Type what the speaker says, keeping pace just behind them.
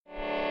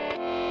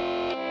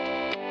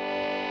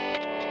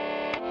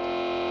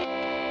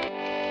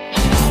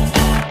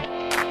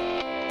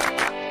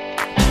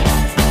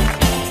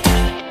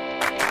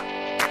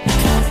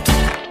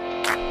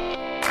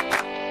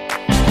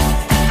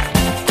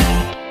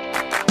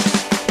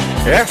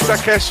Essa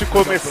cast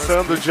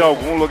começando de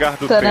algum lugar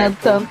do tempo.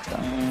 Pô,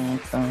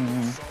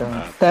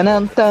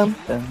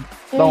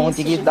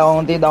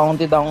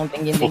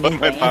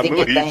 mas tá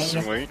no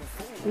ritmo, hein?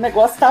 O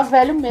negócio tá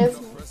velho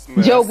mesmo.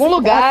 De algum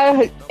lugar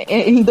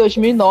em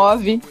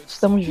 2009,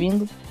 estamos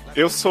vindo.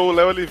 Eu sou o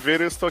Léo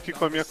Oliveira e estou aqui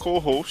com a minha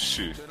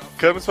co-host,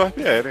 Camis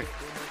Barbieri.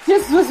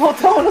 Jesus,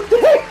 voltamos no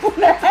tempo,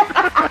 né?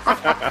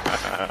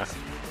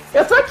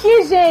 Eu tô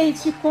aqui,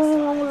 gente,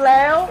 com o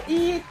Léo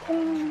e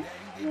com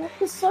uma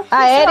pessoa que...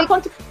 A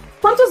Erika.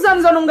 Quantos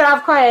anos eu não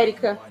gravo com a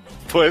Erika?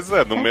 Pois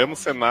é, no mesmo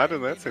cenário,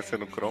 né? Sem ser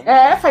no Chrome.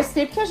 É, faz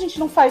tempo que a gente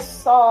não faz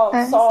só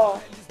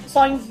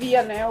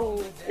envia, né, o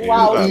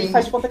áudio,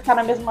 faz de conta que tá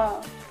na mesma...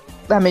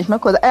 Da mesma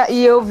coisa.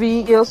 E eu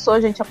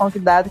sou, gente, a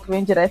convidada que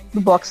vem direto do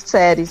Box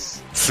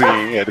Series.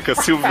 Sim, Erika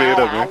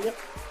Silveira, né?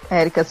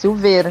 Erika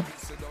Silveira.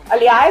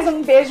 Aliás,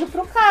 um beijo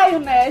pro Caio,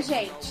 né,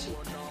 gente?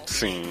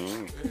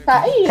 Sim.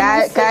 Tá aí.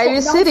 Caio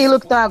e Cirilo,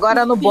 que estão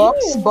agora no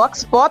Box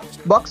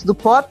do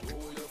Pop.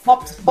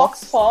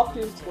 Box Pop,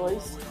 os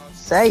dois.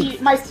 Isso aí.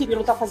 Mas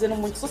Cirilo tá fazendo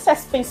muito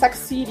sucesso. Pensar que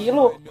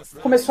Cirilo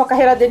começou a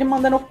carreira dele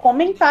mandando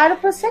comentário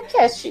pra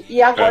CCast.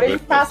 E agora ele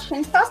tá a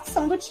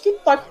sensação do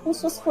TikTok com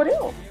suas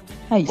coreô.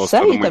 É isso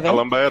mostrando aí, tá muita vendo?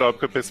 lamba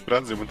aeróbica pra esse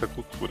Brasil, muita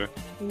cultura.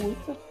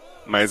 Muito.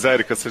 Mas,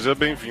 Erika, seja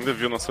bem-vinda,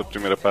 viu, na sua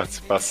primeira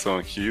participação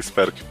aqui.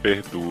 Espero que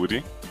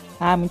perdure.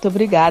 Muito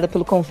obrigada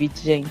pelo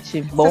convite,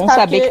 gente. Bom sabe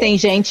saber que tem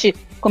gente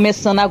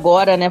começando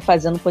agora, né,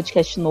 fazendo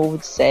podcast novo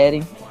de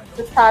série.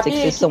 Você sabe Sei que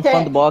vocês são que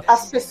fã do Box.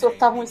 as pessoas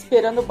estavam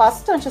esperando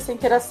bastante essa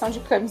interação de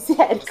Camis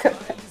e Erika.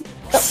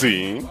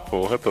 Sim,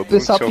 porra, todo mundo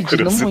pessoal tinha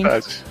pedindo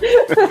curiosidade.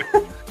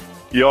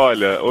 E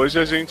olha, hoje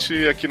a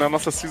gente, aqui na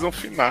nossa season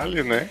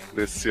finale, né,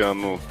 desse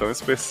ano tão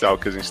especial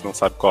que a gente não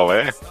sabe qual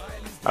é,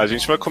 a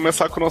gente vai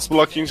começar com o nosso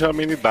bloquinho de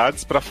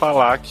amenidades pra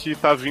falar que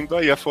tá vindo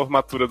aí a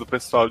formatura do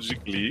pessoal de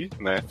Glee,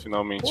 né?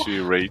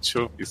 Finalmente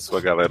Rachel e sua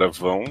galera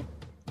vão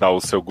dar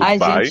o seu goodbye.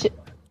 Ai, gente,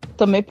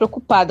 tô meio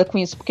preocupada com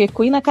isso, porque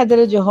Queen na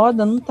cadeira de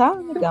roda não tá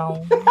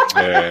legal.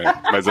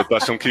 Mas eu tô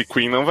achando que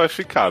Queen não vai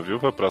ficar, viu,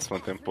 pra próxima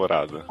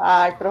temporada.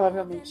 Ai,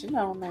 provavelmente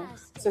não, né?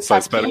 Você Só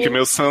sabe espero que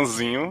meu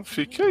Sanzinho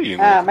fique aí,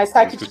 né? mas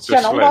sabe que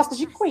Titia não gosta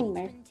de Queen,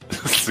 né?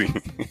 Sim.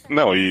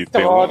 Não, e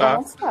Toda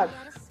não sabe.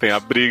 tem a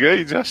briga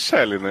aí de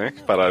Ashely, né?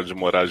 Que pararam de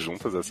morar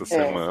juntas essa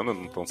semana,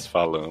 não estão se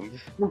falando.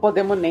 Não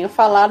podemos nem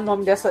falar o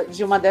nome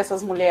de uma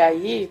dessas mulheres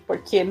aí,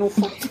 porque no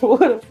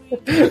futuro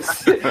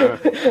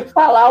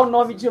falar o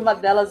nome de uma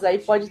delas aí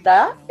pode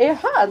dar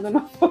errado,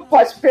 não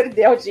pode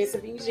perder a audiência.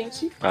 Vem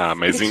gente.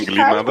 Mas em Glee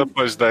nada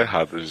pode dar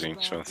errado,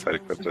 gente. É uma série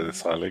que vai trazer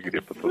só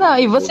alegria pra todo mundo. Não,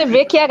 e você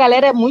vê que a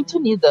galera é muito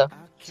unida.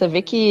 Você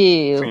vê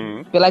que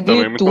Sim, pela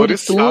também Glee muito e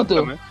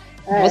tudo, né?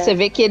 você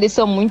vê que eles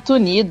são muito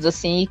unidos,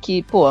 assim, e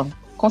que, pô,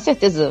 com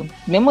certeza,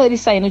 mesmo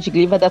eles saindo de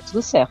Glee vai dar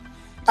tudo certo.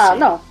 Sim.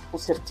 Não, com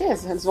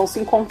certeza. Eles vão se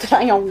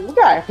encontrar em algum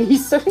lugar.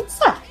 Isso a gente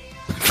sabe.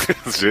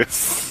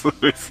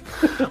 Jesus.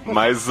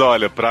 Mas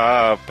olha,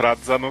 pra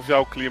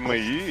desanuviar o clima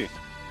aí,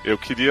 eu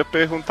queria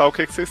perguntar o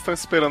que vocês estão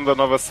esperando da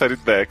nova série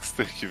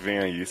Dexter que vem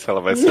aí, se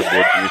ela vai ser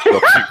boa de início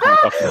ao fim, como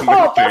tá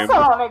prometendo. Posso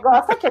falar um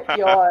negócio que é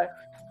pior?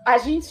 A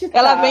gente tá...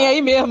 Ela vem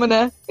aí mesmo,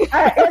 né?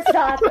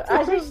 Exato.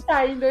 A gente tá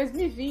aí em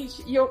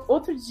 2020 e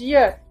outro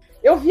dia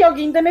eu vi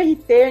alguém dando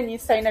RT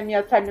nisso aí na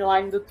minha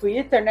timeline do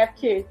Twitter, né?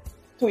 Porque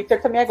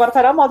Twitter também agora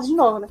tá na moda de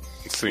novo, né?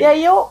 Sim. E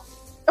aí eu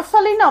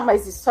falei, não,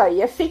 mas isso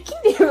aí é fake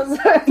news.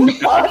 Não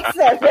pode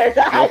ser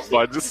verdade. Não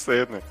pode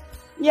ser, né?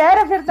 E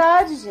era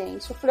verdade,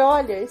 gente. Eu falei,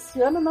 olha,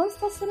 esse ano não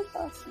está sendo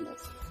fácil mesmo.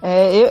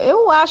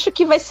 Eu acho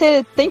que vai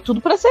ser... Tem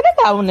tudo pra ser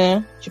legal,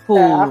 né? Tipo...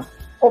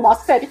 Como a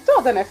série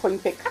toda, né? Foi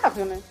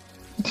impecável, né?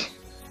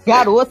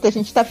 Garota, a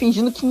gente tá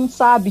fingindo que não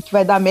sabe que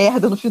vai dar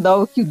merda no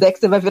final, que o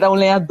Dexter vai virar um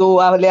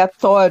lenhador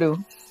aleatório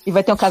e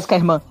vai ter um caso com a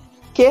irmã.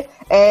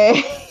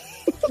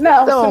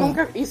 Não, então... você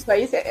nunca... Isso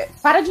aí...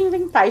 Para de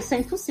inventar, isso é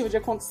impossível de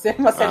acontecer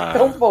numa série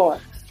tão boa.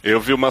 Eu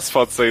vi umas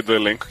fotos aí do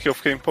elenco que eu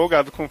fiquei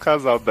empolgado com o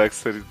casal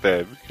Dexter e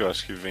Deb, que eu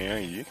acho que vem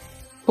aí.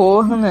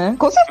 Porra, né?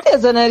 Com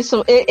certeza, né?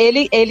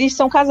 Eles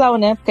são casal,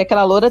 né? Porque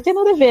aquela loura tem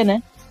no dever,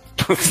 né?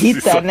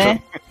 Rita,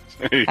 né?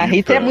 A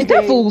Rita é muito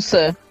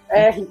avulsa.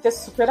 Rita é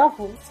super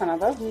avulsa,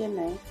 nada a ver,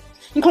 né?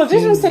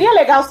 Inclusive, não seria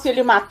legal se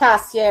ele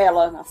matasse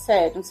ela na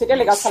série? Não seria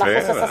legal se ela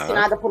fosse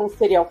assassinada por um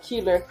serial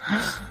killer?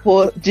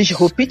 Pô,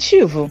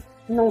 disruptivo.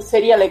 Não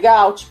seria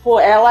legal? Tipo,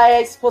 ela é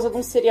a esposa de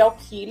um serial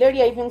killer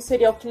e aí vem um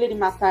serial killer e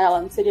mata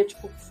ela. Não seria,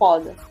 tipo,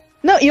 foda?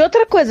 Não, e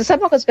outra coisa,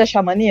 sabe uma coisa que eu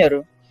achava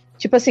maneiro?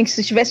 Tipo assim, que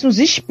se tivesse uns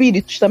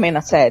espíritos também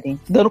na série,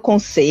 dando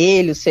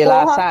conselho, sei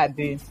lá,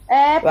 sabe?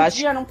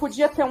 Não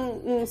podia ter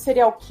um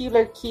serial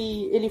killer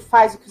que ele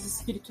faz o que os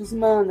espíritos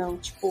mandam,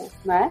 tipo,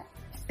 né?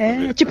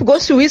 Tipo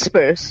Ghost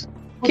Whispers.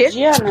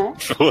 Podia, né?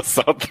 Pô,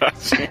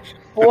 saudade.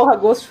 Porra,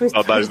 Ghost Whispers.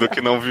 Saudade do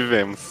que não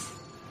vivemos.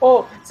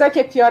 Sabe o que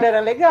é pior?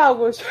 Era legal,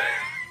 Ghost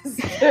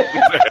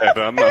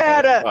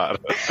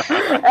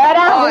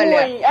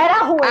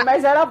Era ruim,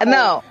 mas era bom.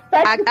 Não,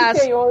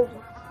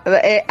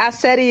 a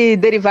série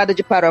derivada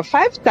de Power of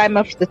Five, Time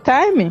After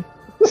Time,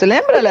 você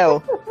lembra,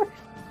 Léo?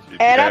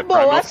 Era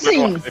boa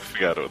assim.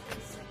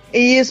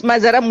 Isso,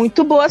 mas era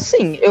muito boa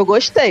assim, eu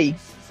gostei.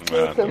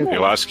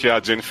 Eu acho que a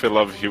Jennifer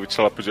Love Hewitt,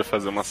 ela podia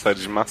fazer uma série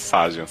de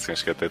massagem, assim,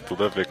 acho que ia ter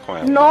tudo a ver com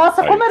ela.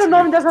 Nossa, como era o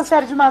nome dessa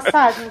série de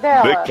massagem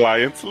dela? The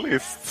Client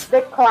List.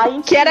 The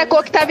Client Que era List. com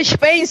Octavia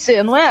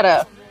Spencer, não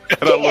era?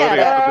 Quem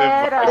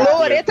era?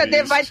 Loretta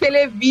Devine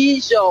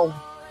Television.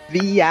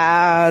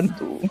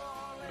 Viado.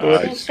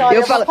 Gente, olha,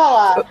 eu vou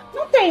falar.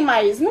 Não tem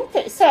mais, não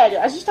tem.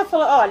 Sério, a gente tá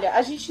falando, olha,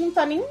 a gente não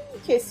tá nem,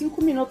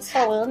 5 minutos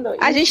falando.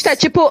 A gente tá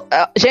tipo...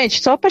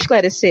 Gente, só pra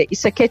esclarecer,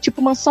 isso aqui é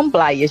tipo Mansão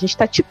Bly. A gente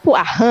tá tipo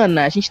a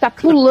Hannah, a gente tá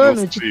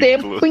pulando de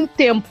tempo em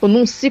tempo,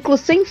 num ciclo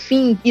sem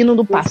fim, indo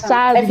do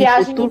passado, é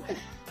viagem do futuro,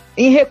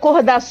 em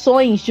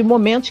recordações de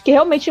momentos que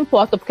realmente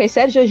importam, porque as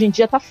séries de hoje em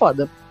dia tá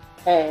foda.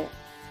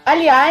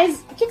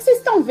 Aliás, o que vocês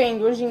estão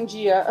vendo hoje em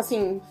dia,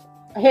 assim,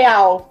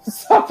 real,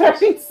 só pra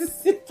gente se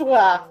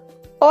situar?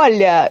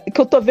 Olha, o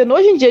que eu tô vendo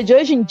hoje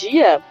em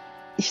dia,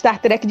 Star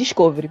Trek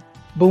Discovery.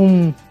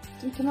 Boom.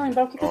 Tem não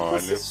lembrar o que eu tô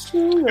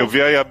assistindo. Eu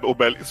vi aí o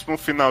belíssimo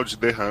final de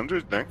The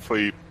 100, né? Que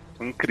foi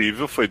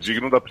incrível, foi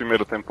digno da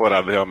primeira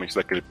temporada, realmente,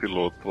 daquele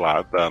piloto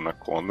lá, da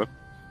Anaconda.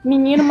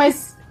 Menino,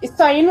 mas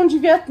isso aí não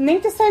devia nem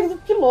ter saído do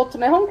piloto,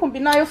 né? Vamos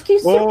combinar? Eu fiquei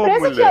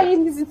surpresa que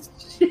ainda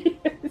existia.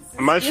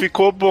 Mas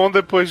ficou bom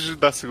depois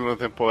da segunda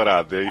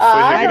temporada, e aí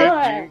foi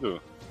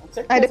regredindo.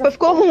 Aí depois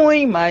ficou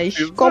ruim, mas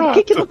por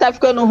que não tá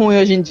ficando ruim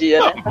hoje em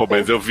dia, né? Pô,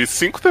 mas eu vi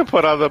 5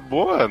 temporadas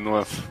boas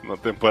numa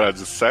temporada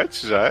de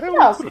 7, já é.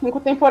 Não, 5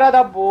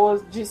 temporadas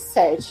boas de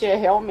 7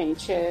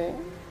 realmente.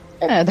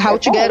 How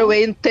to Get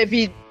Away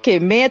teve o quê?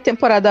 Meia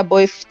temporada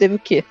boa e teve o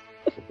quê?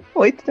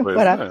 8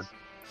 temporadas.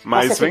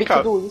 Mas vem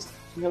cá.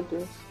 Meu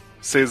Deus.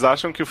 Vocês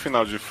acham que o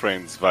final de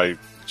Friends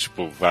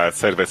a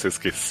série vai ser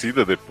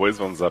esquecida depois,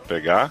 vão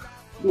desapegar?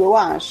 Eu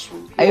acho.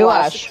 Eu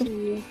acho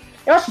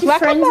que vai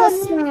Friends, acabar,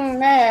 assim,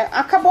 né?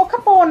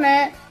 Acabou,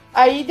 né?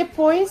 Aí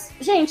depois,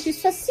 gente,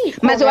 isso é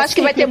ciclo. Mas eu acho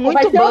que vai ter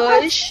muito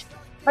buzz.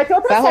 Vai ter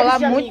outra vai série rolar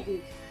de muito.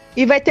 amigos.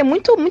 E vai ter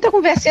muita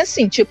conversinha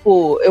assim,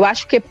 tipo, eu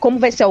acho que como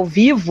vai ser ao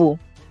vivo,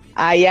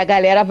 aí a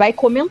galera vai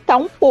comentar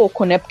um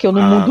pouco, né? Porque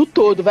no mundo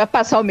todo vai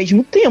passar ao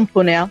mesmo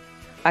tempo, né?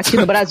 Aqui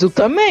no Brasil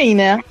também,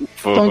 né?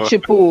 Então,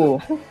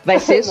 tipo, vai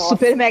ser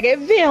super mega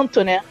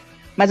evento, né?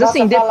 Mas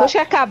assim, depois que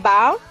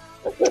acabar,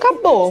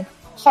 acabou.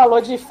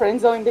 Falou de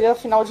Friends, eu lembrei do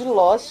final de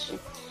Lost.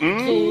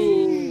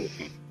 Que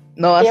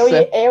nossa. Eu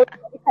e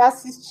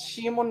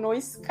assistimos no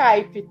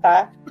Skype,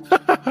 tá?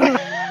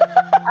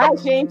 A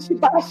gente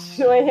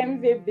baixou o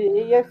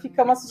RMVB e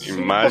ficamos assistindo.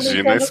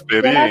 Imagina a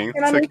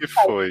experiência que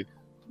foi.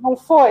 Não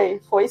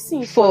foi? Foi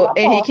sim. Foi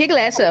Henrique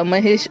Iglesias, uma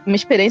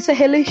experiência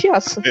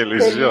religiosa.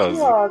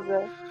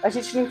 A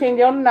gente não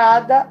entendeu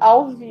nada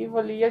ao vivo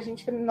ali. A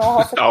gente,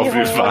 nossa, ao que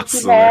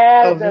vivaço,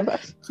 merda, né?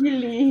 Que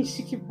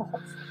lixo, que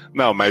bosta.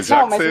 Não, mas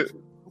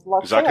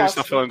já que a gente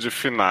tá falando de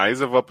finais,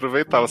 eu vou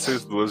aproveitar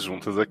vocês duas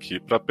juntas aqui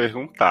pra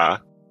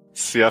perguntar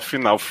se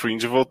afinal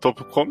Fringe voltou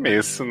pro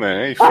começo,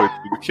 né? E foi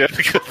tudo que a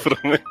Erika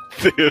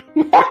prometeu.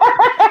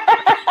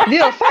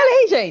 Viu? Eu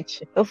falei,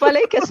 gente. Eu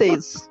falei que ia ser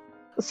isso.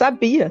 Eu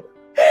sabia.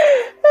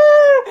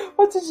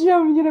 Outro dia a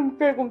menina me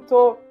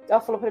perguntou, ela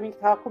falou pra mim que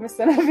tava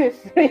começando a ver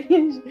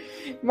Fringe,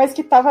 mas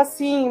que tava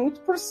assim, muito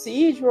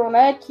procedural,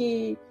 né?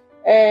 Que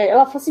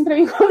ela falou assim pra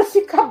mim, quando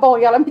fica bom,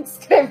 e ela me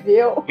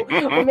descreveu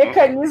o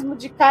mecanismo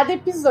de cada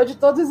episódio, de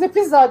todos os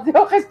episódios.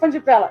 Eu respondi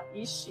pra ela,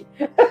 ixi.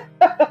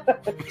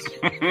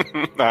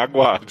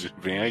 Aguarde,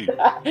 vem aí.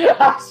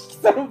 Acho que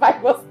você não vai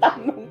gostar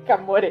nunca,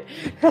 amore.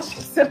 Acho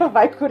que você não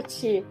vai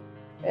curtir.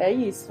 É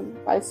isso,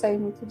 não vai sair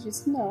muito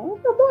disso, não.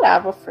 Eu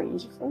adorava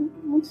Fringe, fui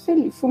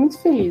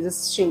muito feliz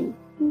assistindo.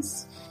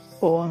 Isso.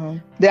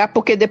 Porra.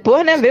 Porque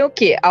depois, né, veio o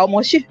quê?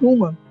 Almost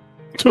Human.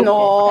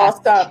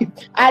 Nossa!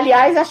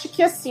 Aliás, acho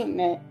que assim,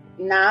 né?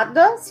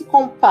 Nada se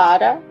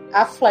compara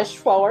a Flash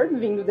Forward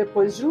vindo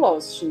depois de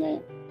Lost,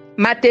 né?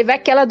 Mas teve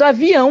aquela do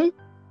avião,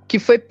 que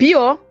foi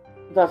pior.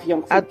 Do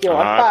avião que foi pior.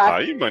 Tá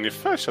aí,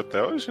 Manifest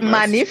até hoje, né?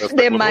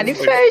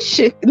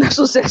 Manifest, no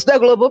sucesso da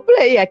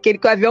Globoplay. Aquele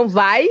que o avião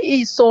vai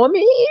e some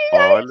e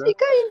aí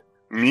fica aí.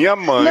 Minha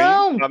mãe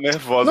tá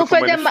nervosa com o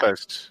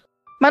Manifest.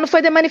 Mas não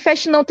foi The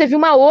Manifest, não. Teve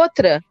uma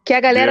outra que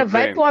a galera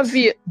vai pra um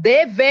avião.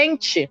 The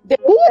Event.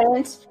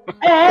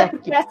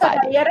 Porque essa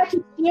daí era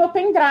que tinha o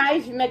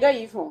pendrive, Mega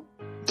Evil.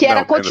 Que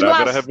era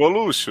continuação. Era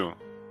Revolution.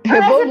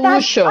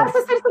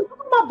 Essas séries são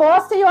tudo uma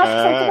bosta e eu acho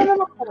que são tudo a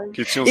mesma coisa.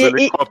 Que tinha uns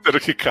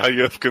helicópteros que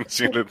caíam porque não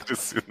tinha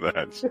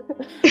eletricidade.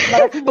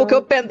 Porque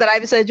o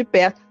pendrive saía de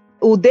perto.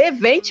 O The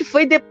Event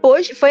foi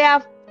depois, foi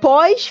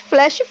após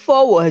Flash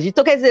Forward.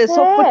 Então, quer dizer,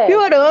 só foi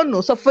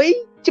piorando. Só foi,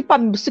 tipo,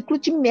 um ciclo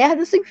de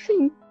merda sem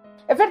fim.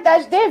 É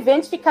verdade, The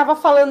Event ficava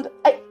falando...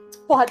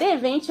 The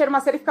Event era uma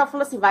série que ficava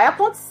falando assim, vai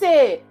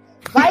acontecer,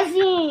 vai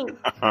vir,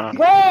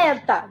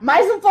 aguenta,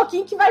 mais um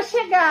pouquinho que vai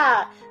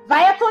chegar,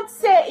 vai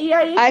acontecer. E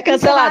aí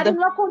cancelada.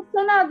 Não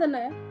aconteceu nada,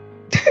 né?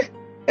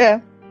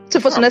 Se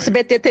fosse no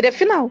SBT, teria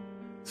final.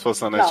 Se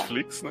fosse na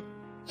Netflix, né?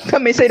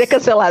 Também seria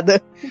cancelada.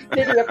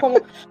 Seria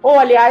como...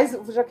 aliás,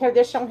 eu já quero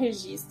deixar um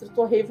registro,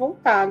 tô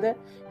revoltada,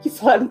 que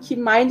falaram que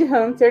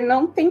Mindhunter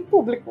não tem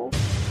público.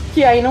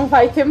 Que aí não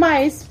vai ter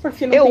mais,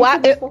 porque não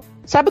tem público.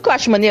 Sabe o que eu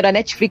acho maneiro? A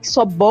Netflix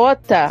só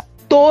bota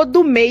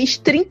todo mês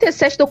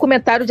 37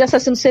 documentários de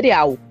assassino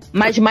serial.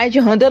 Mas mais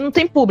de 100 não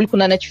tem público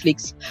na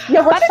Netflix. E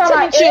eu vou te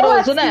falar, de ser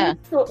mentiroso, né?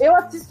 Eu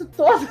assisto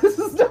todos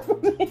os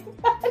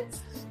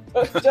documentários.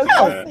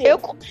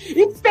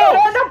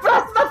 Esperando a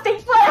próxima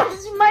temporada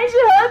de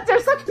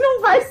Mindhunter, só que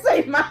não vai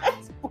sair mais,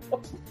 pô.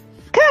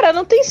 Cara,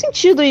 não tem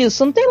sentido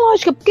isso, não tem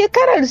lógica, porque,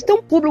 caralho, se tem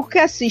um público que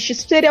assiste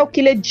serial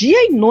killer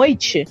dia e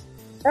noite...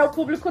 É o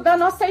público da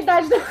nossa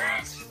idade da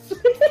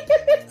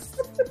Netflix.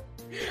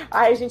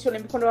 Ai, gente, eu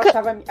lembro quando eu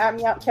achava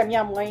que a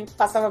minha mãe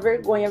passava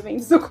vergonha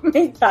vendo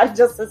documentário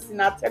de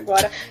assassinato e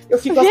agora eu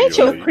fico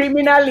assistindo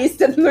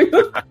Criminalista no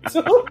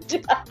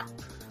YouTube.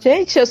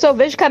 Gente, eu só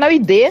vejo canal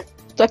ID,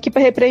 tô aqui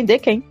pra repreender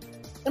quem?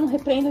 Eu não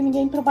repreendo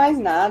ninguém por mais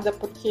nada,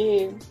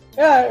 porque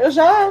eu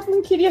já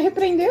não queria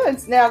repreender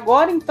antes, né?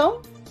 Agora,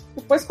 então,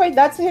 depois com a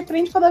idade você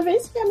repreende cada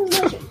vez menos,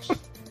 né,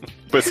 gente?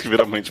 Depois que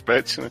vira mãe de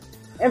pet, né?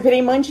 Eu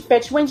virei mãe de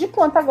pet e mãe de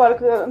planta agora,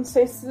 que eu não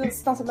sei se vocês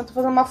estão sabendo, eu tô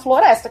fazendo uma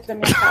floresta aqui na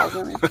minha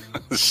casa, né?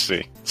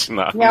 Gente,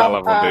 na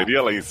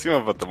lavanderia lá em cima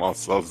pra tomar um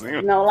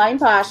solzinho? Não, lá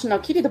embaixo. Não,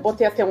 querida, eu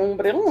botei até um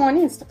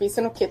ombrelone. Você tá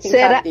pensando o quê? Tem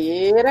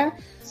cadeira.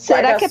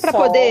 Será que é pra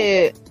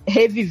poder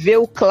reviver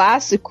o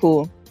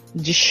clássico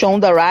de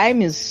Shonda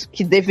Rhimes,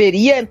 que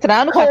deveria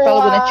entrar no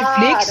catálogo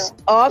Netflix,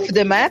 Off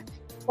the Map?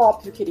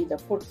 Óbvio, querida,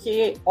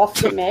 porque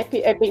Off the Map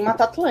é bem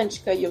Mata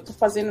Atlântica e eu tô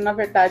fazendo, na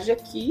verdade,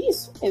 aqui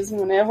isso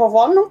mesmo, né? A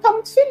vovó não tá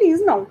muito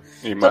feliz, não.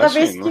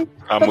 Imagina,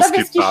 a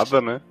mosquitada,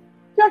 né?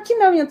 Pior que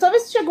não, minha. Toda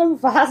vez que chega um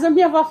vaso, a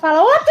minha avó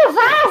fala, outro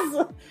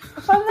vaso!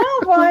 Eu falo,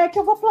 não, vó, é que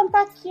eu vou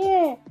plantar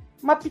aqui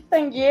uma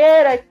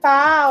pitangueira e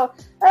tal.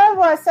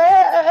 Vó, isso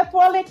aí é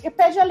pro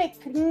pé de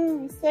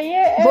alecrim, isso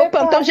aí vou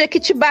plantar um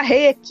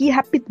jequitibarré aqui,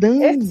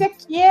 rapidão. Esse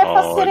aqui é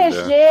pra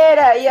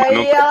cerejeira. E aí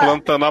não tá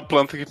plantando a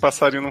planta que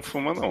passarinho não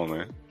fuma, não,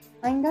 né?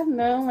 Ainda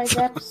não, mas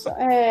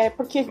é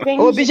porque vem...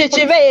 O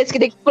objetivo é esse, que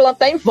tem que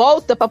plantar em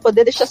volta pra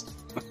poder deixar...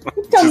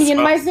 Então,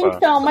 menino, mas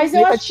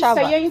eu acho que isso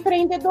aí é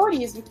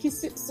empreendedorismo, que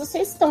se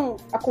vocês estão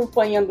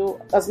acompanhando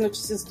as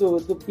notícias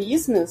do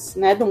business,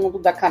 né, do mundo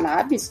da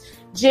cannabis,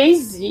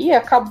 Jay-Z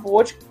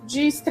acabou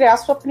de estrear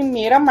sua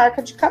primeira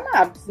marca de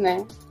cannabis,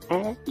 né?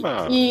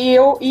 E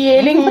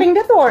ele é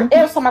empreendedor.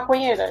 Eu sou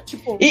maconheira,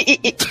 tipo...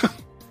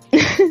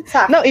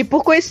 Não, e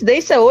por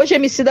coincidência, hoje a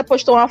Emicida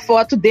postou uma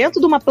foto dentro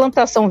de uma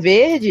plantação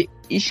verde,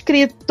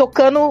 escrito,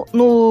 tocando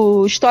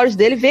no stories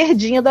dele,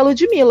 verdinha da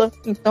Ludmilla.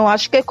 Então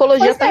acho que a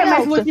ecologia tá em alta.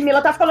 Mas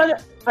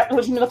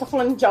Ludmilla tá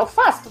falando de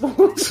alface, todo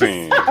mundo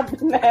sabe,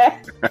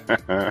 né?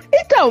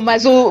 Então,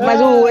 mas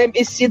o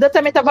Emicida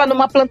também tava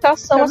numa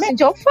plantação assim,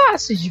 de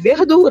alface, de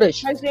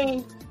verduras. Mas,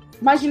 gente,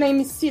 imagina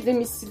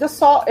Emicida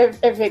só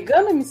é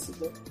vegano,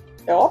 Emicida?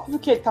 É óbvio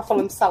que ele tá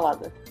falando de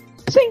salada.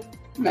 Sim.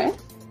 Né?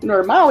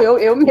 Normal,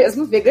 eu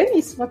mesmo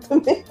veganíssima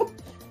também.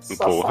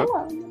 Só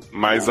salada.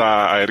 Mas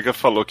a Erika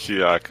falou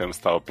que a Cam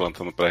estava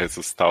plantando pra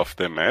ressuscitar Off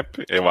the Map.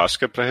 Eu acho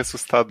que é pra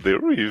ressuscitar The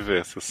River,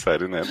 essa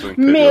série, né? Do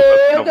interior.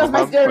 Meu Deus,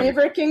 mas The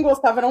River, quem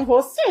gostava eram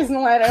vocês,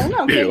 não era eu,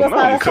 não. Quem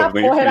gostava dessa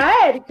porra era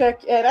a Erika.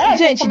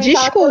 Gente,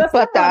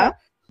 desculpa, tá?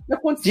 Não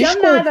acontecia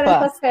nada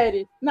nessa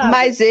série. Nada.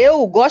 Mas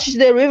eu gosto de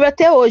The River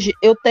até hoje.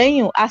 Eu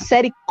tenho a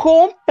série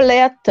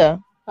completa.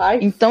 Ai.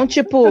 Então,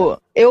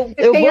 tipo, eu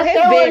vou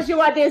rever. Até hoje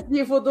o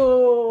adesivo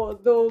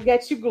do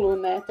Get Glue,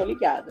 né? Tô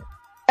ligada.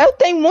 Eu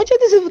tenho um monte de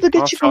adesivo do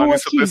Get Glue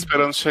aqui. Eu tô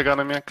esperando chegar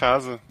na minha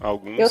casa.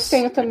 Alguns. Eu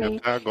tenho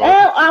também.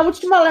 A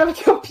última leva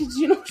que eu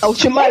pedi não chegou. A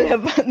última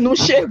leva não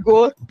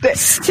chegou.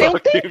 Tem um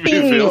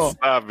tempinho. Viveu,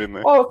 sabe,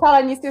 né?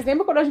 Fala nisso, vocês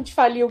lembram quando a gente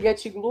faliu o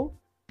Get Glue?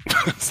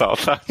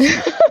 Saudade.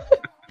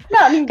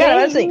 Não,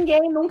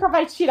 ninguém nunca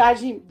vai tirar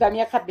da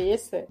minha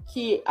cabeça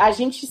que a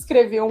gente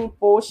escreveu um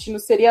post no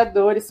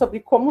Seriadores sobre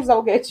como usar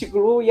o Get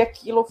Glue e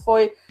aquilo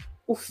foi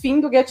o fim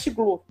do Get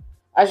Glue.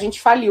 A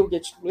gente faliu o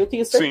Get Glue, eu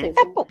tenho certeza.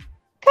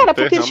 Cara,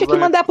 porque eles tinham que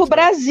mandar pro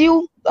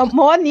Brasil. O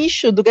maior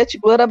nicho do Get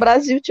Glue era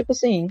Brasil, tipo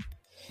assim.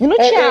 E não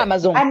tinha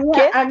Amazon.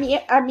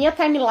 A minha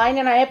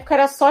timeline na época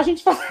era só a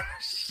gente fazer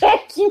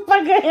check-in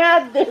pra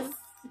ganhar adesivo.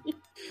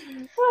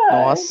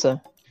 Nossa.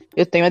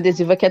 Eu tenho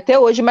adesivo aqui até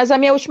hoje, mas a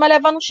minha última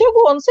leva não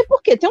chegou. Não sei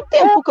por quê. Tem um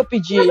tempo que eu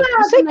pedi. Gozado,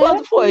 não sei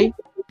quando foi.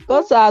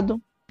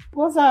 Gozado.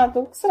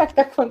 O que será que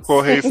tá acontecendo?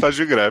 Correio está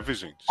de greve,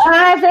 gente.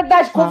 É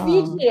verdade.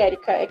 Covid,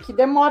 Érica. É que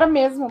demora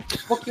mesmo.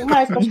 Um pouquinho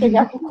mais pra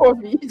chegar com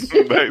Covid.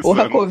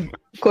 Porra,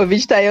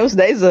 Covid tá aí há uns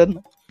 10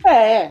 anos.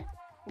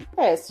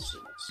 Acontece, gente.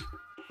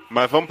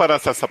 Mas vamos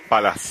parar essa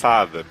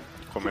palhaçada.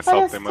 Começar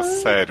o tema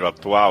sério,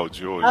 atual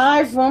de hoje.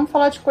 Vamos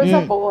falar de coisa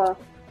boa.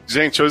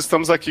 Gente, hoje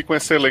estamos aqui com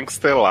esse elenco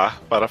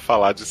estelar para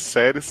falar de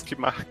séries que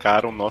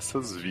marcaram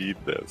nossas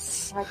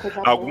vidas.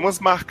 Algumas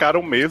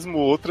marcaram mesmo,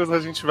 outras a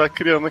gente vai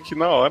criando aqui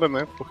na hora,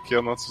 né? Porque é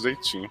o nosso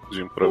jeitinho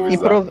de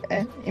improvisar.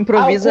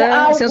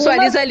 Improvisa,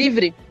 sensualiza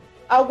livre.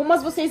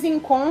 Algumas vocês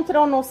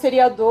encontram nos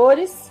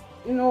Seriadores,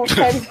 no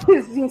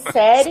séries em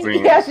série,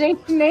 Sim. e a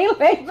gente nem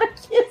lembra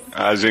que existe.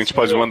 A gente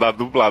pode mandar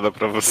dublada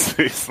para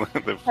vocês, né?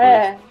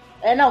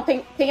 Depois. Não,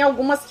 tem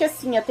algumas que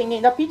assim,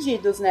 atendendo a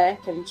pedidos, né?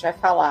 Que a gente vai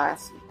falar,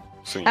 assim.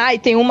 Sim. E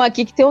tem uma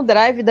aqui que tem o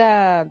drive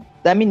da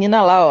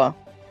menina lá, ó.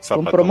 Sapatão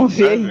vamos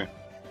promover aí.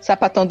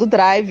 Sapatão do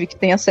Drive, que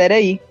tem a série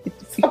aí.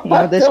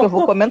 Uma das que eu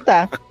vou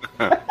comentar.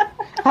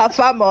 A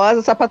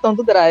famosa Sapatão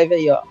do Drive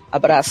aí, ó.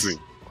 Abraço. Sim.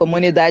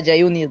 Comunidade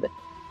aí unida.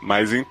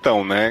 Mas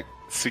então, né?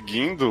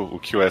 Seguindo o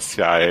que o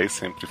SA é e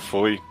sempre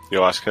foi,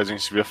 eu acho que a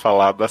gente devia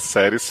falar das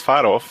séries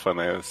farofa,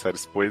 né? As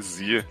séries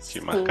poesia que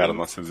marcaram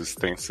nossa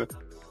existência.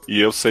 E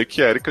eu sei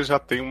que a Erika já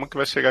tem uma que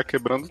vai chegar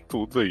quebrando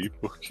tudo aí,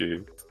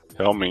 porque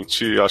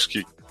realmente eu acho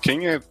que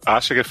quem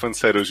acha que é fã de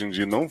série hoje em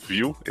dia e não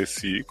viu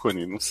esse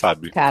ícone, não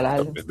sabe.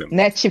 Caralho. Tá perdendo.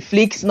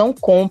 Netflix não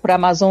compra,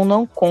 Amazon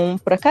não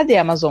compra. Cadê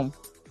a Amazon?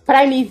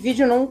 Prime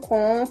Video não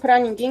compra,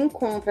 ninguém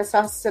compra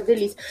essa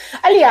delícia.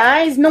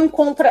 Aliás, não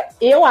compra,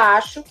 eu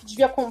acho que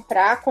devia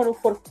comprar quando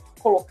for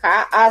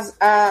colocar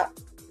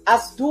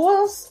as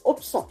duas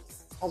opções.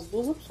 As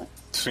duas opções.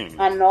 Sim.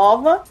 A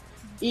nova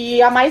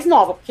e a mais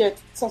nova, porque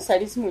são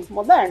séries muito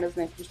modernas,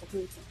 né? Que a gente tá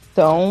comentando.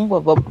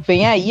 Então,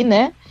 vem aí,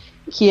 né?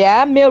 Que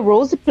é a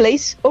Melrose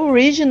Place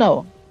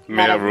Original.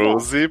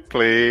 Melrose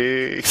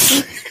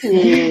Place.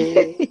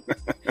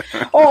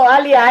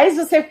 Aliás,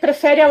 você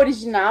prefere a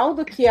original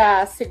do que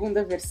a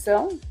segunda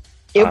versão?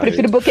 Eu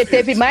prefiro porque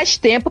teve mais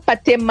tempo pra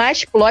ter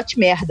mais plot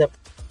merda.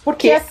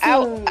 Porque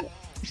assim...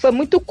 Foi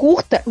muito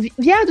curta.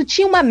 Viado,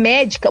 tinha uma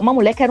médica, uma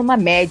mulher que era uma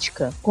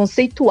médica,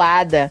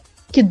 conceituada,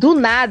 que do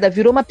nada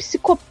virou uma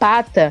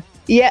psicopata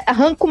e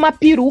arranca uma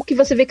peruca e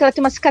você vê que ela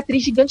tem uma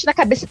cicatriz gigante na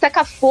cabeça e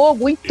taca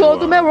fogo em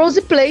todo o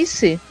Melrose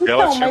Place.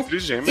 Ela Então, tinha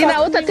trigêmeos. E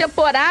na outra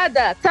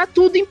temporada, tá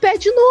tudo em pé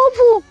de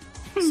novo.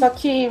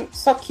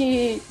 Só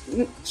que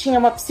tinha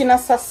uma piscina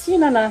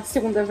assassina na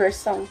segunda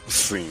versão.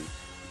 Sim.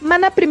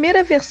 Mas na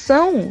primeira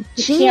versão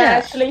tinha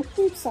Ashley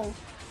Simpson.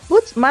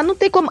 Putz, mas não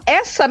tem como.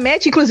 Essa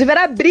médica, inclusive,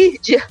 era a Bri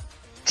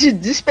de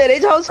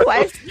Desperate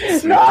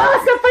Housewives.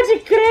 Nossa, pode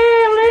crer,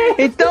 né?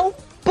 Então,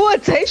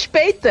 putz,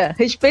 respeita.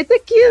 Respeita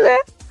aqui, né?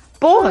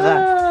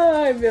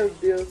 Porra! Ai, meu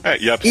Deus.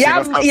 E a piscina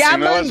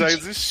assassina ela já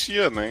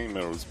existia, né, em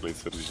Melrose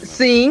Place original.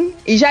 Sim,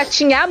 e já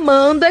tinha a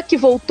Amanda, que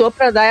voltou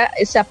pra dar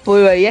esse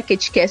apoio aí, a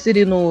Kate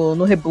Cassidy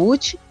no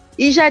reboot.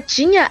 E já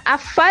tinha a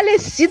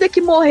falecida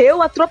que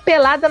morreu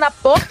atropelada na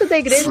porta da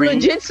igreja no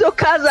dia de seu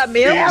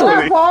casamento.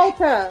 Ela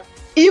volta!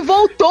 E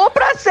voltou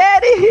pra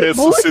série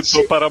reboot.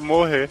 Ressuscitou para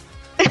morrer.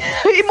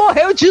 E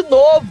morreu de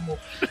novo.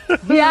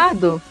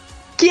 Viado.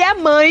 Que é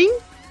mãe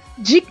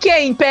de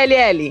quem,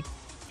 PLL?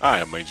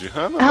 É mãe de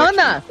Hannah.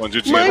 Hannah.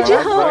 Mãe de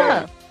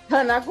Hannah.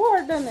 Hannah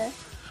gorda, né?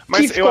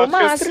 Mas eu acho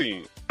magra. que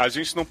assim, a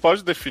gente não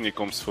pode definir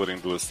como se forem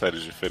duas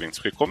séries diferentes,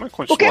 porque como é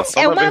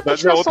continuação, porque na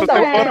verdade é outra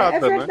temporada, é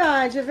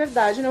verdade, né? É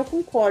verdade, eu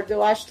concordo.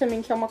 Eu acho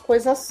também que é uma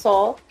coisa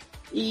só.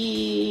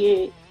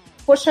 E,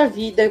 poxa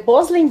vida,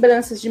 boas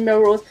lembranças de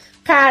Melrose.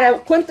 Cara,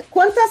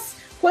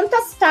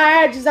 quantas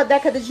tardes da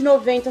década de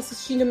 90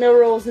 assistindo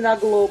Melrose na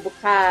Globo,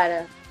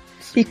 cara?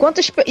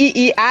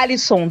 E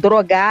Alison,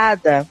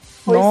 drogada.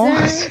 Pois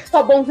Nossa.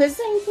 Só bons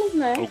exemplos,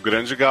 né? O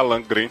grande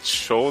galã Grant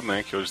Show,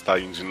 né, que hoje tá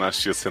em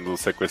Dinastia sendo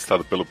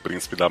sequestrado pelo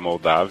príncipe da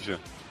Moldávia.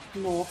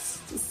 Nossa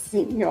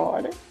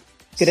senhora.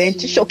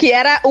 Grande show, que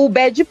era o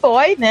bad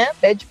boy, né?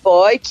 Bad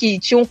boy, que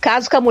tinha um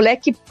caso com a mulher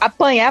que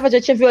apanhava, já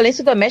tinha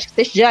violência doméstica,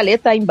 texto de Alê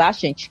tá aí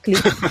embaixo, gente.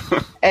 Clica.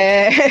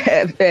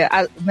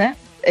 Né?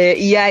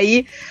 E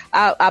aí,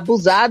 a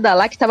abusada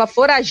lá, que tava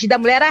foragida, a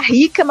mulher era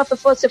rica, mas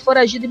foi ser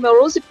foragida em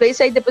Melrose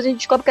Place, aí depois a gente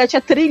descobre que ela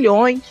tinha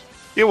trilhões.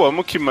 Eu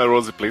amo que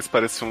Melrose Place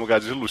parecia um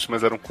lugar de luxo,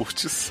 mas era um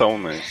curtição,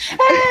 né?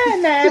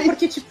 Né?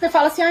 Porque, tipo, você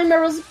fala assim,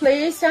 Melrose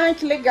Place,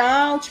 que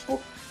legal,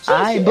 tipo...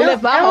 Gente,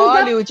 Boulevard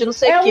Hollywood, não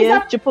sei o quê.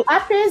 Tipo,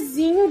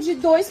 APzinho de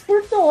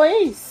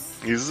 2x2.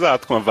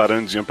 Exato, com uma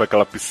varandinha pra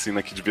aquela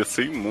piscina que devia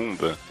ser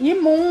imunda.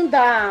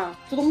 Imunda!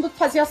 Todo mundo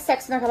fazia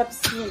sexo naquela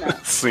piscina.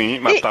 Sim,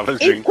 matava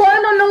gente. E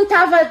quando não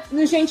tava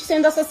gente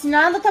sendo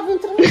assassinada, tava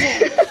entrando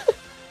gente.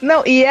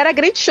 Não, e era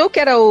Great Show que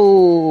era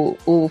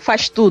o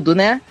faz tudo,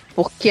 né?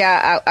 Porque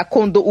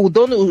o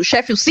dono, o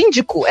chefe, o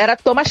síndico, era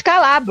Thomas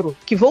Calabro,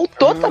 que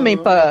voltou também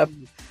pra...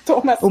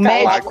 Thomas o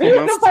Calabro.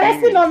 médico. Não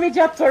parece nome de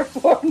ator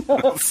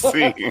pornô.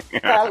 Sim.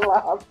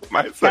 Calabro.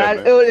 Mas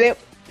cara, né?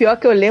 Pior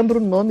que eu lembro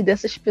o nome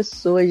dessas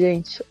pessoas,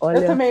 gente. Olha.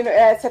 Eu também.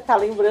 Você tá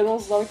lembrando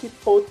uns nomes que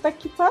puta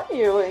que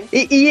pariu, hein?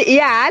 E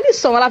a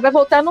Alison, ela vai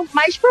voltar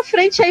mais pra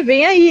frente, aí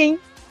vem aí, hein?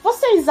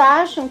 Vocês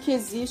acham que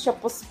existe a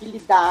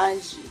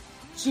possibilidade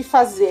de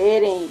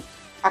fazerem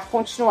a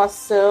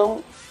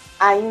continuação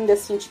ainda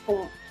assim,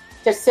 tipo,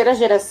 terceira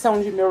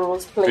geração de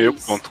Melrose Place? Eu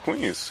conto com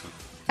isso.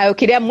 Eu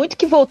queria muito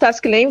que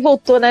voltasse, que nem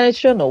voltou na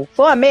National.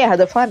 Foi uma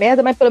merda,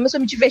 mas pelo menos eu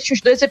me diverti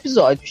os 2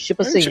 episódios.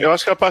 Tipo Gente, assim. eu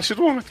acho que a partir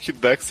do momento que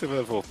Dexter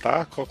vai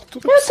voltar,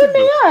 tudo é possível. Eu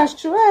também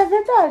acho, é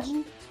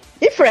verdade.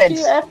 E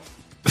Friends?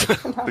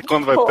 E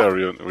quando vai ter a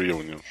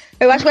reunião?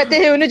 Eu acho que vai ter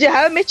reunião de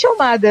How I Met Your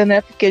Mother,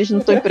 né? Porque eles não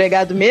estão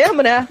empregados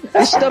mesmo, né?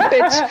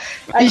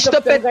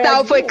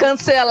 Estopetal foi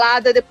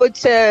cancelada depois de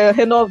ser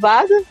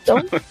renovada,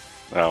 então...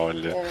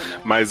 Olha.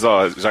 Mas,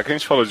 ó, já que a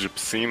gente falou de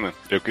piscina,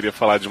 eu queria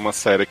falar de uma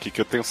série aqui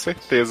que eu tenho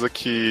certeza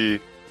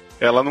que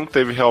ela não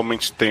teve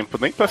realmente tempo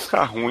nem pra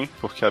ficar ruim,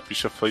 porque a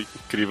bicha foi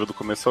incrível do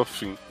começo ao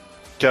fim.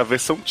 Que é a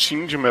versão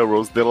teen de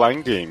Melrose The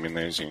Line Game,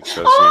 né, gente?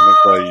 A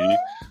Gemas aí,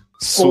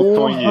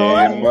 Sutton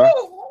Yema.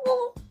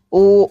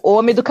 O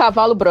Homem do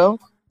Cavalo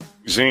Branco.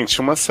 Gente,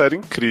 uma série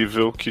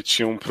incrível que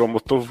tinha um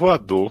promotor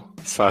voador,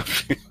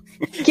 sabe?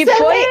 Que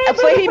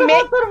foi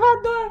remake.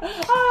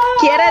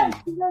 Que era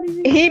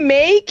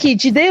remake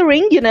de The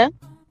Ring, né?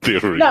 The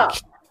Ring. Não,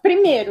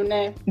 primeiro,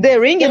 né? The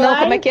Ring, não,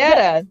 como é que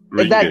era?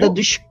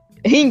 Dos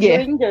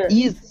Ringer.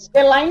 Isso.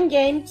 The Line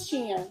Game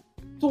tinha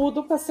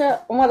tudo pra ser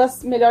uma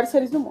das melhores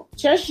séries do mundo.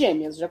 Tinha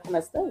gêmeas, já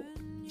começa daí.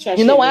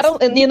 E não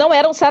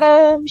eram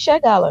Sarah Michelle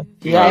Gellar.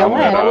 Já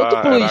era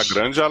outro plus. Era a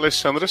grande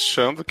Alexandra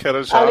Chando, que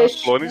era já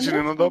clone de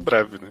Nina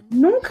Dobrev, né?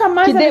 Nunca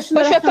mais. Que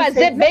depois foi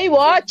fazer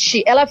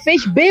Baywatch. Ela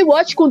fez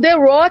Baywatch com The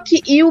Rock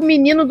e o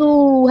menino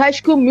do High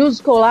School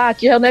Musical lá,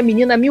 que já não é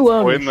menina há 1000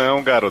 anos. Foi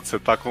não, garoto. Você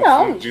tá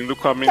confundindo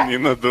com a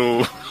menina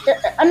do...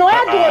 Não é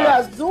a do olho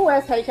azul,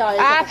 essa aí que ela...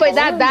 Ah, foi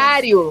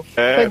Dadário.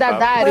 Foi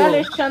Dadário. Foi a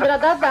Alexandra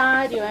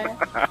Dadário, é.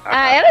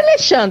 Era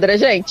Alexandra,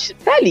 gente.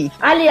 Tá ali.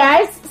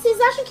 Aliás, vocês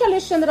acham que a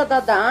Alexandra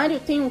Dadário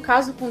tem um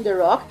caso com The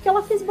Rock? Porque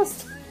ela fez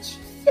bastante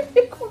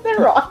com The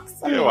Rock.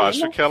 Eu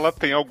acho que ela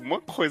tem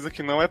alguma coisa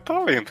que não é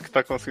talento que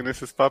tá conseguindo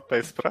esses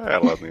papéis pra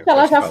ela, né?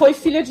 Ela já foi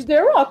filha de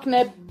The Rock,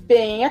 né?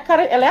 Bem a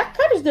cara... Ela é a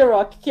cara de The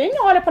Rock. Quem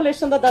olha pra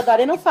Alexandra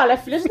Dadário e não fala, é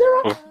filha de The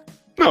Rock.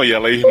 Não, e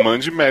ela é irmã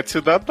de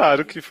Matthew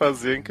Dadário, que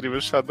fazia incrível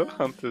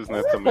Shadowhunters,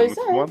 né? Também pois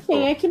muito bom.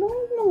 Quem é que não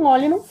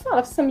olha e não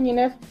fala? Essa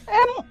menina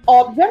é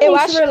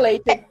obviamente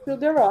related to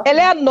The Rock.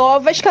 Ela é a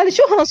nova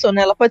Scarlett Johansson,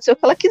 né? Ela pode ser o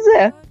que ela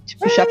quiser.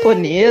 Tipo,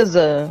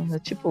 japonesa,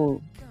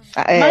 tipo...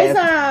 Mas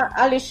a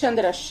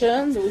Alexandra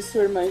Chando e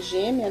sua irmã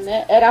gêmea,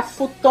 né? Era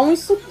Futon e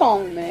Suton,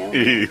 né?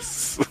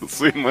 Isso,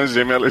 sua irmã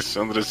gêmea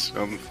Alexandra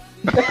Chando.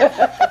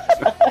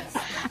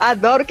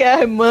 Adoro que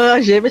a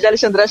irmã gêmea de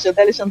Alexandra Chando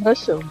é Alexandra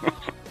Chando.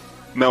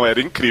 Não,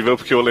 era incrível,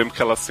 porque eu lembro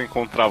que elas se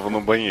encontravam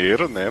no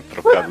banheiro, né?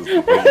 Trocadas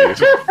no banheiro.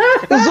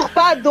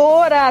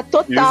 Usurpadora,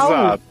 total.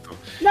 Exato.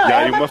 Não, e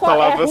aí uma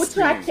falava Ruth assim...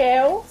 e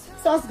Raquel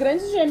são as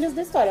grandes gêmeas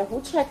da história.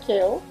 Ruth e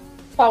Raquel,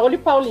 Paulo e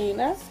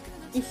Paulina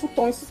e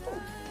Futon e Suton.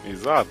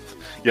 Exato.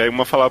 E aí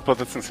uma falava pra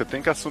outra assim, você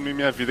tem que assumir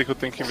minha vida que eu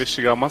tenho que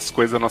investigar umas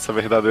coisas da nossa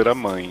verdadeira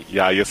mãe. E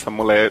aí essa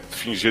mulher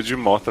fingia de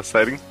morta a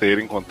série inteira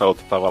enquanto a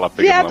outra tava lá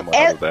pegando o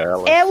namorado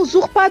dela. É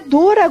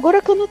usurpadora,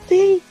 agora que eu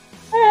notei.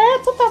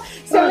 Total.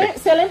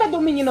 Você lembra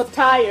do menino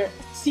Tyre?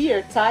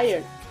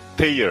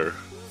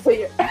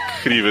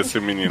 Incrível esse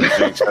menino,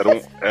 gente.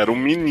 Era um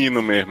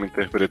menino mesmo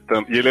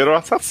interpretando. E ele era o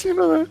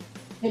assassino, né?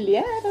 Ele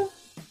era.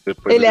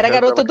 Depois ele era a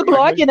garota do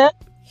blog, né?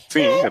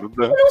 Sim, era o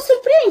Dan. Não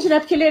surpreende,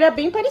 né? Porque ele era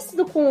bem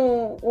parecido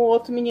com o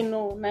outro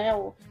menino, né?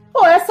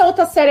 Pô, essa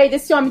outra série aí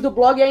desse homem do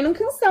blog aí não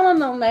cancela,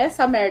 não, né?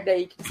 Essa merda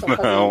aí que estão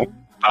fazendo. Não,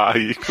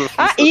 aí...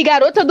 e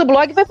garota do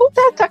blog vai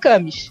voltar, tá,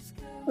 Camis?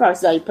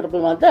 Mas aí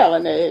problema dela,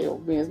 né? Eu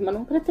mesma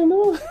não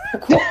pretendo.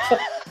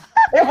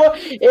 eu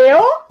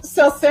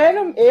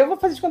vou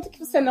fazer de conta que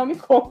você não me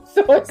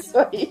contou isso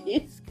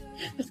aí.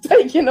 Eu tô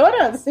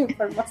ignorando essa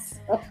informação.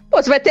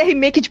 Pô, você vai ter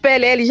remake de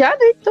PLL já,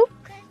 né? Então.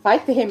 Vai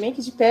ter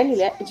remake de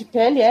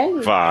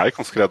PLL? Vai,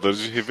 com os criadores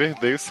de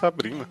Riverdale e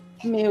Sabrina.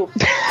 Meu.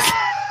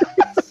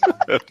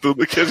 É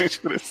tudo que a gente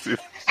precisa.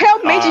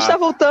 Realmente está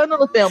voltando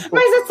no tempo.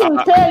 Mas assim,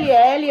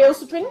 PLL eu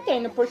super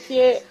entendo,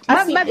 porque.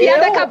 Assim, a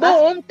piada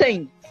acabou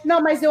ontem. Não,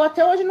 mas eu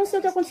até hoje não sei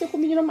o que aconteceu com o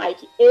menino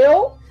Mike.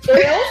 Eu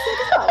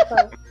sinto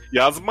falta. E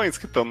as mães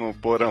que estão no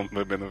porão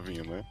bebendo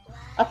vinho, né?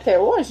 Até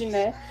hoje,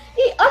 né?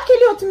 E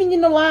aquele outro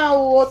menino lá,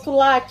 o outro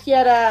lá que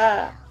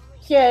era...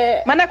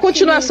 Mas na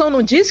continuação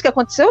não disse que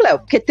aconteceu, Léo?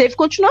 Porque teve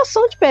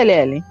continuação de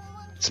PLL.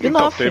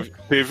 Spin-off. Então,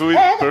 teve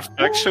o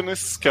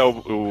Perfectionist, que é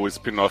o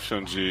spin-off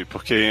onde...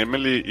 Porque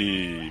Emily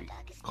e...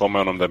 Como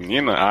é o nome da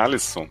menina?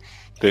 Alison.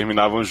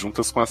 Terminavam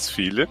juntas com as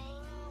filhas.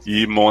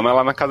 E Mona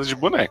lá na casa de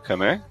boneca,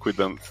 né?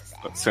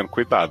 Sendo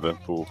cuidada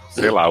por,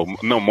 sei lá...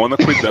 Mona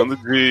cuidando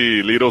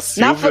de Little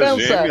Silvia,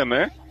 gêmea,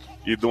 né?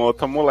 E de uma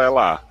outra mulher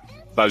lá.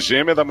 Da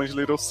gêmea da mãe de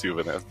Little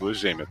Silvia, né? As duas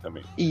gêmeas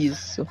também.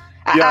 Isso.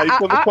 E aí,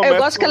 quando começa... Eu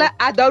gosto que ela é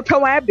a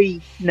Dalton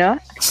Abbey, né?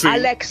 Sim,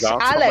 Alex, né?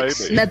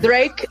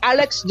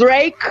 Alex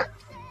Drake,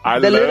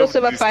 The Little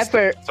Silver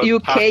Piper,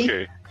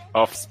 UK.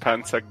 Of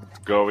Spencer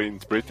going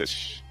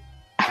British.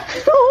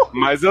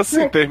 Mas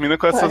assim, termina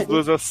com essas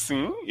duas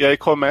assim, e aí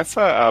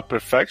começa a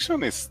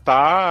Perfectionist,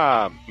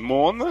 tá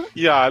Mona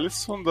e a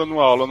Alison dando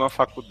aula na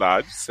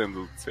faculdade,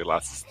 sendo, sei lá,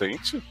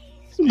 assistente.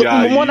 E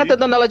aí... Mona tá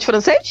dando aula de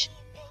francês?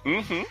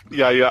 Uhum.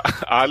 E aí a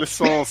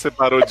Alison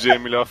separou de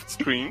Emily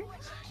off-screen.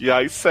 E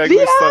aí segue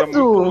uma história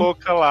muito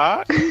louca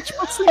lá. E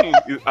tipo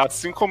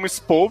assim como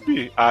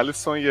Spooby,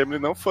 Alison e Emily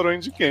não foram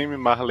endgame.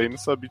 Marlene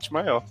sua beat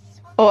maior.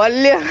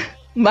 Olha,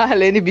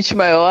 Marlene beat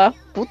maior.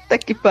 Puta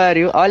que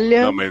pariu,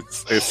 olha. Não,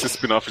 mas esse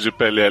spin-off de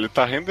PLL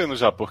tá rendendo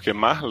já, porque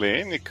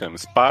Marlene,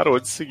 Camis, parou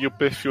de seguir o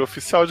perfil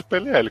oficial de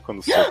PLL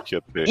quando soube que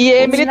ia ter. E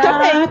Emily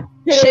também.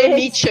 Shea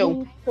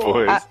Mitchell.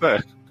 Pois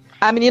é.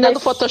 A menina do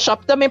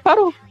Photoshop também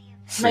parou.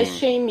 Sim. Mas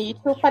Shea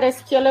Mitchell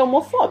parece que ela é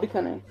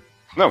homofóbica, né?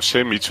 Não,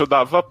 Shea Mitchell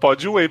dava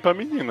pod whey pra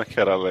menina, que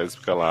era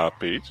lésbica lá, a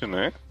Paige,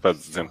 né? Tá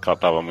dizendo que ela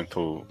tava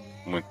muito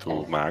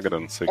magra,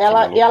 não sei o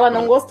que. E ela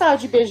não gostava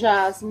de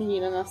beijar as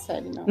meninas na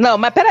série, não. Não,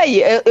 mas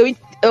peraí,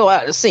 eu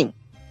assim,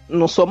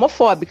 não sou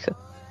homofóbica.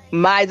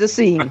 Mas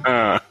assim,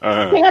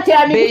 Tem até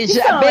amigos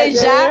que são,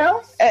 beijar,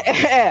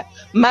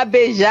 mas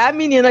beijar a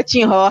menina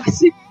Tim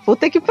Horse,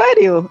 puta que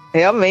pariu.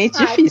 Realmente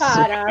difícil.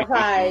 Para,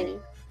 vai.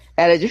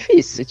 Era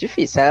difícil.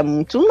 Era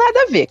muito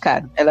nada a ver,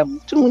 cara. Ela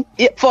muito.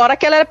 Fora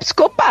que ela era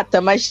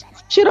psicopata, mas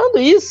tirando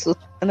isso,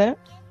 né?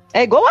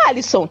 É igual a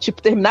Alisson.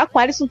 Tipo, terminar com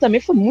a Alisson também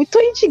foi muito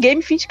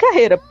endgame fim de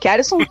carreira. Porque a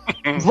Alisson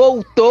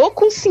voltou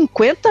com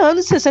 50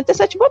 anos e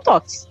 67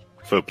 botox.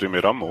 Foi o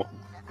primeiro amor.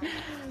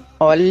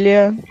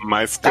 Olha.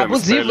 Mas Tá Camis,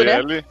 abusivo,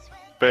 PLL,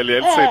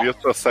 PLL seria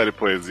sua série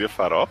Poesia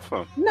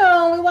Farofa?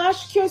 Não, eu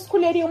acho que eu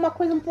escolheria uma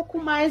coisa um pouco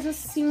mais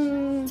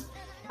assim.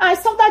 Ai,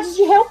 saudades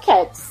de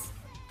Hellcats.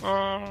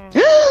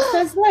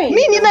 Vocês lembram?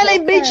 Menina,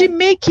 lembrei de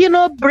Make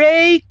No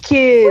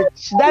Break.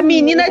 Da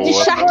menina de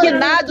Boa.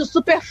 Sharknado,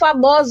 super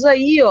famosa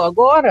aí, ó,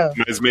 agora.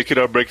 Mas Make It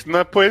or Break não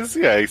é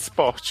poesia, é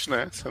esporte,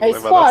 né? Você não É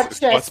vai dar esporte,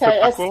 esporte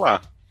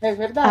espetacular. É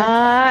verdade.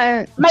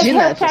 Ah, Mas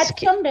Dinasty.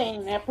 Hellcat também,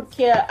 né?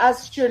 Porque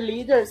as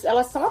cheerleaders,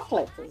 elas são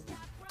atletas, né?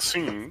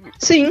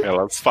 Sim,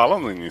 elas falam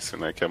no início,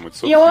 né? Que é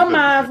muito E eu sofrido.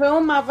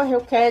 amava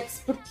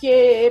Hellcats,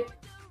 porque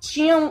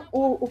tinham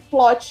o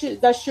plot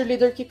da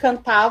cheerleader que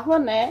cantava,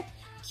 né?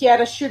 Que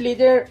era a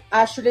cheerleader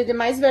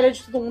mais velha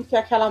de todo mundo, que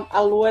é a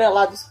loura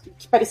lá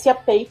que parecia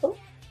Peyton.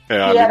 É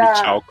a que Lily era-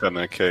 Chalka,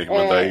 né? Que é a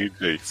irmã da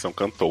AJ, são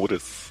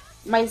cantoras.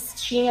 Mas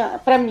tinha,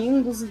 pra mim,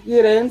 um dos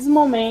grandes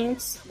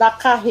momentos da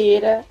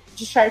carreira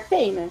de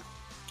Sharpay, né?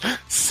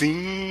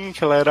 Sim,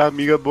 que ela era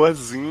amiga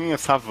boazinha,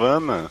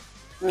 Savannah.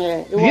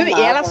 É, eu Viu? E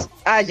amava.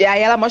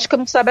 aí ela mostra que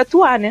não sabe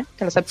atuar, né?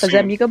 Que ela sabe fazer Sim.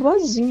 amiga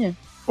boazinha.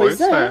 Pois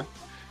é.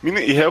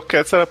 Menina, e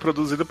Hellcats era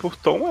produzida por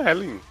Tom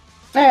Welling.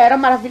 Era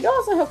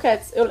maravilhosa a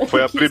Hellcats. Eu lembro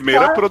Foi a que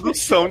primeira só-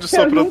 produção de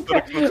sua Eu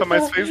produtora que nunca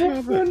mais fez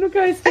nada. Eu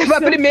nunca esqueci. Foi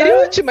a primeira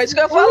e última, isso que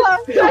eu ia falar.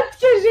 Tanto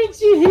que a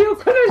gente riu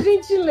quando a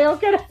gente leu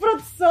que era a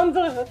produção do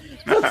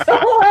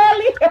Tom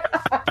Welling.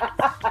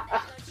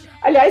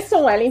 Aliás,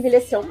 Tom Welling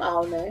envelheceu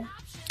mal, né?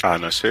 Ah,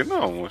 não achei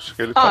não. Acho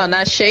que ele Ó, não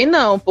achei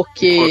não,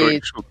 porque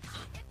coroenchudo.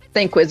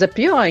 tem coisa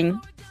pior, hein?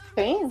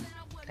 Tem?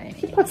 Tem.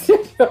 Que pode ser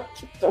pior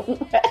que Tom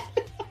Welling.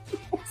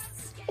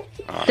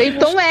 Tem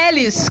Tom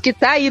Ellis, que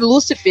tá aí,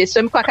 Lúcifer, esse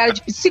homem com a cara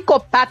de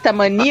psicopata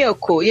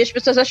maníaco, e as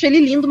pessoas acham ele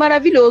lindo,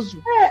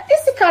 maravilhoso.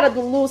 Esse cara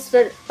do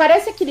Lucifer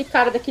parece aquele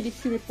cara daquele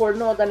filme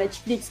pornô da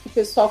Netflix que o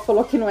pessoal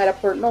falou que não era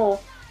pornô.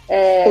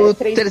 O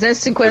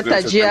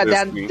 350 dias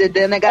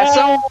de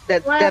negação,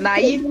 Não de é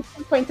Naí.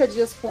 350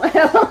 dias com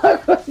ela, uma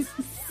coisa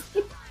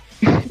assim.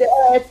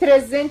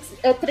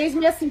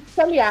 365.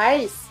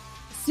 Aliás,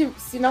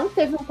 se não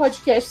teve um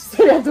podcast de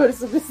historiadores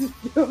sobre esse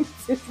filme,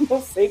 vocês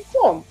não sei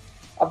como.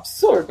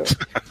 Absurdo.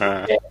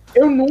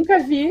 Eu nunca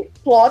vi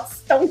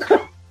plots tão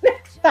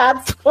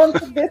conectados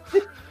quanto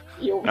desse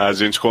filme. A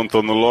gente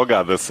contou no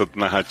logado essa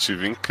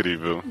narrativa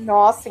incrível.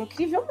 Nossa,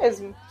 incrível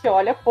mesmo. Que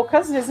olha,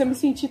 poucas vezes eu me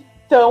senti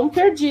tão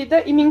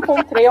perdida e me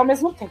encontrei ao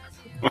mesmo tempo.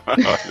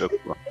 Olha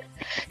só.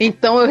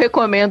 Então eu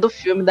recomendo o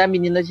filme da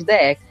menina de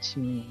The Act.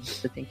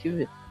 Você tem que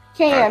ver.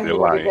 Quem é a sei menina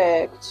lá, do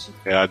The Act?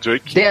 É a Joy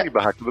King,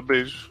 Barraca do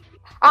Beijo.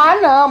 Ah,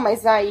 não,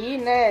 mas aí,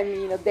 né,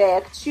 menina, The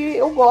Act,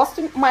 eu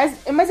gosto mais,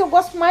 mas eu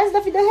gosto mais da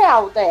vida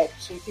real, The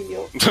Act,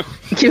 entendeu?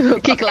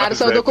 Que claro,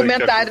 são Mas é,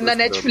 documentário tem que na acompanhar.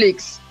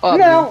 Netflix.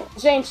 Óbvio. Não,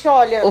 gente,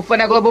 olha, Ou foi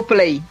na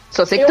Globoplay.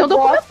 Só sei que Eu tem um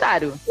gosto.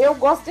 documentário. eu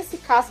gosto desse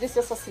caso, desse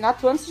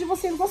assassinato, antes de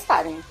vocês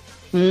gostarem.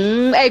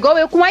 É igual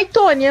eu com a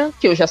Aitônia,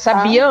 que eu já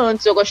sabia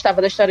antes. Eu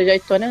gostava da história de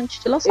Aitônia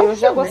antes de lançar Eu o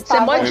já filme, né? gostava,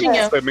 Ser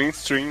modinha. Isso é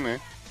mainstream, né?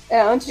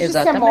 Antes de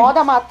Exatamente. ser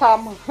moda matar a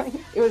mãe,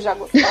 eu já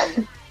gostava.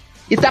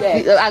 E tá,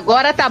 É.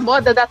 agora tá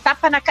moda da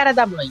tapa na cara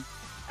da mãe.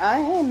 Ah,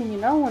 é,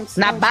 menina? Onde?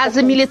 Na onde base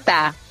tá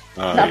militar.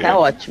 Ah, Tá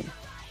ótimo.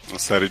 Uma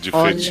série de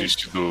Olha.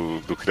 fetiche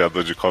do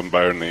criador de Call Me By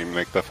Your Name,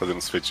 né? Que tá fazendo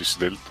os fetiches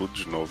dele tudo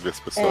de novo. E as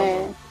pessoas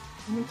não.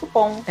 Muito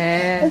bom.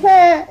 É.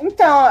 Mas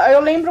então,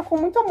 eu lembro com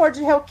muito amor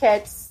de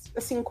Hellcats,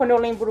 assim, quando eu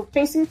lembro,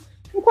 penso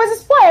em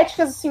coisas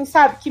poéticas, assim,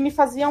 sabe? Que me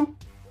faziam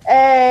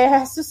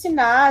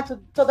raciocinar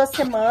toda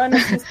semana,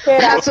 assim,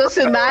 esperar.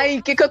 Raciocinar em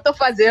o que eu tô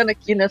fazendo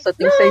aqui, né? Só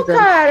tenho 6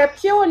 anos. Cara,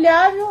 porque eu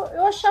olhava,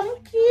 eu achava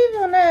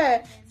incrível,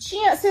 né?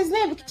 Vocês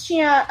lembram que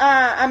tinha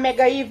a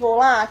Mega Evil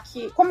lá?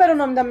 Como era o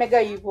nome da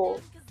Mega Evil?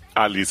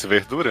 Alice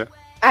Verdura?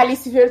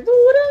 Alice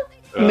Verdura.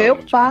 Meu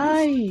Amo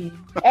pai.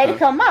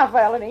 Érica amava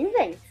ela, nem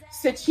vem.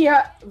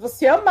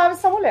 Você amava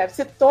essa mulher.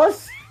 Você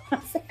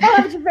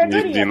falava de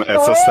verdurinha. Menina,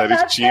 essa toda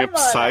série tinha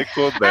semana.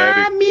 Psychodelic.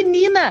 Ah,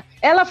 menina!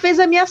 Ela fez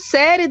a minha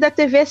série da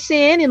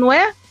TVSN, não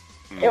é?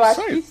 Não Eu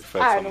acho sei que. se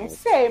faz essa não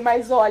música. sei,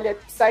 mas olha,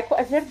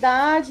 é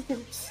verdade,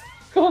 teve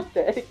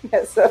Psychodelic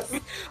nessas.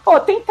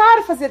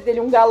 Tentaram fazer dele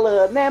um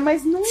galã, né?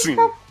 Mas nunca Sim,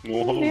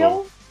 não rolou.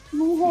 deu,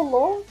 não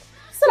rolou.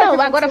 Será Não,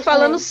 que agora aconteceu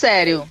falando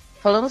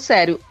com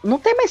sério, não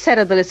tem mais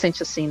série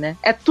adolescente assim, né?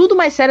 É tudo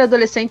mais série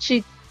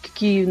adolescente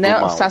que, né, Do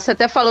o mal. Sassi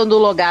até falando do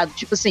logado,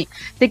 tipo assim,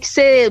 tem que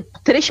ser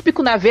 3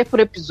 picos na veia por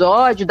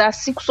episódio, dar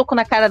 5 socos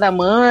na cara da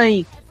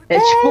mãe,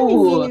 tipo,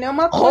 menina, é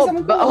uma coisa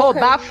muito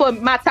louca.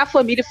 matar a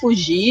família e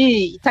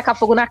fugir, e tacar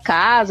fogo na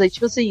casa, e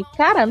tipo assim,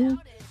 cara,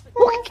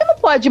 por que não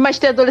pode mais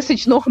ter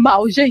adolescente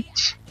normal,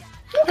 gente?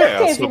 É, as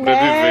teve,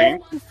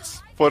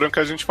 sobreviventes superpor o que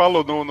a gente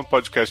falou no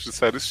podcast de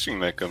séries Teen,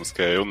 né, Camus?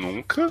 Que é Eu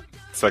Nunca,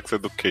 Sex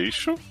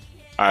Education.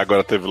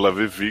 Agora teve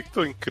Love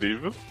Victor,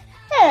 incrível.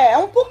 É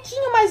um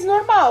pouquinho mais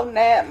normal,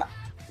 né?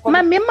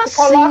 Mas mesmo assim...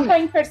 Coloca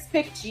em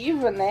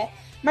perspectiva, né?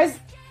 Mas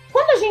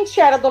quando a gente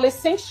era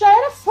adolescente, já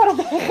era fora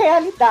da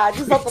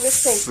realidade, os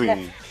adolescentes, Sim.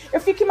 né? Eu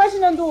fico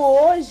imaginando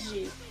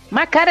hoje...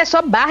 Mas, cara, é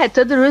só barra, é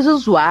Third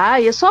Reasons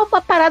Why, é só uma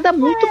parada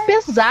muito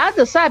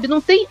pesada, sabe? Não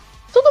tem...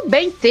 Tudo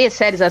bem ter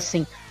séries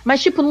assim,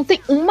 mas, tipo, não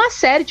tem uma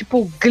série,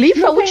 tipo, Glee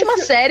foi a última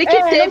série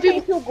que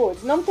teve...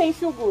 Não tem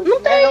feel good. Não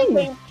né?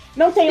 tem.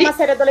 Não tem uma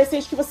série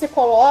adolescente que você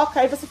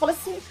coloca, aí você fala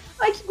assim,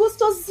 ai, que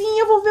gostosinho,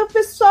 eu vou ver o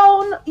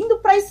pessoal indo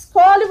pra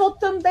escola e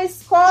voltando da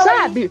escola.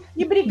 Sabe?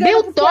 E brigando. Bem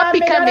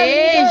utópica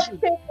mesmo.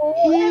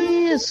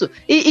 Isso.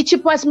 E,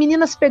 tipo, as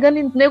meninas pegando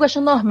e o nego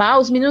achando normal,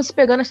 os meninos se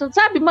pegando achando,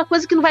 sabe? Uma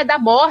coisa que não vai dar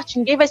morte,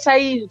 ninguém vai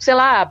sair, sei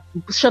lá,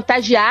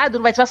 chantageado,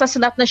 não vai ter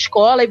assassinato na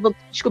escola e vão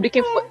descobrir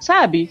quem foi,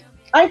 sabe?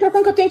 A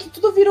impressão que eu tenho é que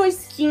tudo virou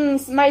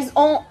skins, mas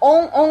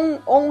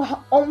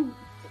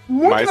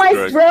muito mais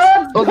drugs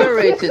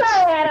Overrated. do que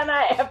já era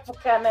na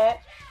época, né?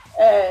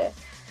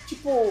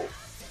 Tipo,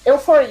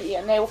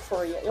 euforia, né?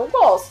 Euforia. Eu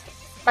gosto,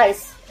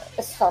 mas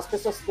é só as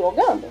pessoas se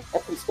drogando. É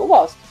por isso que eu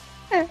gosto.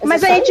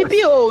 Mas a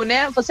HBO,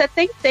 né? Você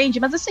até entende,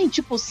 mas assim,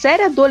 tipo,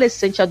 série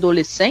adolescente,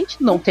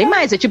 não tem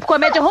mais. É tipo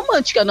comédia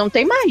romântica, não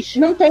tem mais.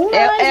 Não tem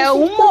mais. É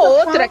uma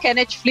ou outra que a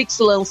Netflix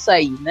lança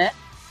aí, né?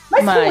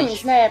 Mas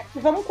ruins, né? Porque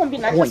vamos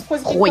combinar que as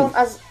coisas que estão...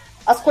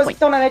 As coisas que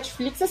estão na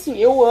Netflix, assim,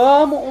 eu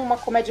amo uma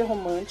comédia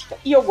romântica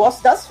e eu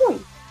gosto das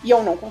ruins. E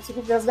eu não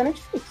consigo ver as da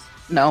Netflix.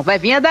 Não, vai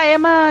vir a da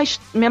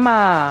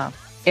Emma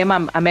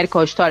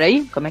American Story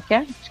aí? Como é que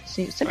é?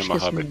 Sempre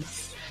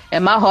esqueço.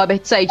 Emma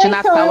Roberts aí de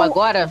Natal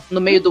agora, no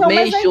meio do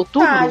mês de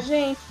outubro. Tá,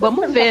 gente,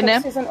 vamos ver,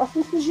 né? Eu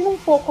fui fugindo um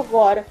pouco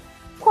agora.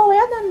 Qual é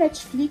a da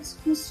Netflix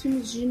com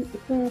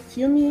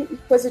filme e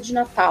coisa de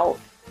Natal?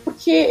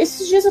 Porque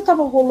esses dias eu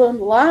tava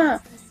rolando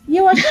lá e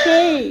eu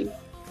achei...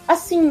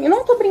 Assim, eu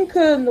não tô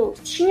brincando,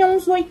 tinha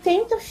uns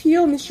 80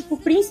 filmes, tipo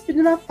Príncipe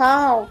do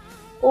Natal,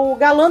 o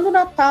Galã do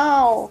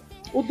Natal,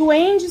 o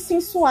Duende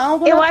Sensual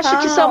do Natal. Eu acho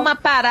que isso é uma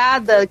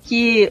parada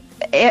que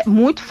é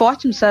muito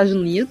forte nos Estados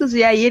Unidos,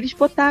 e aí eles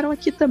botaram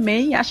aqui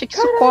também, acha que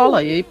isso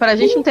cola, e pra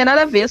gente não tem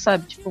nada a ver,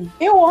 sabe? Tipo...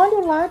 Eu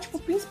olho lá, tipo,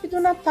 o Príncipe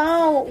do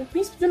Natal, o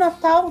Príncipe do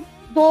Natal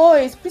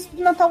 2, o Príncipe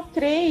do Natal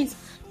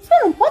 3...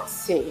 Não pode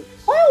ser.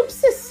 Qual é a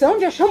obsessão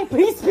de achar um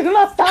príncipe no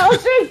Natal,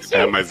 gente?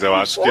 Mas eu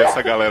acho que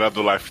essa galera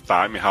do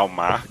Lifetime,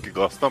 Hallmark,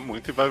 gosta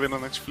muito e vai ver na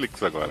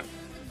Netflix agora.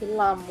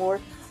 Pelo amor.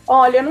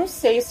 Olha, eu não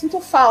sei, eu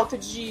sinto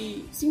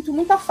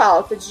muita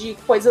falta de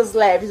coisas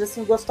leves,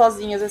 assim,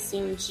 gostosinhas,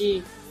 assim,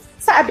 de...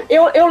 Sabe,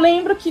 eu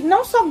lembro que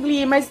não só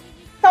Glee, mas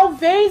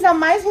talvez a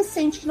mais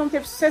recente que não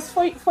teve sucesso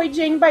foi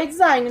Jane by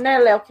Design, né,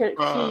 Léo? Que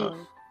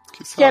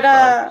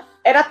era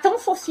tão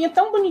fofinha,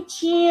 tão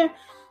bonitinha.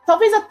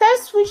 Talvez até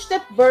Switch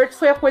That Bird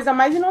foi a coisa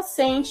mais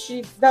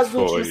inocente das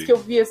últimas que eu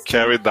vi. Assim.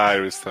 Carrie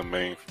Diaries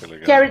também foi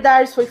legal. Carrie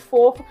Diaries foi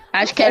fofo.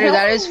 Acho que Carrie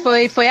Diaries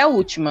foi a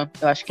última.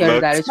 Eu acho que Carrie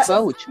Diaries foi a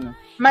última.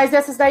 Mas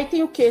essas daí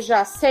tem o quê?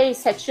 Já 6,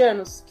 7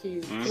 anos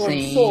que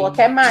lançou?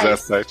 Até mais.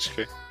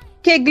 17.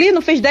 Que Glee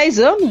não fez 10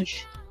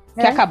 anos?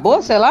 Que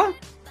acabou, sei lá?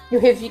 Eu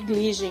revi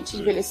Glee, gente.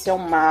 Envelheceu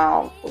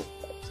mal.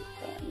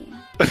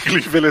 Glee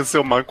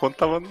envelheceu mal enquanto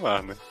tava no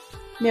ar, né?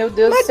 Meu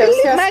Deus do céu.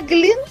 Mas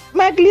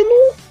Glee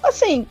não...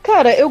 Assim,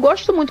 cara, eu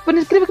gosto muito. Por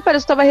incrível que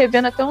pareça, eu tava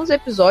revendo até uns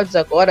episódios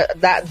agora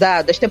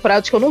das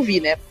temporadas que eu não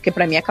vi, né? Porque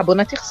pra mim acabou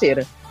na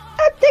terceira.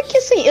 Até que,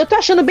 assim, eu tô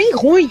achando bem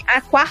ruim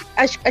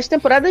as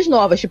temporadas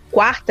novas. Tipo,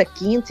 quarta,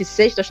 quinta e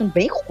sexta, tô achando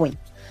bem ruim.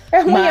 É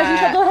ruim, a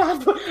gente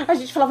adorava. A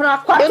gente falava, não, a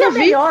quarta é a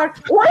melhor.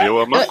 Eu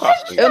amo a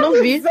quarta. Eu não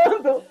vi.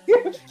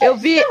 Eu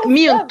vi...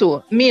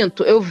 Minto.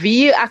 Eu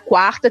vi a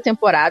quarta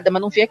temporada,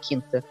 mas não vi a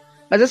quinta.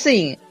 Mas,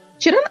 assim...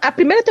 Tirando a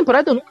primeira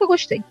temporada, eu nunca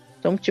gostei.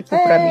 Então, tipo,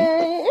 pra mim...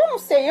 Eu não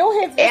sei,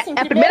 eu revi, assim...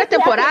 A primeira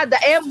temporada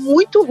é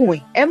muito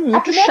ruim. É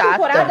muito chata. A primeira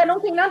temporada não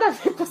tem nada a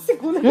ver com a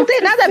segunda. Não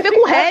tem nada a ver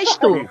com o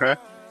resto.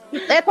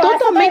 É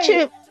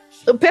totalmente...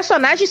 Os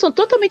personagens são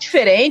totalmente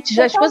diferentes.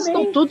 As coisas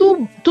estão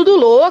tudo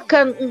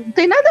louca. Não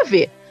tem nada a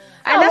ver.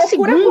 Aí na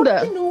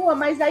segunda... continua,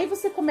 mas aí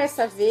você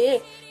começa a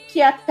ver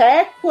que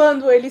até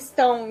quando eles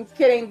estão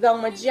querendo dar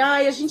uma de...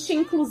 a gente é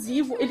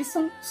inclusivo, eles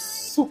são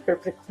super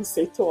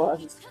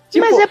preconceituosos.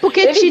 Tipo, mas é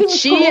porque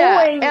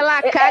titia,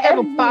 ela caga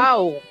no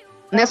pau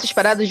nessas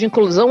paradas de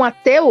inclusão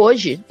até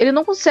hoje. Ele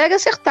não consegue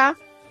acertar.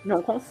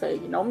 Não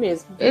consegue, não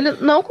mesmo. Ele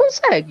não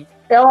consegue.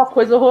 É uma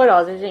coisa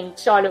horrorosa,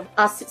 gente. Olha,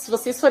 se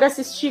vocês forem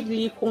assistir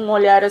Glee com um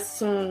olhar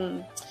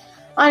assim...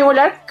 um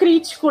olhar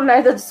crítico,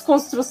 né, da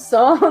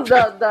desconstrução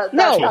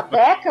da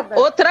década.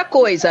 Outra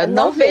coisa,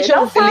 não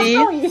vejam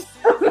Glee.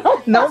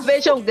 Não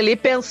vejam Glee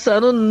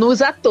pensando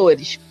nos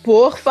atores,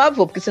 por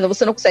favor, porque senão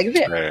você não consegue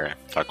ver.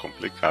 Tá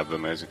complicado,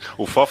 né, gente?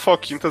 O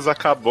Fofoquintas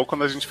acabou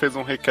quando a gente fez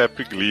um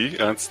recap Glee,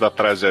 antes da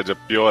tragédia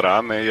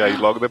piorar, né, e aí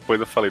logo depois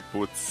eu falei,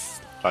 putz,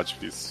 tá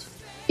difícil.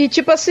 E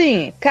tipo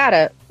assim,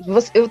 cara,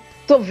 eu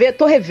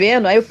tô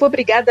revendo, aí eu fui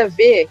obrigada a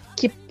ver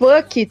que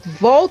Puck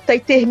volta e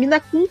termina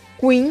com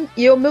Queen.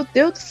 E eu, meu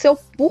Deus do céu,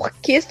 por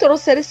que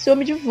trouxeram esse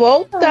homem de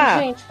volta?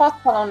 Gente, posso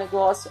falar um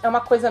negócio? É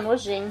uma coisa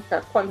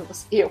nojenta. Quando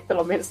eu,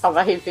 pelo menos,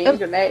 estava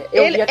revendo, né?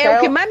 Ele é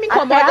o que mais me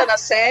incomoda na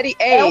série,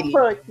 é ele. É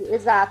o Puck,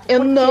 exato.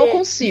 Eu não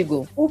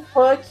consigo. O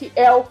Puck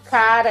é o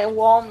cara, é o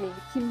homem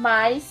que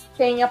mais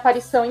tem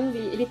aparição em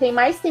Glee. Ele tem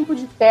mais tempo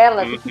de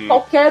tela do que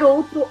qualquer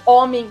outro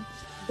homem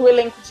do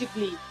elenco de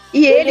Glee.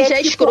 E ele já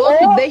é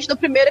escroto desde o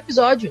primeiro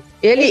episódio.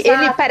 Ele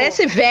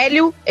parece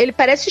velho, ele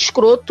parece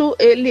escroto,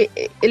 ele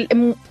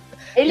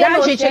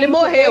gente, ele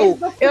morreu.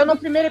 Eu no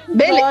primeiro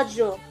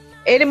episódio.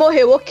 Ele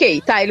morreu,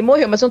 ok, tá, ele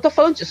morreu, mas eu não tô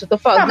falando disso, eu tô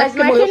falando mas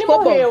não é que ele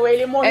morreu,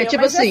 ele morreu,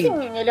 tipo mas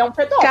assim, ele é um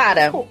pedófilo,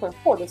 cara, desculpa,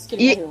 foda-se que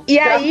ele morreu. E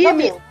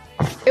aí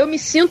eu me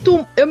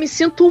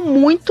sinto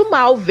muito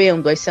mal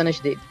vendo as cenas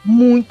dele,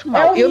 muito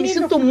mal. Eu me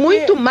sinto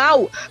muito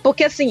mal,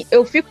 porque assim,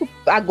 eu fico,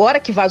 agora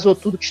que vazou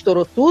tudo, que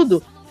estourou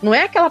tudo, não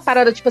é aquela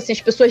parada, tipo assim,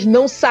 as pessoas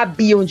não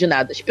sabiam de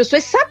nada, as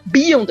pessoas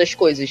sabiam das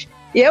coisas.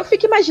 E aí eu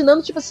fico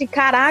imaginando, tipo assim,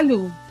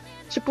 caralho,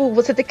 tipo,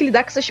 você tem que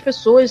lidar com essas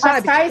pessoas,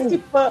 sabe?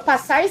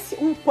 Passar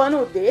um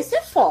pano desse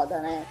é foda,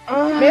 né?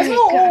 Mesmo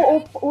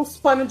os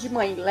panos de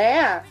Mãe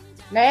Léa,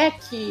 né,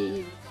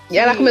 E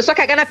ela começou a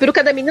cagar na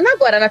peruca da menina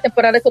agora, na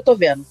temporada que eu tô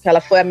vendo.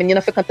 A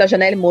menina foi cantar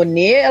Janelle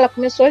Monáe, ela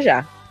começou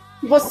já.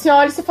 E você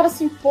olha e você fala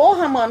assim,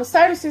 porra, mano,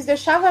 sério, vocês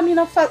deixavam a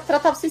menina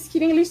tratar vocês que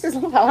nem lixo, vocês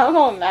não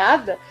falavam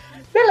nada?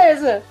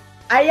 Beleza.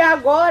 Aí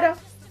agora,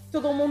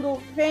 todo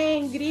mundo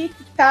vem, grita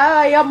e tá,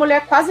 aí a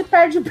mulher quase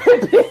perde o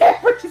bebê,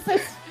 porque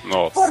vocês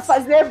foram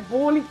fazer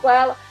bullying com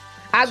ela.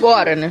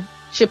 Agora, né?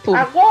 Tipo...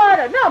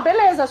 Agora, não,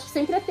 beleza, acho que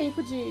sempre é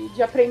tempo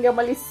de aprender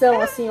uma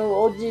lição, assim,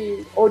 ou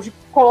de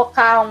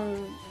colocar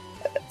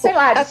sei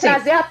lá, de assim,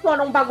 trazer à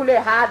tona um bagulho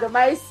errado,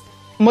 mas...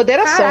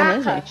 Moderação, caraca,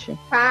 né, gente?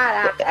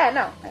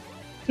 Caraca,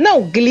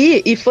 Não,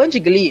 Glee e fã de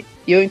Glee,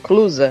 e eu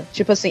inclusa,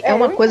 tipo assim, é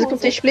uma coisa que não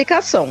tem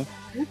explicação.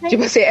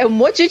 Tipo assim, é um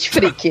monte de gente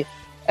freak.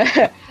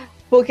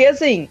 Porque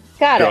assim,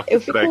 cara,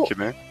 eu fico... Track,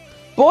 né?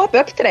 Pô,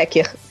 pior que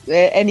tracker.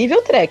 É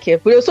nível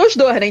tracker. Eu sou os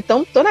dois, né?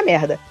 Então tô na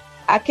merda.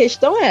 A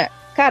questão é,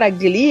 cara, a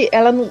Glee,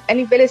 ela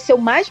envelheceu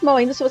mais mal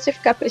ainda se você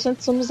ficar prestando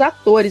atenção nos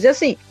atores. E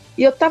assim,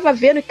 e eu tava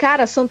vendo, e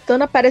cara, a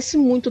Santana aparece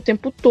muito o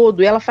tempo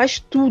todo, e ela faz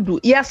tudo.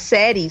 E a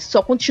série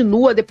só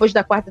continua depois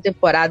da 4ª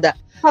temporada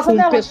com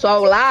o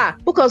pessoal lá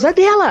por causa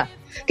dela.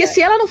 Porque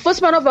se ela não fosse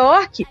pra Nova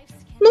York,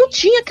 não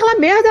tinha aquela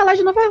merda lá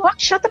de Nova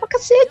York, chata pra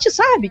cacete,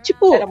 sabe?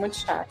 Tipo... Era muito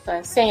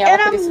chata. Sem ela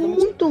era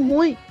muito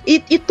ruim.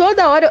 E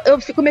toda hora eu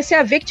comecei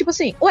a ver que, tipo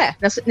assim,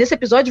 nesse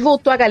episódio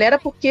voltou a galera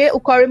porque o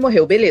Corey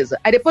morreu, beleza.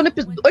 Aí depois,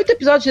 8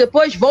 episódios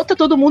depois, volta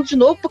todo mundo de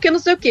novo porque não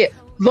sei o quê.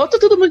 Volta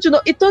todo mundo de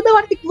novo. E toda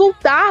hora tem que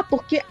voltar,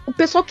 porque o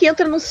pessoal que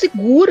entra não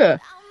segura.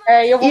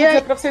 E eu vou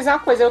dizer pra vocês uma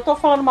coisa, eu tô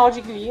falando mal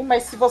de Glee,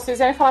 mas se vocês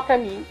vierem falar pra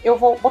mim, eu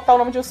vou botar o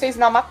nome de vocês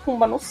na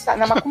macumba,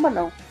 na macumba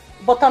não.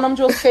 Botar o nome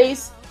de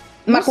vocês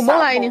Macumba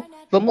Online.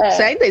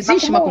 Você ainda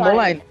existe Macumba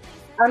Online?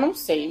 Eu não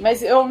sei,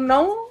 mas eu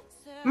não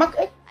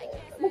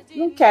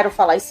quero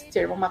falar esse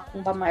termo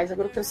macumba mais.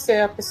 Agora eu quero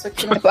ser a pessoa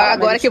que não fala.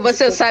 Agora que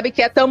você sabe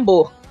que é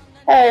tambor.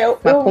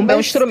 Macumba é um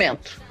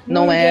instrumento,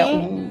 não é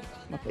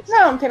uma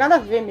coisa. Não tem nada a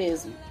ver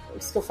mesmo.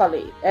 Isso que eu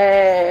falei.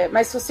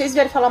 Mas se vocês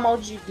vierem falar mal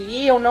de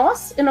Glee, eu não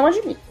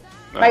admito.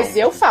 Não. Mas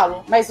eu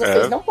falo, mas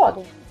vocês não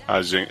podem.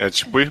 A gente, é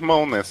tipo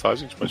irmão, né? Só a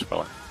gente pode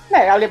falar.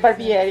 A Le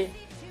Barbieri,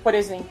 por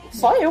exemplo.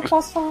 Só eu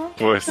posso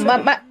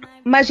falar.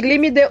 Mas Glee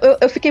me deu...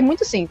 Eu fiquei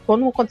muito assim,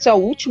 quando aconteceu a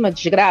última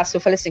desgraça,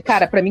 eu falei assim,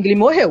 cara, pra mim Glee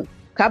morreu.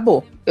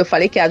 Acabou. Eu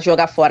falei que ia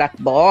jogar fora a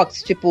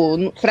box,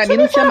 tipo, pra mim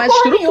não tinha mais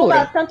estrutura.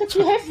 Nenhuma, tanto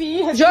que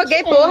revi.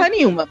 Joguei porra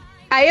nenhuma.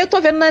 Aí eu tô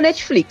vendo na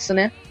Netflix,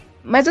 né?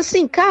 Mas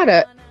assim,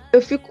 cara,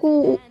 eu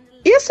fico...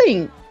 E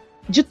assim,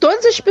 de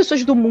todas as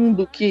pessoas do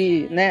mundo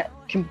que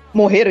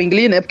morreram em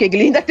Glee, né? Porque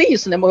Glee ainda tem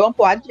isso, né? Morreu uma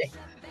porrada de gente.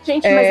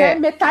 Gente, mas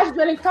metade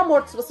do elenco tá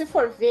morto, se você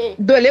for ver.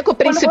 Do elenco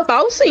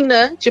principal, sim,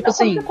 né? Tipo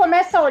assim. Quando você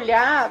começa a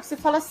olhar, você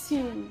fala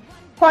assim,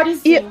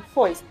 Corezinho,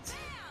 foi.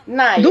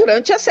 Naya.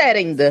 Durante a série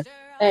ainda.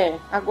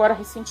 Agora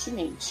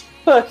recentemente.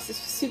 Puck se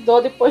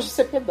suicidou depois de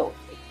ser pedófilo.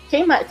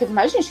 Quem mais? Teve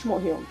mais gente que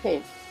morreu, não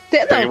teve?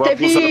 Tem o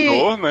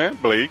abusador, né?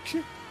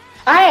 Blake.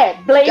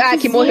 Blakezinho.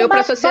 Que morreu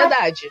pra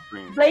sociedade.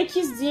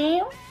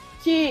 Blakezinho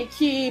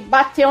que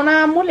bateu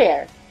na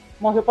mulher.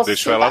 Morreu pra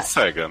sociedade. Deixou ela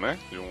cega, né?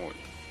 De um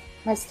olho.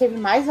 Mas teve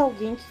mais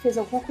alguém que fez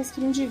alguma coisa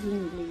que não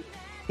devia.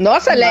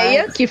 Nossa,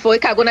 Leia, que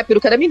cagou na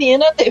peruca da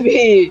menina,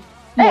 teve...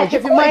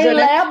 teve Mãe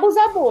Léa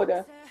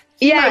abusadora.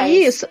 E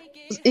aí,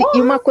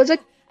 uma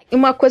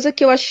coisa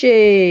que eu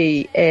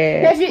achei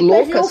teve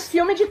o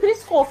filme de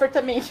Chris Colfer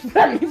também, que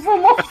pra mim foi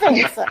uma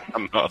ofensa.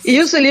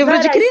 Isso, livro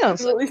de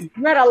criança.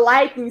 Não era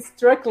Lightning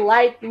Struck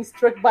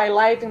by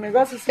Lightning, um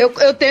negócio assim.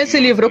 Eu tenho esse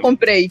livro, eu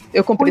comprei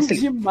esse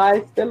livro.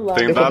 Demais, pelo lado.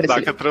 Tem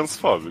Dada que é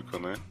transfóbico,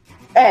 né?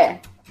 É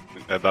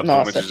da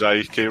turma de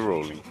J. K.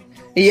 Rowling.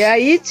 E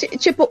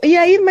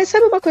aí, mas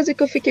sabe uma coisa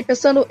que eu fiquei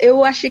pensando?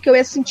 Eu achei que eu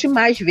ia sentir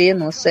mais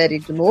vendo a série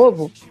de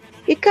novo.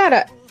 E,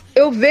 cara,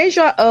 eu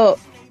vejo a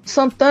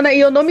Santana e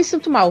eu não me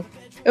sinto mal.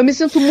 Eu me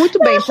sinto muito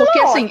bem, porque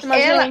assim, ótima,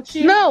 ela.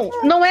 gente.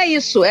 Não é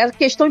isso. É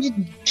questão de,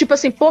 tipo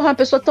assim, porra, uma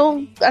pessoa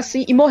tão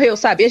assim e morreu,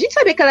 sabe? A gente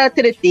sabia que ela era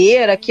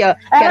treteira, que era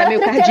meio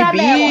Cardi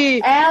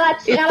B. Ela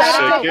e era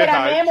tal.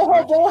 treteira mesmo,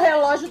 roubou o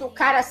relógio do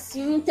cara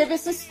assim, teve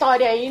essa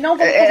história aí. Não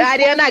vou A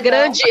Ariana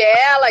Grande,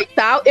 ela e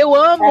tal. Eu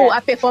amo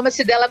a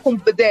performance dela com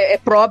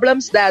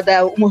Problems,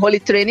 da Holy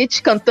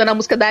Trinity, cantando a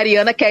música da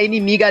Ariana, que é a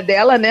inimiga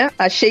dela, né?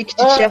 Achei que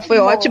Titia foi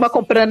ótima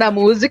comprando a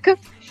música.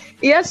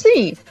 E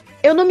assim,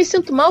 eu não me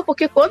sinto mal,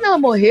 porque quando ela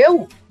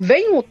morreu,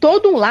 vem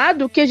todo um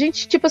lado que a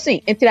gente, tipo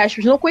assim, entre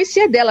aspas, não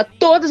conhecia dela.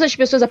 Todas as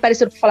pessoas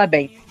apareceram pra falar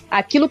bem.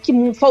 Aquilo que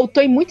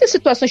faltou em muitas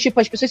situações, tipo,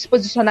 as pessoas se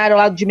posicionaram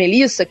ao lado de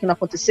Melissa, que não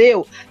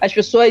aconteceu, as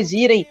pessoas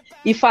irem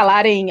e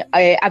falarem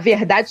a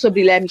verdade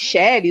sobre Lea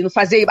Michele, não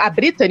fazer a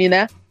Britney,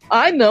 né?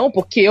 Ai, não,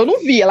 porque eu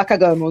não vi ela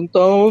cagando,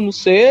 então não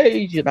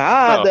sei de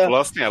nada. Ela falou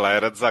assim, ela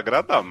era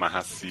desagradável, mas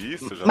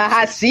racista. Mas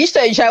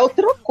racista já é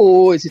outra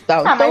coisa e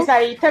tal. Ah, então... mas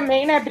aí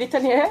também, né,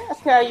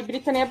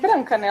 Britney é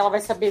branca, né? Ela vai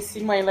saber se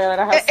mãe dela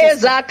era racista.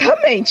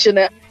 Exatamente,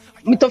 né?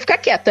 Então fica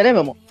quieta, né,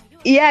 meu amor?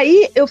 E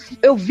aí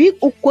eu vi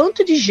o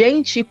quanto de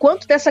gente, e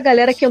quanto dessa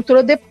galera que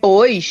entrou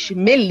depois,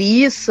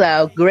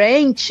 Melissa,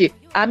 Grant,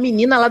 a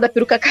menina lá da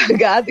peruca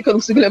cagada, que eu não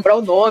consigo lembrar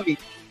o nome.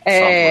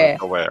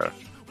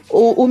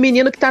 O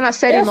menino que tá na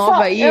série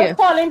nova aí. Eu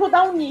só lembro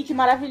da Unique,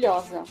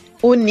 maravilhosa.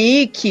 O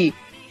Nick.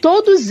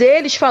 Todos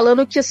eles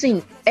falando que,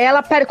 assim,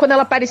 quando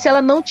ela aparecia,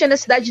 ela não tinha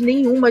necessidade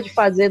nenhuma de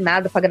fazer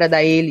nada pra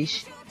agradar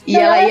eles. E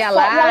ela ia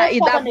lá e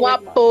dava um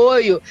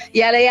apoio. E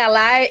ela ia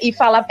lá e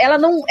falava. Ela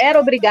não era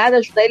obrigada a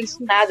ajudar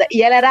eles em nada.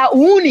 E ela era a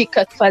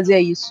única que fazia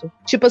isso.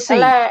 Tipo assim.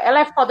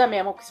 Ela é foda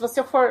mesmo. Porque se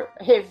você for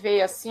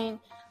rever assim.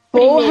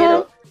 Porra.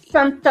 Primeiro,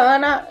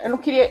 Santana, eu não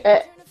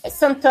queria.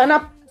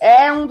 Santana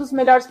é um dos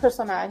melhores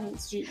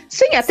personagens.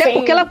 Sim, até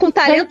porque ela, com o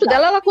talento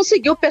dela, ela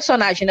conseguiu o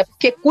personagem, né?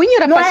 Porque Queen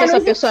era pra ser essa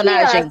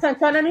personagem.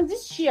 Santana não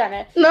existia,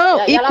 né?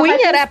 Não, e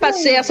Queen era pra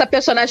ser essa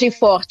personagem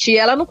forte. E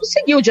ela não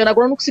conseguiu, Diana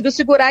Agron não conseguiu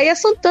segurar, e a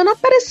Santana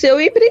apareceu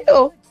e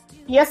brilhou.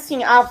 E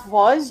assim, a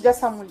voz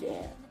dessa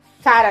mulher...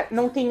 Cara,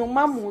 não tem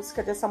uma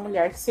música dessa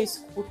mulher que você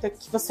escuta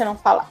que você não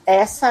fala,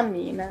 essa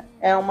mina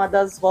é uma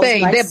das vozes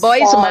mais The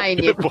Boys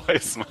Mine. The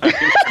Boys Mine.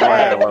 Não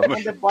é ela,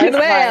 né? Que não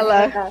é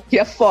ela, que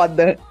é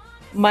foda.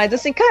 Mas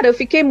assim, cara, eu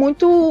fiquei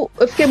muito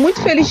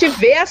feliz de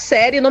ver a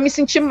série e não me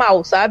sentir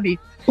mal, sabe?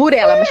 Por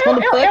ela, mas quando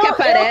o Punk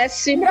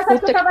aparece,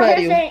 puta que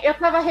pariu. Eu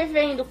tava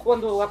revendo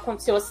quando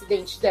aconteceu o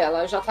acidente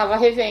dela, eu já tava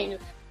revendo.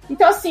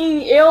 Então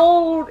assim,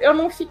 eu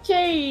não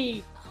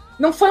fiquei...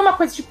 Não foi uma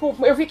coisa, tipo,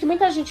 eu vi que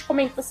muita gente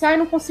comenta assim, eu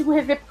não consigo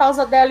rever por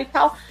causa dela e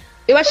tal.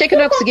 Eu achei que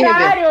não ia conseguir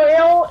rever.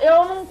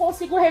 Eu não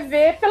consigo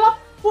rever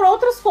por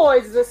outras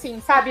coisas,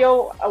 assim, sabe?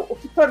 O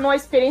que tornou a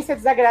experiência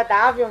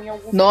desagradável em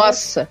alguns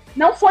Nossa! Momentos,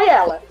 não foi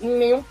ela, em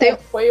nenhum ponto.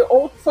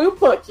 Foi o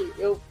Puck.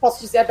 Eu posso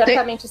dizer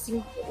abertamente,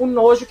 assim, o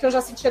nojo que eu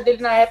já sentia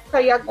dele na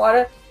época e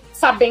agora,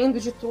 sabendo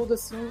de tudo,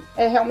 assim,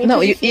 é realmente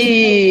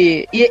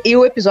difícil. E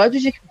o episódio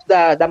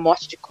da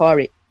morte de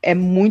Corey é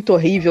muito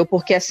horrível,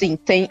 porque, assim,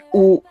 tem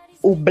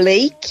o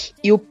Blake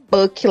e o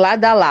Puck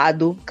lado a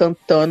lado,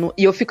 cantando,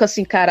 e eu fico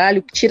assim,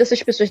 caralho, tira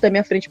essas pessoas da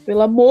minha frente,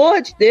 pelo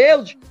amor de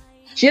Deus!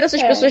 Tira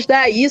essas pessoas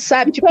daí,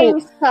 sabe?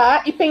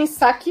 E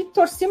pensar que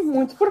torci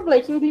muito por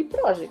Blake em Glee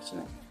Project,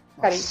 né?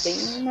 Cara,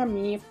 bem na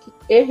minha, porque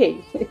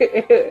errei.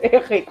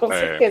 Errei, com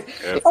certeza.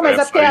 Mas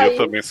até aí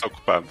eu também sou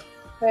ocupado.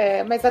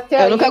 Mas até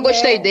aí... Eu nunca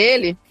gostei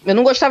dele. Eu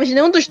não gostava de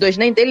nenhum dos dois,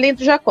 nem dele, nem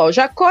do Jacó. O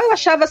Jacó eu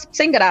achava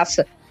sem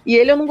graça. E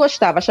ele eu não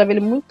gostava. Achava ele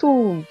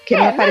muito...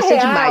 querendo aparecer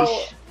demais.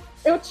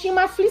 Eu tinha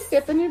uma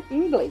fliceta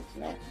em Blake,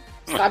 né?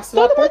 Sabe?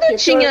 Todo mundo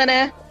tinha,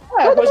 né?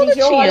 Hoje em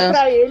dia eu olho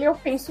pra ele e eu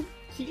penso...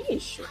 Que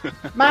lixo.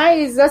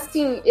 Mas,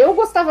 assim, eu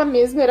gostava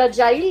mesmo, era de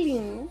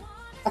Aileen.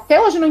 Até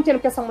hoje eu não entendo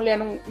que essa mulher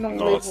não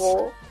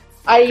levou.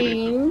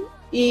 Aileen.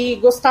 E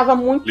gostava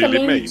muito Lily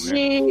também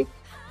May,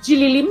 de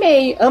Lily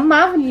May.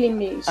 Amava Lily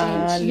May,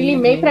 gente. Lily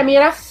May pra mim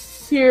era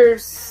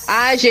fierce.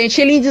 Ah,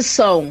 gente,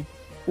 Lindição.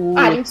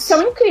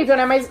 Lindição é incrível,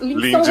 né? Mas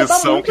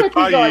Lindição que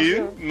tá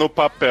aí no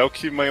papel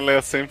que Mãe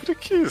Leia sempre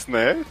quis,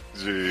 né?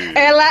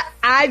 Ela,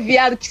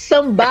 viado, que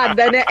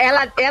sambada, né?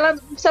 Ela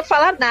não precisa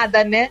falar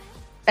nada, né?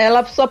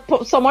 Ela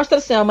só mostra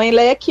assim, a Mãe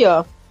Leia aqui,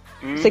 ó.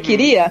 Você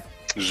queria?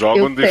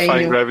 Joga um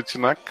Defying Gravity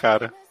na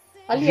cara.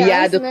 Aliás,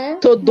 viado, né?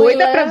 tô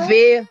doida pra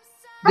ver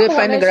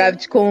Defying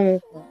Gravity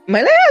com...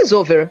 Mãe Leia is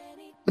over.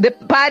 The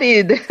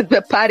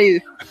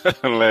party.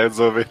 Let's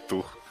over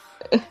tour.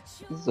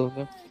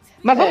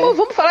 Mas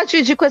vamos falar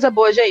de coisa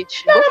boa,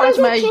 gente.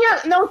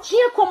 Não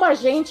tinha como a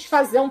gente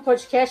fazer um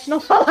podcast e não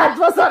falar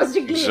 2 horas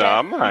de Glee.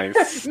 Jamais.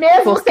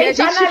 Mesmo porque a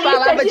gente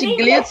falava de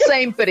Glee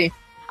sempre.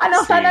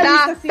 Não, tá na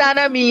lista, sim. Tá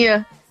na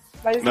minha.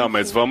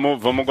 Mas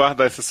vamos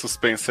guardar esse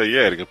suspense aí,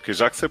 Érica, porque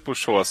já que você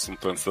puxou o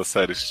assunto antes das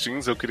séries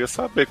teens, eu queria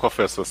saber qual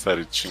foi a sua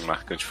série teen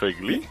marcante. Foi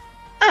Glee?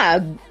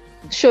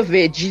 Deixa eu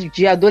ver,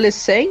 de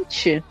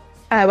adolescente...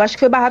 eu acho que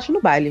foi Barrados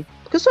no Baile.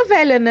 Porque eu sou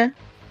velha, né?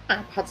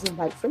 Barrados no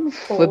Baile foi muito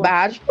boa. Foi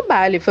Barrados no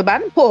Baile. Foi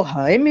Barrados,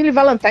 porra. Emily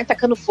Valentine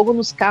tacando fogo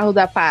nos carros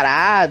da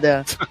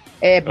parada.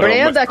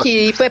 Brenda,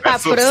 que foi pra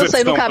França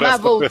e nunca mais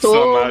voltou.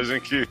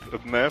 Personagem que,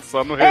 né,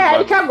 só no a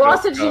Erika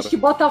gosta de gente que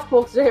bota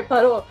fogo, você já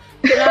reparou?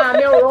 Porque na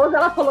Melrose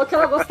ela falou que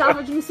ela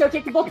gostava de não sei o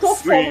que botou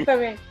fogo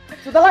também.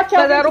 Tudo ela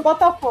quer que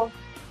bota fogo.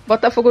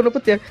 Botafogo no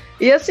puteiro.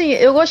 E assim,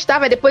 eu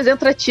gostava. Depois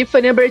entra a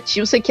Tiffany Amber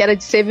Thiessen, que era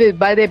de Saved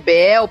by the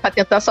Bell, pra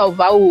tentar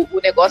salvar o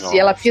negócio. Nossa. E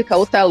ela fica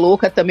outra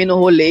louca também no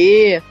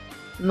rolê.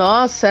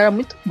 Nossa, era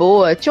muito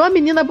boa. Tinha uma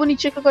menina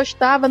bonitinha que eu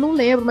gostava, não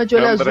lembro, uma de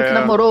olho azul que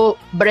namorou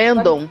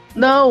Brandon.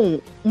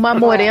 Não, uma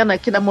morena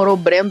que namorou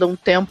Brandon um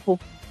tempo.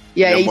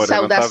 E aí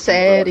saiu da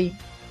série.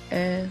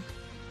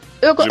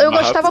 Eu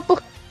gostava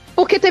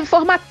porque teve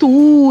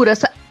formatura.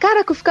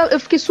 Cara, eu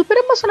fiquei super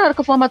emocionada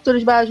com a formatura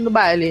de Barrados no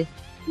Baile.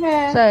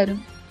 Sério.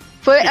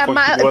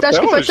 Acho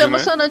que foi tão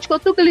emocionante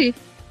quanto o Glee.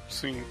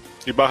 Sim.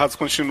 E Barrados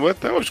continua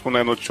até hoje, com o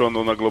Neno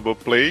Chono na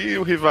Globoplay e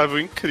o revival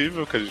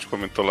incrível que a gente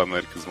comentou lá no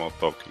Eric Small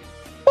Talk.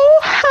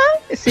 Porra!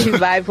 Esse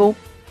revival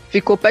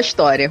ficou pra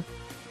história.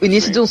 O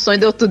início de um sonho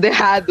deu tudo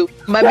errado.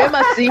 Mas mesmo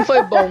assim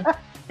foi bom.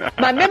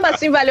 Mas mesmo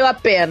assim valeu a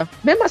pena.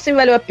 Mesmo assim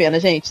valeu a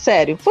pena, gente.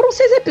 Sério. Foram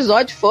 6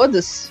 episódios,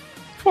 foda-se.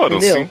 Foram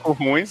 5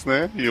 ruins,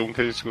 né? E um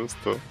que a gente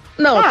gostou.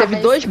 Não, teve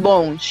 2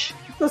 bons.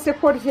 Se você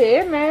for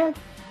ver, né?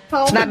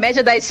 Na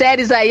média das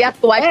séries aí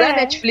atuais da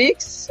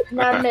Netflix.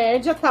 Na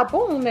média tá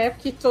bom, né?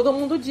 Porque todo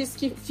mundo diz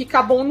que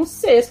fica bom no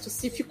 6º.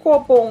 Se ficou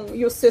bom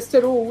e o 6º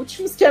era o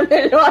último, que é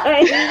melhor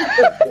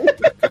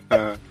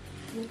ainda.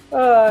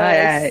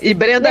 E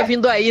Brenda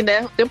vindo aí,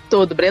 né? O tempo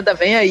todo. Brenda,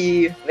 vem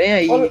aí. Vem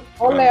aí.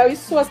 Ô, Léo, e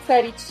sua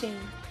série Teen?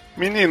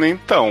 Menina,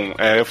 então,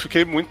 eu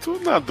fiquei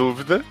muito na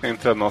dúvida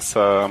entre a nossa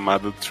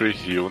amada Tree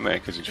Hill, né?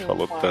 Que a gente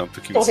falou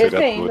tanto aqui no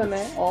Seriadores.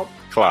 Né? Óbvio.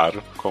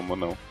 Claro, como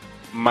não.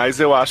 Mas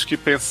eu acho que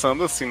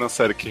pensando assim na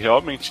série que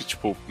realmente,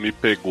 tipo, me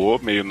pegou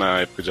meio na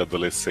época de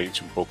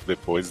adolescente, um pouco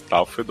depois e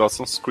tal, foi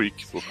Dawson's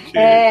Creek, porque...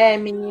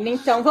 menina,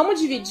 então, vamos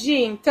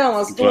dividir, então,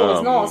 as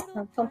duas?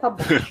 Nossa, então tá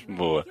bom.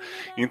 Boa.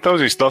 Então,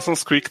 gente,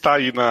 Dawson's Creek tá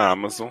aí na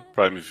Amazon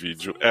Prime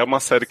Video. É uma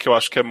série que eu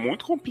acho que é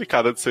muito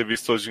complicada de ser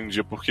vista hoje em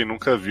dia por quem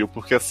nunca viu,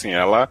 porque, assim,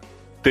 ela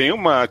tem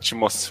uma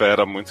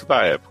atmosfera muito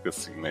da época,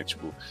 assim, né?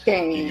 Tipo,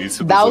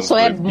 início dos Dawson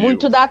anos é 2000.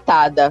 muito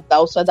datada.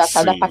 Dawson é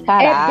datada pra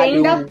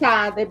caralho.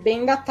 É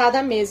bem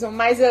datada mesmo.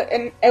 Mas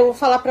eu vou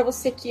falar pra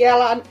você que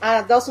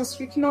a Dawson's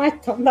Creek não é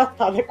tão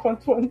datada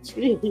quanto One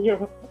Tree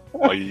Hill.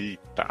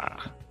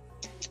 Eita.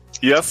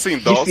 E assim,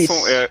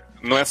 Dawson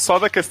não é só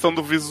da questão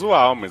do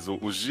visual, mas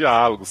os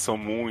diálogos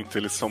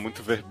eles são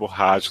muito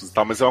verborrágicos e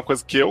tal, mas é uma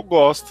coisa que eu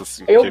gosto,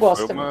 assim. Eu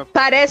gosto também.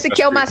 Parece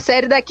que é uma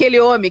série daquele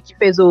homem que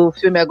fez o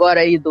filme agora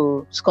aí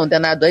dos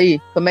condenados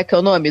aí. Como é que é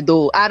o nome?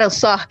 Do Aaron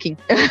Sorkin.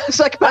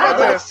 Só que para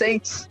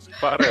adolescentes.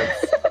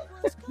 Parece.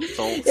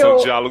 São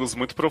diálogos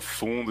muito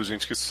profundos,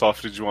 gente que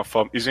sofre de uma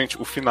forma... E, gente,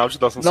 o final de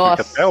Dawson's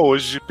Creek até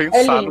hoje,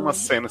 pensar numa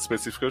cena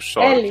específica, eu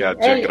choro, que é a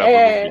Tia gravando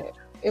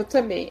vídeo. Eu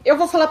também. Eu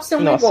vou falar pra você um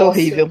negócio. Nossa,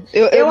 horrível.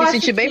 Eu me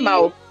senti bem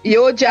mal. E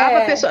eu odiava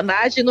a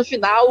personagem, no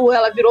final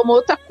ela virou uma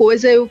outra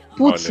coisa.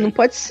 Não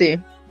pode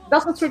ser.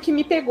 Dawson's Creek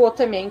me pegou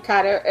também,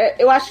 cara.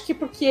 Eu acho que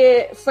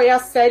porque foi a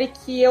série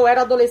que eu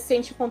era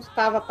adolescente quando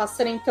tava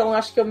passando, então eu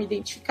acho que eu me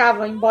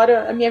identificava,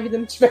 embora a minha vida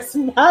não tivesse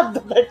nada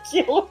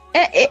daquilo.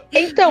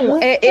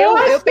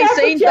 Eu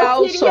pensei em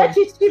Dawson. Eu queria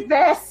que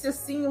tivesse,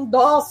 assim, um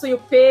Dawson e o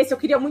Pace, eu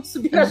queria muito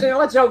subir na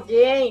janela de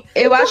alguém.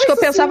 Eu acho que eu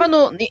pensava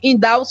em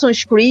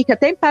Dawson's Creek,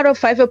 até em Parallel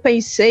 5 eu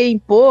pensei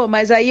em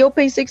mas aí eu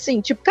pensei que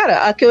sim, tipo,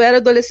 cara, a que eu era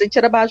adolescente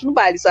era Barrados no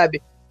Baile,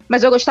 sabe?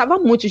 Mas eu gostava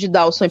muito de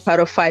Dawson e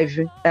Parallel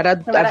 5. Era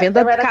a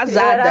venda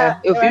casada.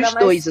 Eu vi os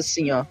dois,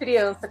 assim, ó.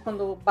 Criança,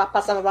 quando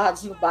passava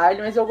Barrados no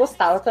Baile, mas eu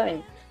gostava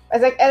também.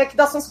 Mas era que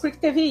Dawson's Creek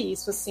teve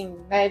isso, assim,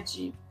 né,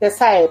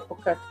 dessa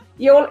época.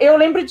 E eu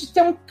lembro de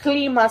ter um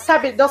clima,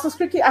 sabe? Dawson's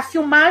Creek, a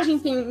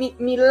filmagem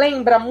me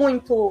lembra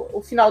muito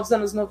o final dos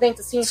anos 90,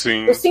 assim.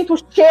 Sim. Eu sinto o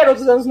cheiro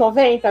dos anos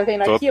 90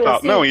 vendo aquilo,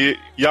 assim. Não, e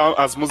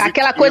as músicas...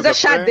 Aquela coisa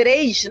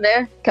xadrez,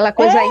 né? Aquela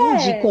coisa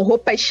indie com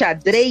roupas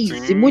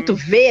xadrez e muito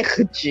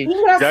verde.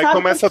 E aí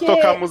começa a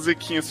tocar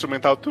musiquinha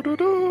instrumental.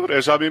 Tururu,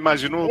 eu já me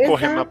imagino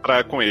correndo na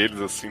praia com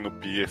eles, assim, no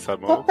pier,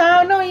 sabe?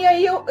 Total, não, e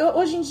aí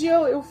hoje em dia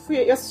eu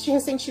assisti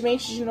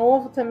recentemente de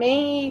novo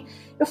também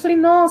e eu falei,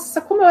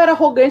 nossa, como eu era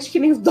arrogante que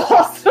nem o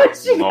Dawson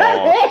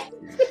antigamente.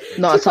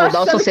 Nossa, o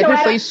Dawson sempre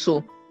foi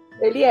isso.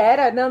 Ele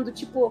era, Nando,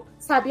 tipo,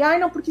 sabe?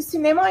 Não, porque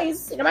cinema é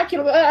isso, cinema é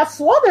aquilo.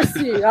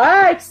 Foda-se!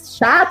 Ai, que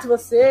chato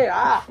você!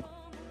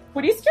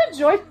 Por isso que a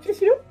Joy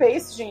preferiu o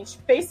Pace, gente.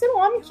 Pace era um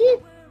homem que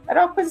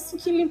era uma coisa assim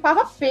que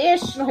limpava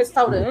peixe no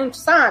restaurante,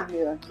 sabe?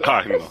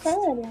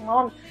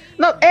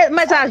 Não,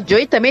 mas a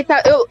Joy também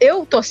tá.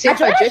 Eu torcia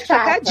pra Joy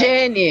ficar com a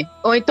Jenny.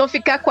 Ou então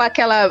ficar com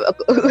aquela.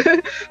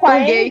 com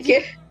o gay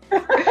que.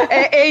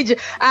 Andy.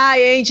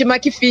 Andy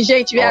McPhee,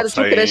 gente, viado,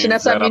 tinha um crush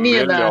nessa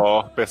menina. Era a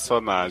melhor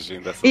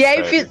personagem dessa série.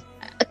 Aí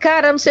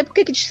cara, não sei por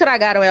que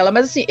estragaram ela,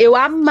 mas assim, eu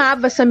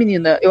amava essa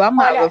menina. Eu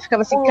amava. Eu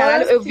ficava assim,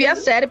 caralho, eu via a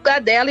série por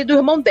causa dela e do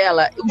irmão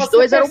dela. Os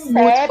dois eram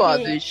muito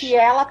fodas. Que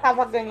ela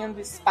tava ganhando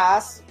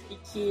espaço e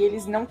que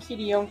eles não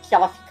queriam que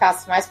ela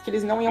ficasse mais, porque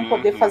eles não iam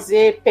poder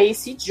fazer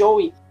Pace e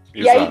Joey. Exato.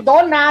 E aí,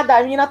 do nada,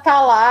 a mina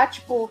tá lá,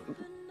 tipo,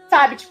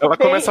 sabe? Tipo, ela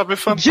começa a ver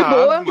fantasma. De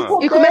boa,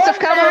 tipo, e começa a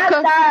ficar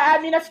louca. A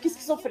mina fica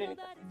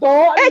escofrênica.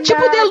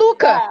 Tipo De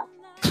Luca.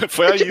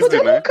 Foi a tipo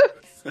Izzy, né?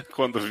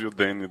 Quando viu o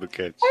Danny do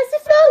Cat.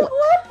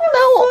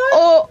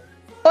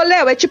 Ô,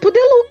 Léo, é tipo De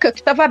Luca,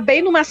 que tava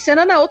bem numa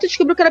cena, na outra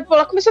descobriu que era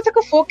bipolar, começou a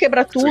tacar fogo,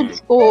 quebrar tudo.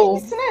 Ficou...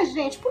 Isso, né,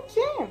 gente? Por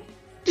quê?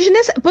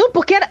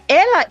 Porque era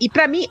ela, e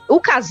pra mim, o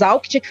casal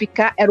que tinha que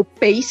ficar era o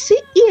Pace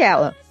e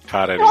ela.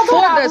 Cara,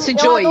 foda-se,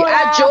 Joey.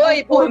 A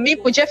Joey, por mim,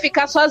 podia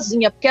ficar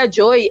sozinha, porque a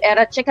Joey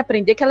tinha que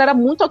aprender que ela era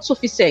muito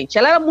autossuficiente.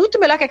 Ela era muito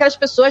melhor que aquelas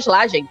pessoas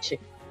lá, gente.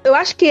 Eu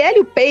acho que ela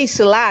e o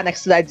Pace lá na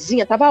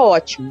cidadezinha tava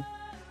ótimo.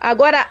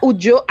 Agora,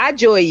 a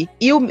Joey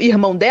e o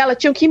irmão dela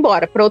tinham que ir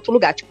embora pra outro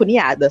lugar, tipo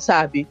Niada,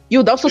 sabe? E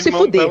o Dawson se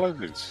fuder.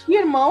 Que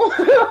irmão?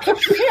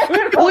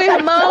 O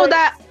irmão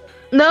da...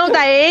 Não,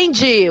 da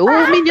Andy, o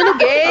menino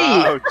gay.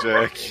 O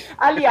Jack.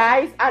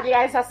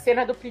 Aliás, a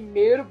cena do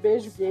primeiro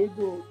beijo gay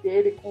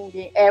dele com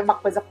alguém é uma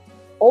coisa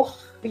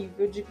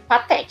horrível, de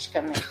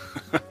patética, né?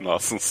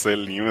 Nossa, um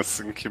selinho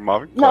assim que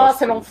mal encosta.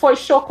 Nossa, não foi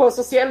chocou.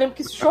 Eu lembro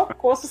que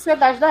chocou a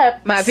sociedade da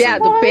época. Mas,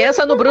 viado,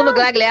 pensa no Bruno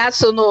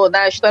Gagliasso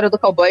na história do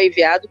cowboy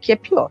viado, que é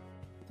pior.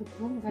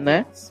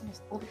 Né?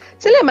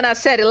 Você lembra na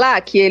série lá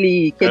que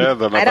ele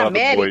era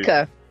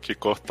América? Que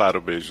cortaram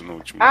o beijo no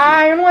último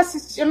dia. Eu não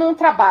assisti, eu não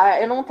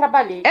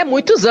trabalhei. É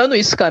muitos anos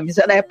isso,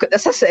 Camisa, na época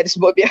dessa série, se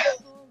bobear.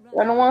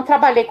 Eu não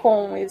trabalhei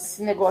com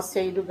esse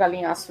negócio aí do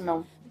galinhaço,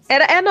 não.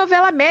 É a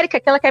novela América,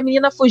 aquela que a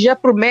menina fugia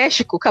pro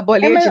México com a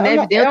bolinha de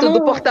neve dentro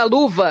do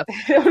porta-luva.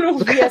 Eu não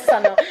vi essa,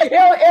 não.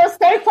 Eu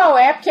sei qual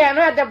é, porque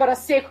não é a Débora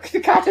Seco que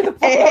fica dentro do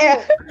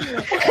porta-luva.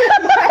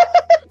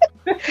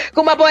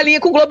 Com uma bolinha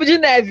com globo de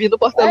neve no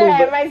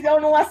porta-luva. Mas eu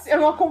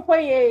não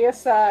acompanhei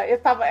essa... Eu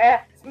tava...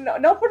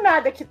 Não por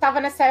nada, que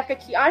tava nessa época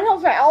que... Ai,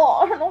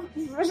 novela, eu não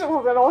vejo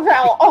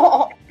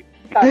novela.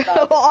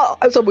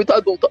 Eu sou muito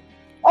adulta.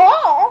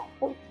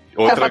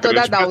 Outra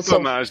grande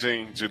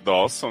personagem de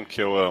Dawson que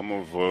eu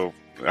amo, vou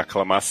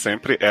aclamar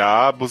sempre, é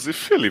a Busy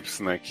Phillips,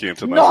 né? Que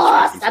entra na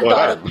Nossa,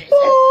 adoro!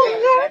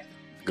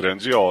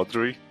 Grande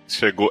Audrey.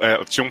 Chegou,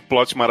 tinha um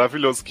plot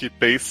maravilhoso que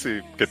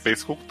Pace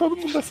ficou com todo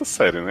mundo dessa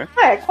série, né?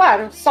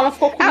 Claro, só não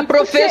ficou com a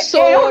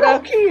professora. Eu não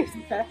quis,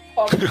 né?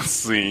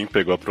 Sim,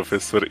 pegou a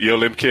professora. E eu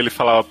lembro que ele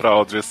falava pra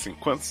Audrey assim: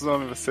 quantos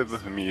homens você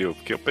dormiu?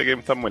 Porque eu peguei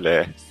muita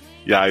mulher.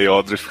 E aí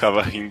Audrey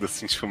ficava rindo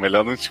assim, tipo,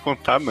 melhor não te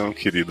contar não,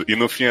 querido. E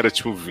no fim era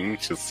tipo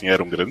 20, assim,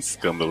 era um grande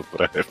escândalo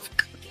pra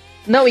época.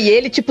 Não, e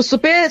ele, tipo,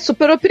 super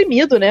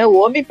oprimido, né? O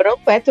homem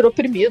branco hétero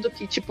oprimido,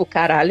 que, tipo,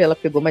 caralho, ela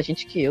pegou mais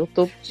gente que eu,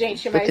 tô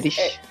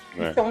triste.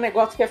 Então, um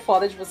negócio que é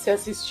foda de você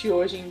assistir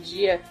hoje em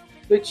dia,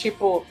 do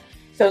tipo,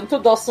 tanto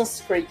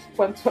Dawson's Creek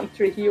quanto One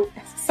Tree Hill,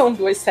 são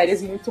duas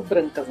séries muito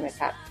brancas, né,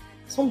 cara?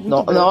 São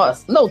muito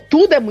brancas. Não,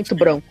 tudo é muito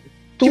branco.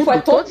 Tudo,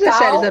 tipo, todas as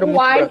séries eram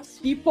muito brancas.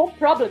 White people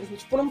problems.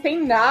 Tipo, não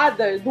tem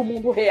nada do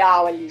mundo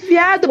real ali.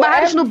 Viado,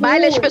 Barras no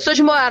Baile, as pessoas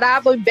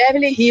moravam em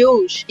Beverly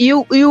Hills. E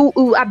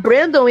a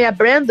Brandon e a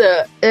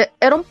Brenda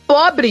eram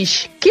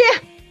pobres.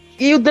 Quê?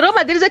 E o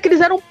drama deles é que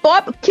eles eram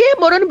pobres. Quê?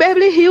 Morando em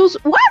Beverly Hills.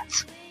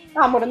 What?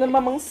 Morando numa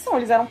mansão,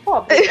 eles eram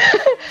pobres.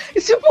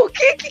 Tipo, o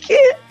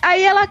que?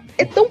 Aí ela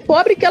é tão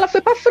pobre que ela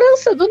foi pra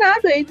França, do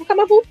nada, e nunca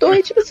mais voltou.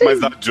 E, tipo assim...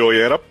 Mas a Joey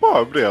era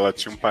pobre, ela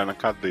tinha um pai na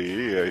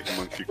cadeia, a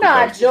irmã que não,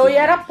 a Joey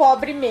era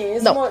pobre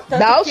mesmo. Não,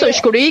 Dawson's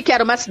Creek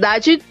era uma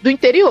cidade do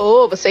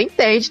interior, você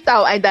entende e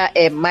tal. Ainda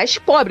é mais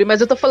pobre, mas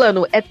eu tô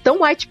falando, é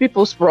tão white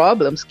people's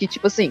problems que,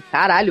 tipo assim,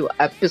 caralho,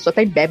 a pessoa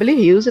tá em Beverly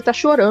Hills e tá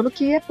chorando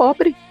que é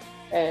pobre.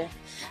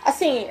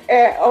 Assim,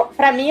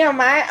 pra mim,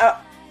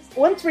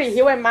 One Tree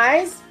Hill é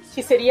mais...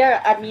 que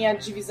seria a minha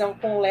divisão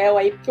com o Léo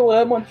aí, porque eu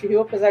amo One Tree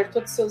Hill, apesar de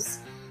todos os seus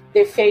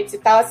defeitos e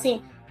tal,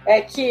 assim,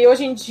 que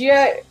hoje em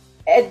dia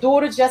é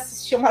duro de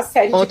assistir uma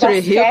série de basquete.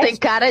 One Tree Hill tem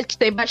cara que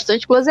tem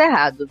bastante coisa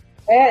errada.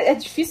 É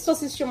difícil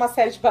assistir uma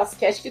série de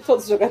basquete que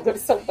todos os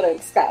jogadores são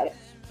brancos, cara.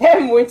 É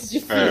muito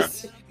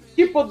difícil.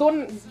 Tipo,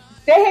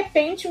 de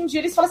repente, um dia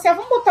eles falam assim,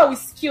 vamos botar o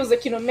skills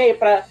aqui no meio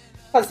pra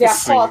fazer a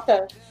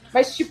cota,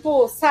 mas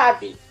tipo,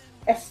 sabe,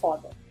 é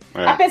foda.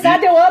 Apesar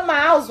de eu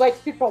amar os White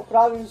People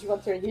Problems de One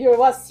Tree Hill,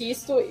 eu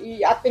assisto e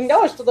ainda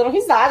hoje tô dando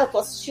risada, tô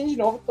assistindo de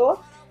novo, tô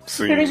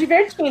super me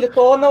divertindo.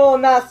 Tô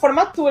na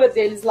formatura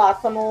deles lá,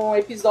 tô no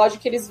episódio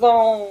que eles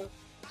vão...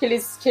 que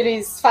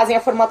eles fazem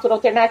a formatura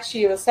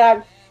alternativa,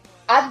 sabe?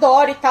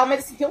 Adoro e tal,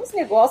 mas assim, tem uns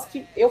negócios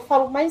que eu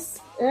falo, mas...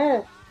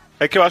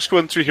 É que eu acho que o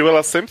One Tree Hill,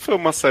 ela sempre foi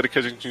uma série que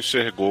a gente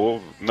enxergou,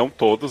 não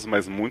todos,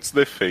 mas muitos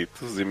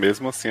defeitos, e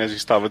mesmo assim a gente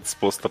estava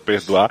disposto a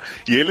perdoar,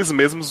 e eles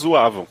mesmos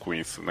zoavam com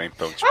isso, né?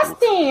 Então, tipo...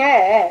 Assim,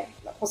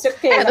 com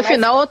certeza. No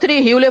final, o Tree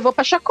Hill levou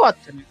pra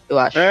chacota, né? Eu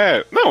acho.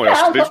 Eu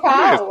acho que desde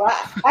total.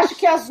 Acho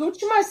que as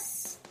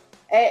últimas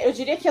eu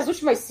diria que as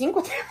últimas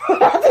 5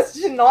 temporadas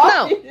de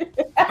 9...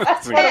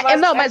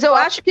 Não, mas eu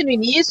acho que no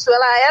início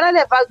ela era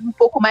levada um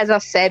pouco mais a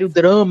sério o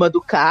drama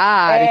do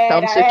cara e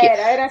tal, não sei o quê.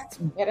 Era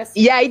assim.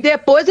 E aí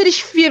depois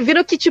eles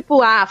viram que,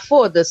 tipo,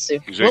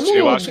 foda-se. Gente,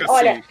 eu acho que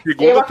assim,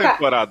 segunda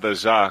temporada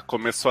já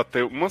começou a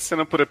ter uma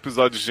cena por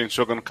episódio de gente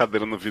jogando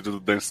cadeira no vídeo do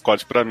Dan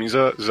Scott, pra mim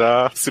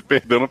já se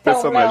perdeu no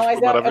personagem.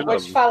 Mas eu vou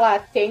te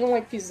falar, tem um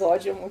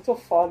episódio muito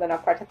foda na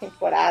 4ª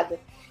temporada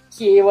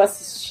que eu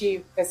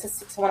assisti essa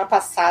semana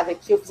passada,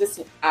 que eu fiz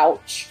assim,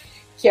 ouch,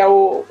 que é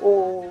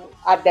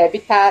a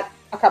Debbie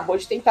acabou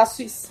de tentar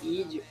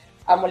suicídio,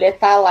 a mulher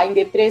tá lá em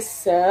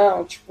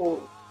depressão,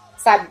 tipo,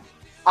 sabe,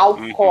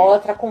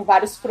 alcoólatra, com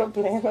vários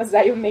problemas,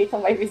 aí o Nathan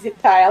vai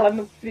visitar ela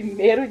no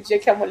primeiro dia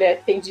que a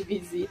mulher tem de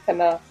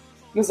visita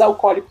nos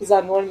Alcoólicos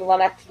Anônimos, lá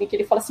na clínica,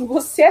 ele fala assim,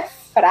 você é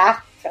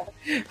fraca,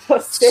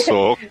 você...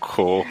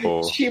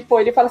 Socorro! Tipo,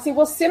 ele fala assim,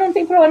 você não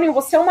tem problema nenhum,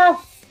 você é uma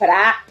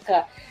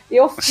fraca.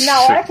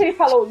 Na hora que ele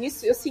falou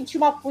isso, eu senti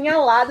uma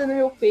punhalada no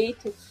meu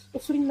peito. Eu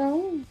falei,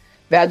 não...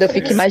 Eu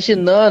fico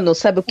imaginando,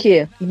 sabe o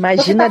quê?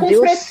 Imagina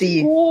Deus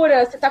se...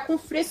 Você tá com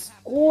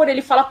frescura.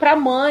 Ele fala pra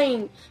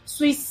mãe,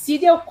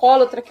 suicídio e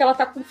alcoólatra, que ela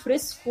tá com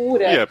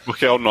frescura. E é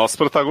porque é o nosso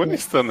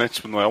protagonista, né?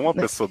 Tipo, não é uma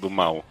pessoa do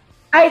mal.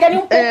 Aí dali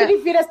um pouco ele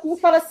vira assim e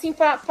fala assim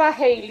pra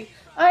Hayley.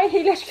 Ai,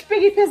 Hayley, acho que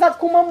peguei pesado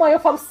com mamãe. Eu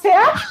falo,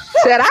 será?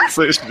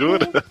 Você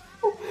jura?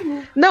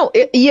 Não,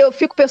 e eu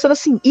fico pensando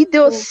assim,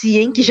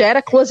 idiocia, hein? Que já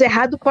era close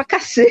errado pra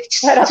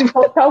cacete. Era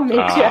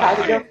totalmente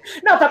errado. Viu?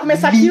 Não, pra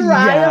começar aqui,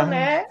 Ryan,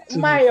 né?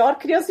 Maior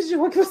criança de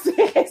rua que você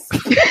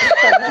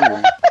respeita,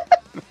 né?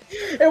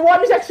 O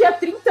homem já tinha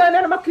 30 anos,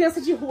 era uma criança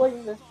de rua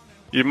ainda.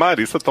 E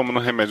Marissa tomando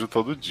remédio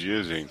todo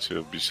dia, gente.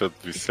 O bicho é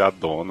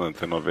viciadona,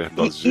 tendo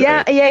overdose e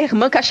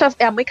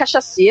a mãe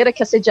cachaceira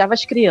que assediava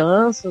as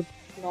crianças.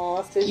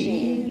 Nossa,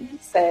 gente,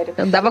 sério.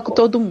 Andava com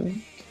todo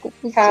mundo.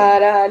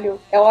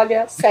 Caralho,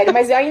 olha, sério,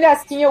 mas ainda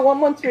assim eu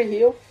amo One Tree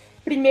Hill.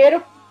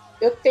 Primeiro,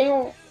 eu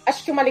tenho,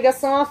 acho que uma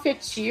ligação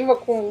afetiva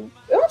com...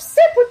 Eu não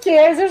sei porquê,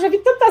 eu já vi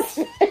tantas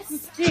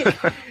vezes que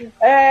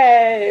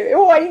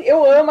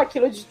eu amo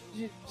aquilo de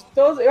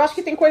todos. Eu acho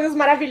que tem coisas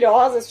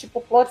maravilhosas,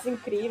 tipo plots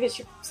incríveis,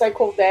 tipo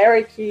Psycho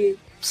Derek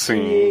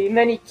e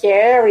Nanny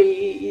Carey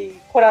e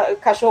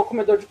Cachorro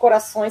Comedor de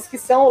Corações, que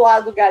são o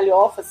lado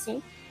galhofa,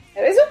 assim.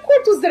 Mas eu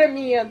curto os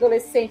draminha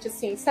adolescente,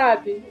 assim,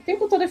 sabe? O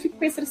tempo todo eu fico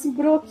pensando assim,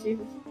 Brooke,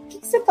 por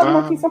que você tá dando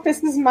atenção pra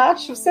esses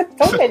machos? Você é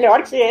tão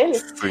melhor que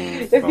eles.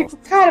 Sim, eu fico,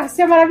 cara,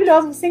 você é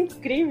maravilhosa, você é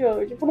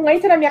incrível. Tipo, não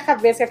entra na minha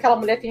cabeça que aquela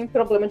mulher tem um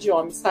problema de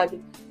homem,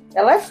 sabe?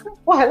 Ela é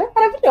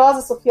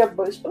maravilhosa, Sophia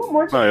Bush, pelo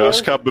amor de Deus. Eu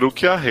acho que a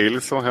Brooke e a Hayley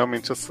são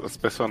realmente as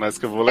personagens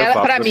que eu vou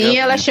levar. Pra mim,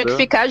 elas tinham que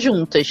ficar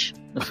juntas.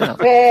 No final.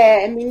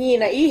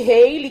 Menina, e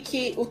Hayley,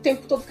 que o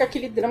tempo todo fica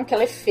aquele drama que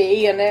ela é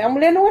feia, né? A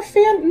mulher não é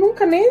feia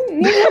nunca, nem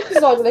no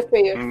episódio ela é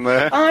feia.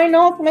 Né? Ai,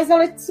 nossa, mas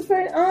ela é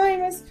super... Ai,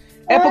 mas...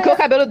 porque o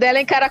cabelo dela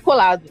é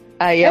encaracolado.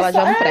 Aí ela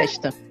já não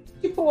presta.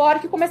 Tipo, a hora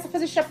que começa a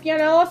fazer chapinha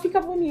nela, ela fica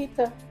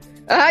bonita.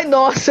 Ai,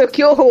 nossa,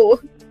 que horror.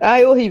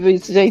 Ai, horrível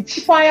isso,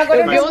 gente. Tipo, agora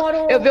eu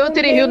vi o One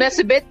Tree Hill no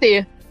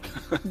SBT.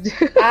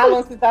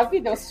 Lance da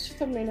Vida, eu assisti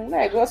também, não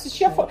nego. Eu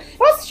assisti o One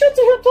Tree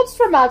Hill em todos os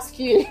formatos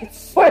que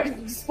foram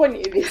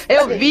disponíveis.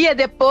 Eu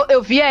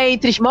via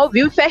entre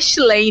Smallville e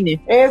Fastlane.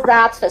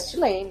 Exato,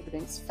 Fastlane.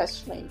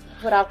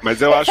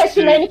 Mas eu acho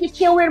Fastlane que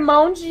tinha o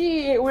irmão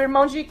de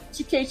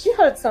Kate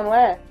Hudson, não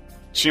é?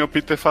 Tinha o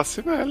Peter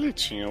Facinelli,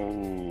 tinha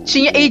o...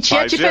 Tinha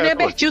Tiffany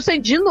Bertilsen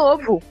de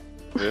novo.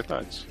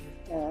 Verdade.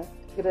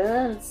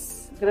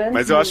 Grandes.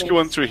 Mas eu acho que o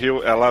One Tree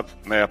Hill, ela,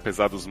 né,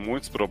 apesar dos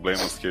muitos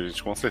problemas que a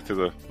gente com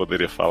certeza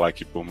poderia falar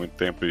aqui por muito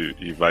tempo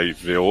e vai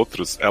ver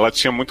outros, ela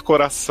tinha muito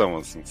coração,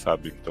 assim,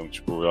 sabe? Então,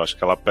 tipo, eu acho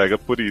que ela pega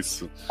por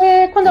isso.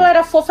 Quando ela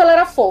era fofa, ela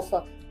era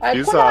fofa. Aí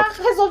Exato.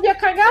 Quando ela resolvia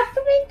cagar,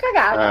 também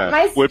cagava.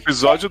 Mas o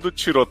episódio do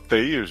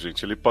tiroteio,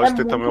 gente, ele pode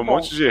ter também um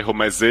monte de erro,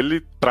 mas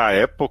ele, pra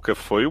época,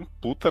 foi um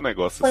puta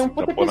negócio, foi assim,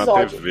 pra pôr na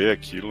TV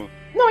aquilo.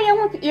 Não,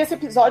 e esse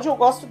episódio eu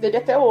gosto dele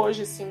até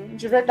hoje, assim,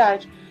 de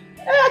verdade.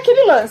 É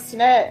aquele lance,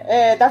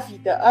 né, da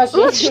vida.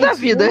 Lance da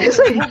vida, é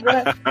isso aí.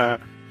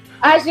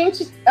 A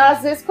gente,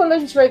 às vezes, quando a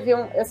gente vai ver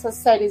essas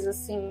séries,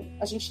 assim,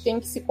 a gente tem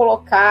que se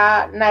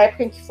colocar na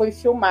época em que foi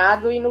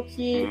filmado e no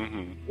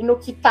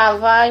que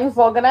tava em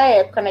voga na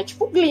época, né?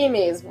 Tipo Glee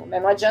mesmo, né?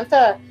 Não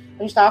adianta,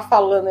 a gente tava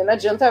falando, não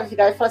adianta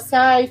virar e falar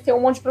assim, tem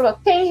um monte de problema.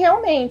 Tem,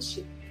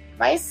 realmente.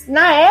 Mas,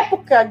 na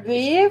época,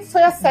 Glee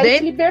foi a série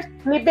que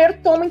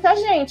libertou muita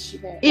gente,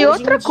 né? E hoje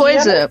outra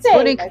coisa,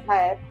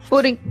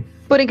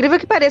 por incrível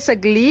que pareça,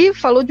 Glee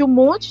falou de um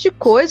monte de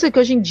coisa que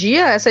hoje em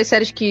dia, essas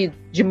séries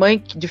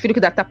de filho que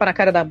dá tapa na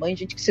cara da mãe,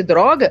 gente que se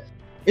droga,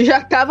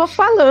 já tava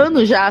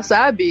falando já,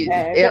 sabe?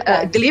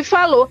 Glee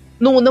falou,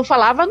 não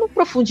falava no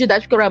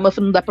profundidade, porque o Ryan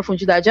Murphy não dá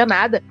profundidade a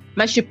nada,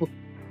 mas tipo,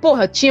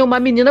 porra, tinha uma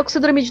menina com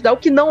síndrome de Down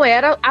que não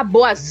era a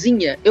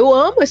boazinha. Eu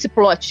amo esse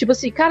plot, tipo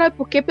assim, cara,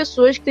 por que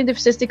pessoas que têm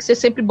deficiência têm que ser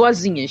sempre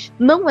boazinhas?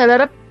 Não, ela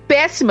era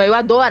péssima, eu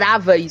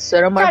adorava isso,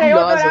 era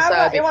maravilhosa,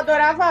 sabe? Eu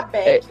adorava a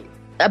Beck.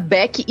 A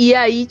Beck, e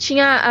aí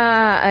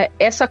tinha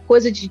essa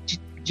coisa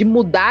de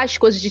mudar as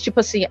coisas, de tipo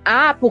assim,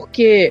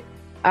 porque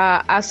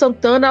a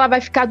Santana ela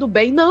vai ficar do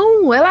bem.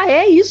 Não, ela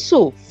é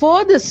isso.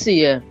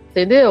 Foda-se,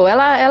 entendeu?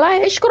 Ela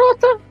é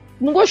escrota.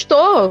 Não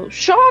gostou,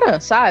 chora,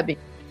 sabe?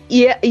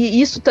 E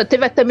isso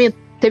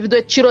teve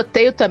do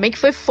tiroteio também, que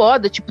foi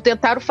foda. Tipo,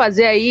 tentaram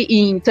fazer aí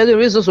em 30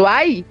 Reasons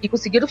Why e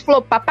conseguiram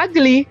flopar pra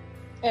Glee.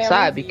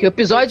 Sabe? Que o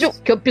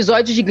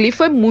episódio de Glee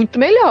foi muito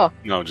melhor.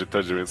 Não, de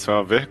 30 Reasons foi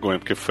uma vergonha,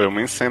 porque foi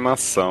uma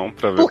encenação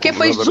pra ver. Porque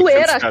foi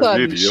zoeira,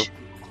 Camis.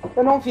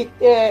 Eu não vi.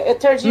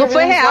 Não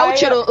foi real,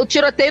 o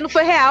tiroteio não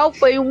foi real.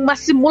 Foi uma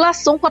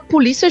simulação com a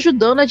polícia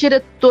ajudando a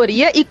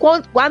diretoria e com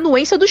a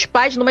anuência dos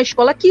pais numa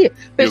escola aqui.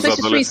 Pessoas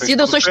se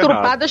suicidam, são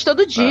estrupadas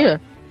todo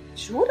dia.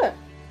 Jura?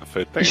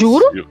 Foi tenso.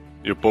 Juro?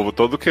 E o povo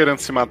todo querendo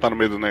se matar no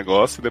meio do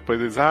negócio e depois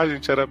eles, a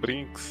gente era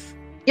Brinks.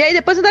 E aí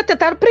depois ainda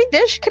tentaram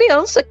prender as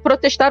crianças que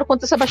protestaram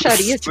contra essa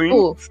baixaria.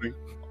 Sim.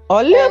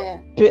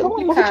 Olha, pelo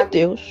amor de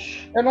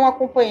Deus. Eu não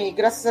acompanhei,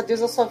 graças a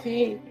Deus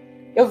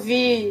eu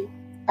vi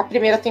a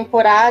primeira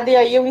temporada e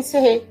aí eu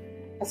encerrei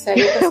a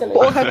série.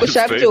 Porra, com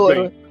chave de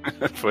ouro.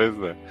 Pois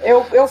é.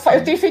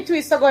 Eu tenho feito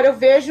isso agora, eu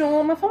vejo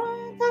uma e falo,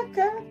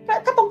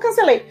 tá bom,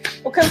 cancelei.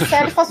 Eu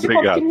cancelo e faço de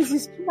conta que não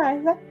existe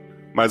mais, né?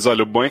 Mas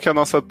olha, o bom é que a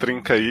nossa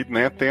trinca aí,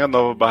 né, tem a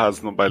nova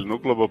Barras no Baile no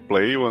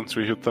Globoplay, o One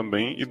Tree Hill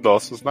também e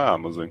Dossos na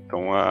Amazon.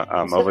 Então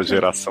a nova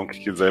geração que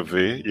quiser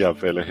ver e a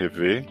velha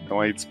rever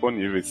estão aí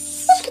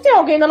disponíveis. Acho que tem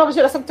alguém da nova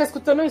geração que tá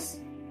escutando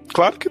isso.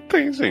 Claro que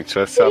tem, gente.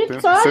 Essa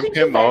sempre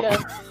renova.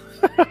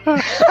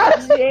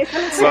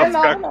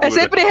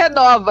 Sempre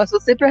renova.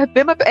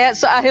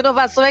 A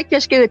renovação é que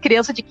as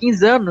crianças de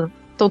 15 anos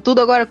estão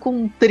tudo agora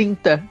com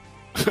 30.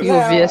 E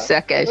ouvir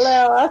essa cast.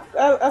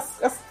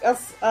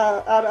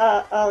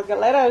 A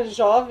galera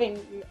jovem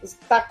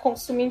está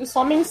consumindo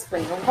só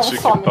mainstream, não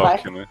consome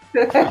mais. Né?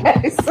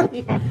 É isso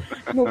aí.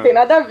 Não tem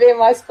nada a ver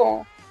mais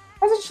com.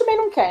 Mas a gente também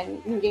não quer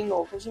ninguém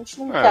novo. A gente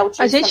não quer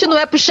a gente não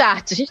é pro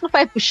charts, a gente não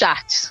vai pro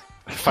charts.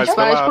 Faz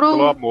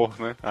pelo amor,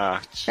 né? A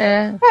arte.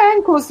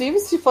 Inclusive,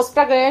 se fosse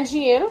pra ganhar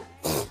dinheiro.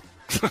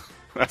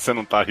 Você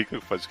não tá rica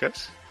com o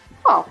podcast?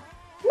 Não.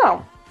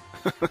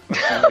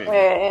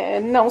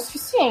 Não o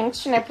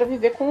suficiente, né, pra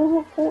viver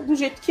do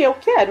jeito que eu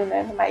quero,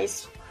 né?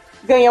 Mas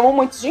ganhamos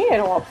muito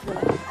dinheiro, óbvio,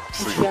 né?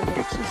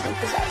 Obviamente,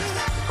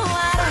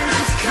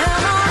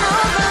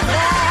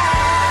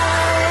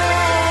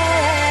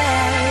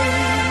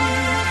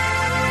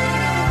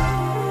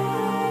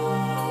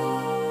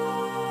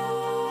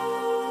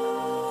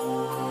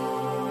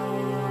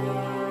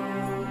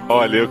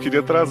 Olha, eu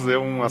queria trazer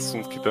um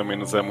assunto que também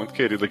nos é muito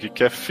querido aqui,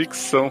 que é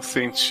ficção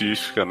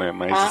científica, né?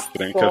 Mais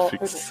estranho que a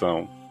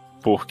ficção.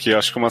 Porque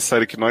acho que uma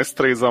série que nós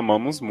três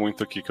amamos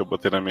muito aqui, que eu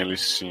botei na minha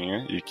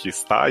listinha, e que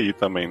está aí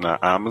também na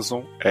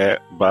Amazon,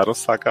 é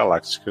Battlestar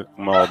Galactica,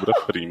 uma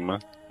obra-prima.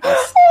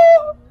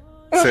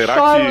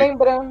 Será que...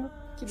 lembrando.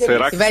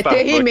 Será que vai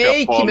ter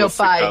remake, meu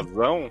pai?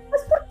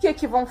 Mas por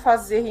que vão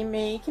fazer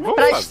remake?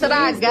 Pra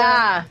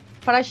estragar.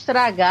 Pra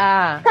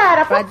estragar.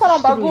 Cara, pra falar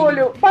um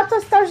bagulho,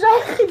 Battlestar já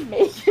é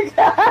remake,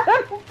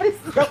 cara. Não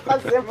precisa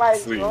fazer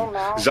mais não.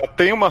 Já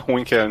tem uma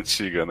ruim que é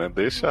antiga, né?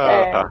 Deixa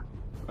a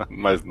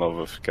mais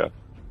nova ficar.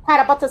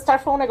 Cara,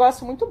 Battlestar foi um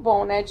negócio muito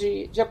bom, né?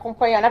 De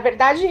acompanhar. Na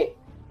verdade,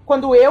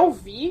 quando eu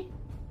vi,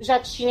 já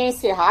tinha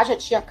encerrado, já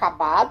tinha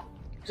acabado.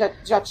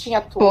 Já tinha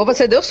tudo. Pô,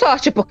 você deu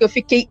sorte, porque eu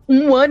fiquei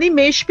 1 ano e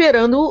meio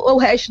esperando o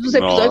resto dos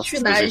episódios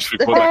finais. A gente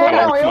ficou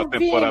naquela última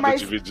temporada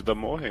dividida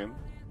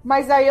morrendo.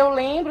 Mas aí eu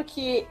lembro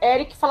que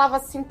Erika falava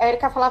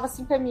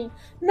assim pra mim,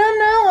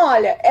 não,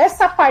 olha,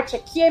 essa parte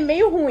aqui é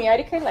meio ruim,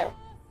 Erika e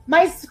Léo.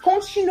 Mas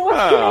continua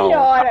que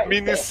melhora. A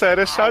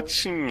minissérie é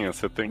chatinha,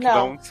 você tem que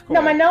dar um desconto.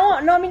 Não, mas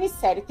não a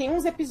minissérie. Tem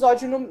uns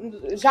episódios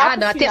já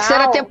a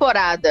terceira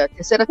temporada.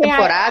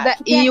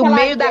 E o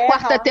meio da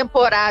 4ª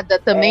temporada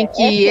também,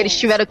 que eles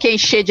tiveram que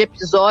encher de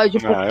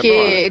episódio, porque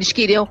eles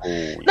queriam...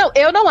 Não,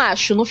 eu não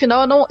acho. No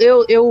final,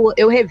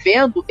 eu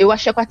revendo, eu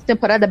achei a 4ª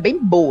temporada bem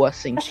boa,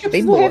 assim. Acho que eu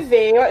bem preciso boa.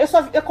 rever.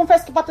 Eu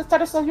confesso que Battlestar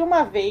eu só vi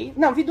uma vez.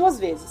 Não, vi 2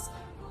 vezes.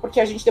 Porque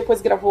a gente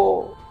depois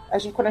gravou...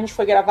 Quando a gente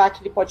foi gravar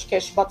aquele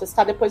podcast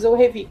Battlestar, depois eu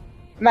revi.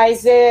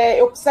 Mas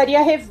eu precisaria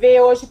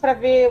rever hoje pra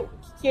ver o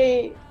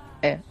que...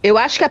 Eu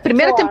acho que a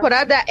primeira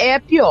temporada é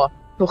a pior.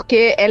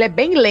 Porque ela é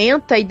bem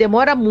lenta e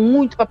demora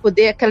muito pra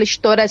poder aquela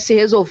história se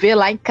resolver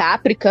lá em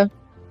Caprica,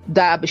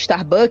 da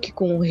Starbuck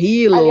com o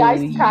Hilo.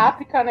 Aliás,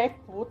 Caprica, né?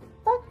 Puta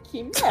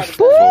que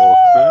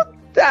merda.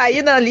 Tá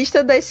aí na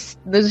lista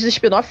dos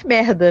spin-off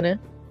merda, né?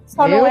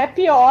 Só não é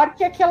pior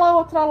que aquela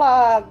outra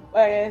lá,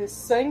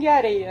 Sangue e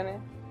Areia, né?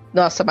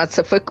 Nossa, mas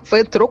você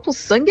entrou com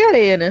sangue e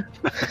areia, né?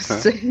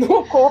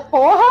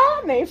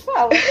 Porra, nem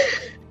fala.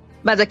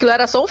 Mas aquilo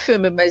era só um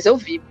filme, mas eu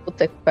vi.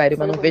 Puta que pariu,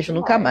 mas não vejo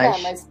nunca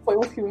mais. Mas foi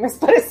um filme, mas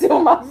pareceu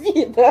uma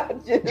vida.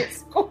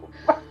 Desculpa.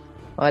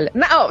 Olha,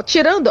 não,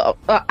 tirando...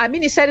 A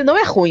minissérie não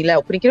é ruim,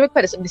 Léo. Por incrível que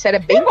pareça, a minissérie é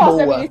bem boa. Eu gosto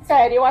da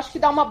minissérie. Eu acho que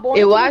dá uma boa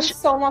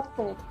introdução no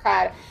assunto,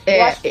 cara.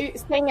 Eu acho que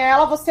sem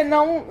ela você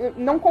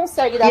não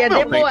consegue dar... Ia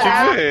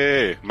demorar. Tem que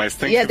ver, mas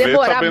tem ia que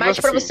demorar ver mais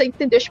pra você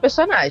entender os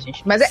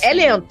personagens. Mas é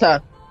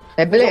lenta.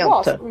 É lenta. Eu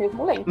gosto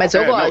mesmo lenta. Mas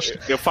eu gosto.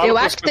 Eu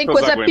acho que tem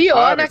coisa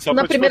pior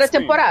na primeira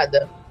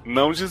temporada.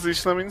 Não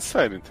desiste na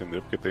minissérie,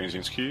 entendeu? Porque tem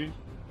gente que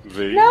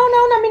Veio.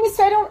 Não, na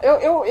minissérie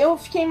eu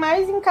fiquei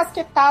mais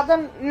encasquetada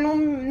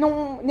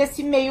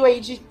nesse meio aí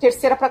de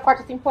terceira pra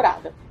quarta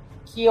temporada.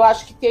 Que eu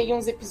acho que tem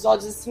uns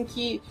episódios assim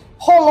que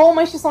rolou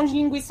uma extensão de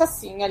linguiça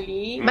assim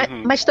ali.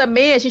 Mas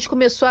também a gente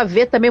começou a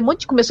ver também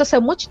começou a sair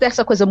um monte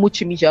dessa coisa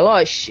multimídia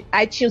Lost.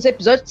 Aí tinha os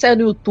episódios que saíram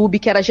no YouTube,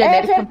 que era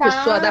genérico com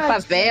pessoa da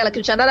favela, que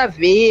não tinha nada a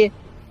ver.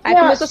 Aí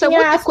começou a sair um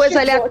monte de coisa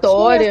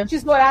aleatória. Tinha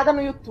tesourada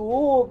no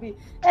YouTube.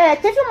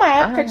 Teve uma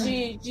época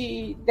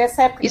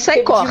dessa época isso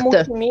aí de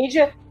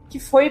multimídia que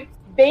foi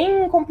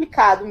bem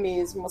complicado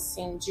mesmo,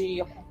 assim,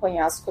 de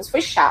acompanhar as coisas.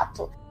 Foi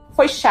chato.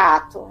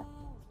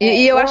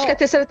 E eu acho que a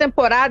terceira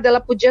temporada, ela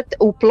podia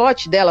o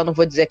plot dela, não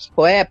vou dizer aqui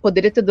qual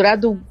poderia ter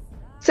durado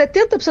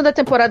 70% da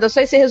temporada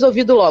só e ser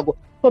resolvido logo.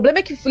 O problema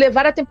é que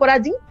levaram a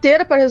temporada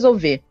inteira pra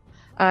resolver.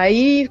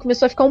 Aí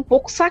começou a ficar um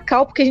pouco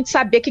sacal, porque a gente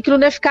sabia que aquilo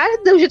não ia ficar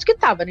do jeito que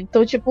tava, né?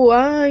 Então, tipo,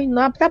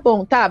 não, tá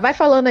bom, tá, vai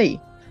falando aí.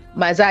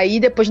 Mas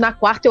aí, depois na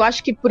quarta, eu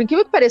acho que, por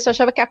incrível que pareça, eu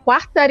achava que a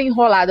quarta era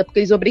enrolada, porque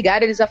eles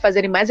obrigaram eles a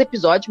fazerem mais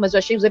episódios, mas eu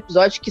achei os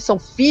episódios que são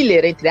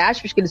filler, entre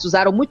aspas, que eles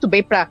usaram muito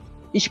bem pra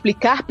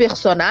explicar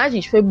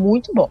personagens, foi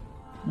muito bom.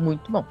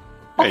 Muito bom.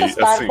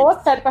 Assim, boa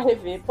série pra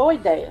rever, boa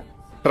idea.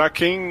 Pra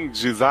quem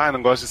diz,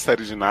 não gosta de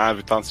série de nave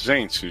e tal,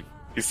 gente,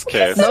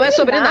 esquece. Não é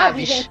sobre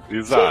naves. Gente.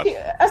 Exato. Gente,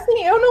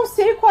 assim, eu não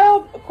sei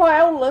qual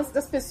é o lance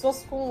das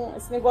pessoas com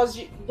esse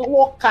negócio do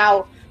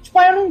local. Tipo,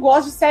 eu não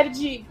gosto de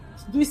série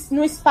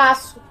no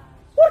espaço.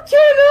 Por que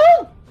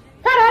não?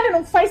 Caralho,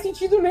 não faz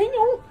sentido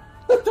nenhum.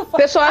 O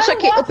pessoal acha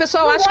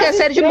que é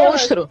série de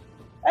monstro.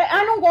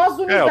 Não gosto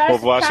do universo. O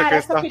povo acha cara, que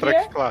é Star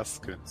Trek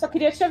clássica. Só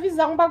queria te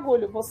avisar um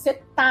bagulho.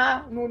 Você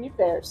tá no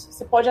universo.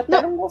 Você pode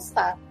até não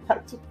gostar.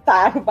 Tu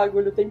tá no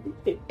bagulho o tempo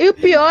inteiro. E o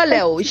pior,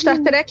 Léo, Star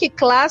Trek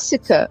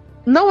clássica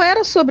não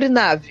era sobre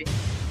nave.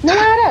 Não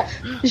era.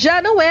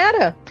 Já não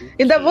era.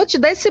 Ainda vou te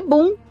dar esse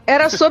boom.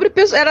 Era sobre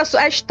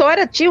a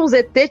história, tinha uns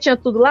ET, tinha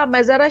tudo lá,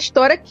 mas era a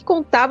história que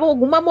contava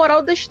alguma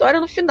moral da história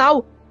no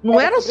final. Não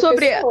era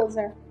sobre pessoas,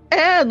 né?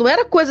 Não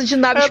era coisa de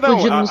nave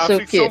explodindo, não sei o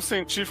quê. A ficção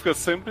científica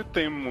sempre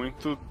tem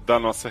muito da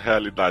nossa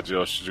realidade,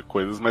 eu acho, de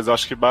coisas, mas eu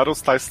acho que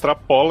Battlestar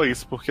extrapola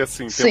isso, porque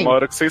assim, tem uma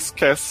hora que você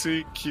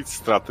esquece que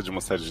se trata de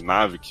uma série de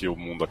nave, que o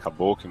mundo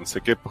acabou, que não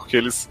sei o quê, porque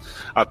eles...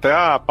 Até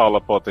a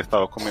Paula Potter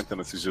estava comentando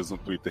esses dias no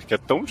Twitter que é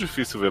tão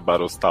difícil ver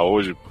Battlestar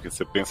hoje, porque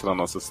você pensa na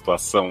nossa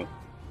situação,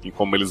 em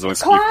como eles vão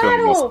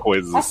explicando umas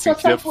coisas, assim,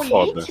 que é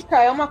política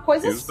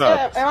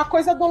foda. É uma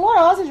coisa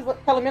dolorosa,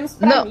 pelo menos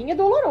pra mim é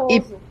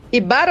doloroso. E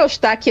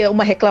Battlestar, que é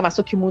uma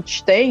reclamação que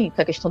muitos têm, com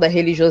a questão da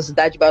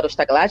religiosidade de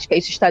Battlestar Galáctica,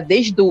 isso está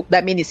desde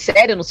da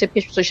minissérie, eu não sei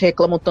porque as pessoas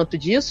reclamam tanto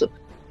disso,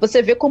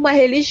 você vê como a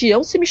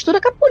religião se mistura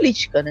com a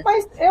política, né?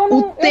 Mas eu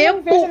não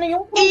vejo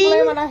nenhum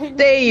problema na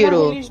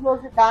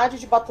religiosidade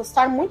de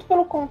Battlestar, muito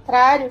pelo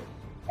contrário.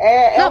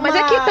 Mas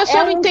é que a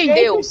pessoa não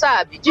entendeu,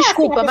 sabe?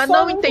 Desculpa, mas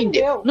não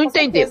entendeu. Não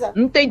entendeu.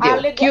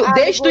 Que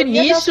desde o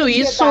início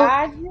isso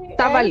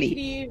estava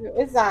ali. Incrível.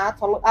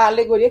 Exato. A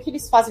alegoria que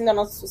eles fazem da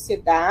nossa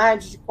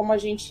sociedade, de como a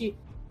gente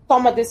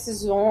toma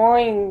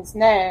decisões,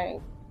 né,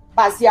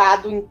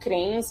 baseado em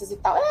crenças e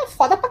tal, é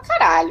foda pra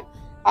caralho.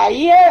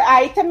 Aí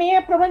também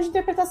é problema de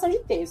interpretação de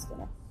texto,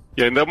 né?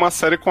 E ainda é uma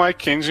série com a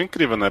Candy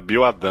incrível, né?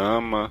 Bill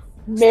Adama.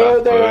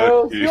 Meu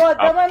Deus, Bill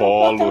Adama não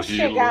tô tão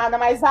chegada,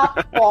 mas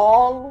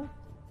Apollo...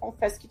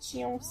 Confesso que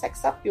tinha um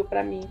sex appeal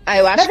pra mim.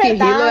 Eu acho que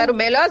Hilo era o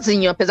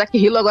melhorzinho. Apesar que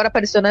Hilo agora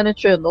apareceu na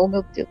Netflix, meu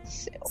Deus do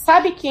céu.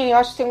 Sabe quem eu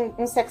acho que tem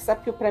um sex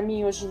appeal pra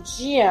mim hoje em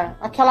dia?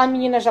 Aquela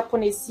menina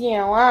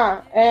japonesinha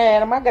lá.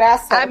 Era uma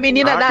graça. A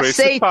menina da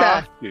seita.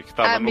 Park,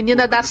 a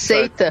menina da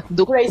seita.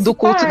 Do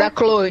culto da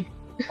Chloe.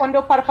 Quando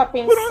eu paro pra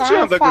pensar, por onde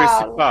anda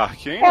Grace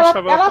Park, hein? Ela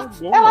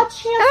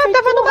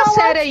tava numa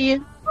série aí.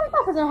 Ela não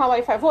tá fazendo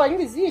Hawaii Five-O?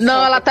 Ainda existe?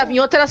 Não, ela tava em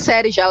outra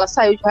série já. Ela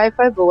saiu de Hawaii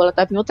Five-O. Ela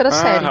tava em outra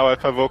série. Hawaii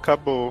Five-O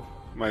acabou.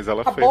 Mas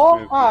ela acabou?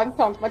 fez.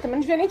 Então, mas também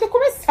não devia nem ter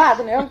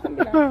começado, né?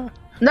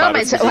 Não,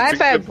 mas o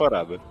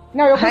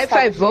Hawaii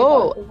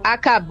Five-O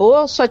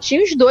acabou, só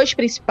tinha os dois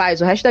principais.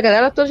 O resto da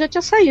galera toda já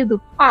tinha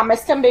saído.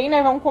 Mas também,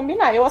 né? Vamos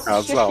combinar. Eu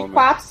assisti acho que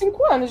 4,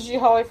 5 anos de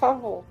Hawaii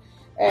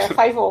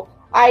Five-O.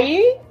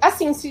 Aí,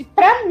 assim, se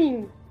pra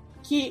mim,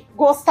 que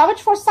gostava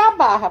de forçar a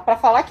barra pra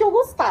falar que eu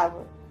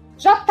gostava,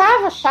 já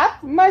tava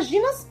chato,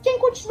 imagina quem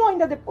continuou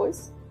ainda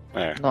depois.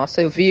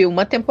 Nossa, eu vi 1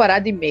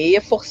 temporada e meia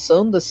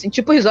forçando, assim,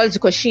 tipo Risoles e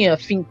Coxinha,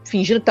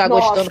 fingindo que tava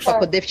gostando pra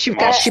poder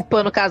ficar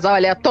chipando o casal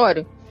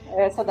aleatório.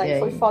 Essa daí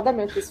foi foda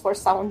mesmo, que eles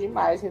forçavam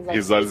demais.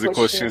 Risoles e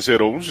Coxinha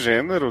gerou um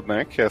gênero,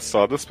 né, que é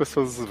só das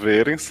pessoas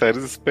verem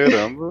séries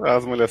esperando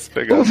as mulheres se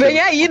pegarem. Vem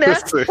aí, né?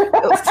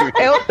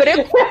 É o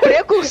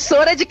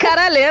precursora de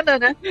Caralena,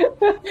 né?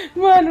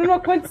 Mano, não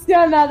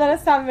acontecia nada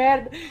nessa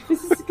merda. E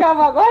se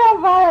ficava, agora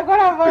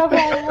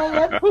vai, não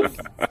é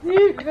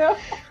possível.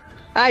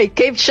 Ai,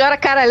 quem chora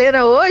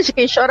Caralena hoje,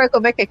 quem chora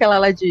como é que é aquela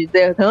lá de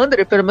The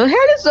 100, pelo menos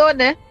realizou,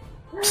 né?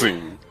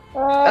 Sim.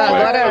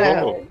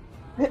 Agora,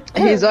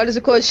 Risoles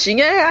e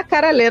Coxinha é a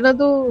Caralena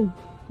do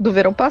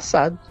verão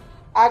passado.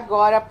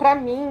 Agora, pra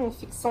mim,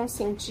 ficção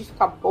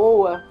científica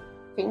boa,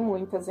 tem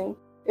muitas, hein?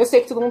 Eu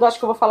sei que todo mundo acha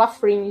que eu vou falar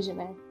Fringe,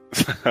 né?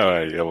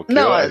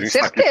 Não,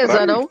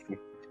 certeza, não?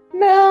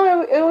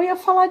 Não, eu ia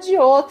falar de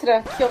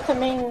outra, que eu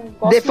também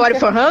gosto. The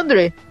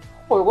 4400?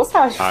 Pô, eu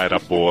gostava de... Ah, era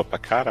boa pra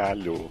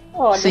caralho.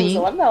 Olha, Sim.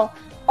 ela não.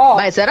 Ó,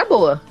 Mas era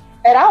boa.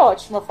 era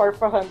ótima,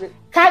 4400.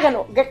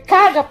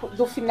 Caga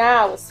do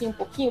final, assim, um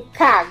pouquinho,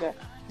 caga.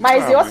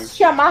 Mas eu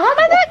assisti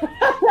amarradamente.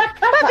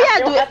 Mas,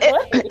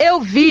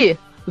 viado,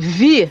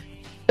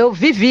 eu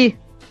vivi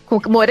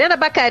com Morena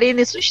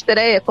Baccarini em sua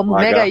estreia como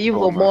Mega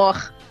Evil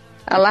Mor,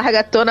 a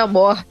Largatona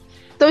Mor.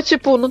 Então,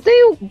 tipo, não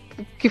tenho o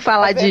que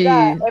falar de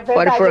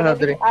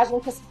 4400. A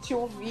gente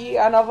assistiu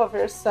a nova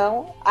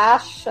versão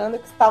achando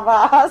que estava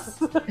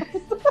arrasando.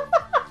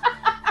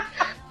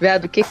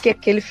 Viado, o que é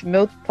aquele filme?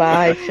 Meu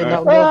pai,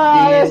 final, meu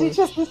A Deus.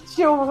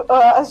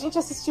 gente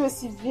assistiu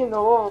esse Vi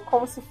novo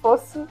como se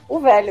fosse o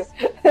velho.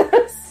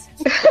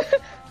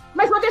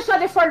 Mas vou deixar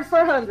The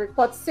 4400,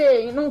 pode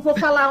ser? E não vou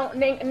falar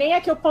nem a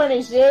que eu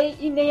planejei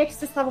e nem a que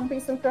vocês estavam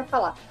pensando que eu ia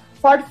falar.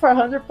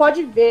 4400,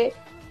 pode ver.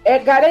 É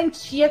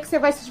garantia que você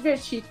vai se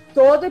divertir.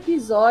 Todo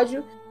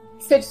episódio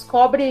você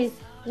descobre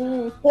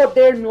um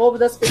poder novo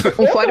das pessoas.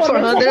 Um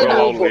 4400 é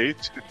novo.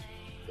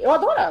 Eu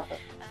adorava.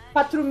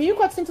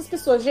 4.400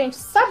 pessoas. Gente,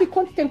 sabe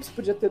quanto tempo isso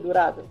podia ter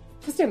durado?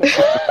 Vocês têm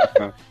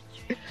noção?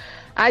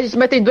 Gente,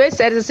 mas tem duas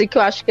séries assim que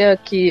eu acho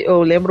que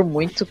eu lembro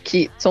muito,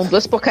 que são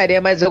duas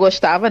porcarias, mas eu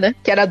gostava, né?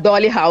 Que era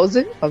Dolly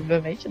House,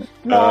 obviamente, né?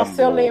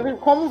 Nossa, eu lembro.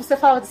 Como você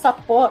falava dessa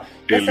porra,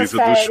 dessa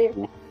série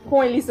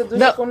com Elisa do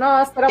Chico.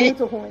 Nossa, era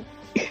muito ruim.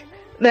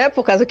 Né,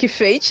 por causa que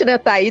Fate, né,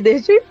 tá aí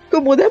desde que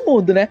o mundo é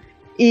mundo, né?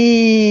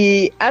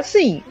 E,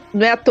 assim,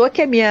 não é à toa que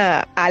a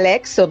minha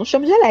Alexa, eu não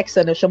chamo de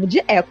Alexa, né? Eu chamo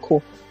de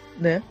Echo,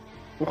 né?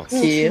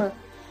 Porque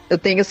eu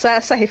tenho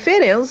essa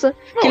referência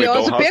que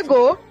Leózio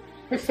pegou.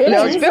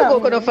 Leózio pegou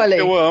quando eu falei.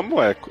 Eu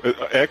amo Echo.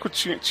 Echo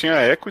tinha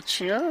Echo,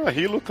 tinha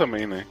Hilo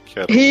também, né? Que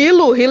era...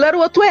 Hilo era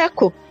o outro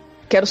Echo,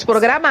 que era os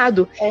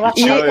programados.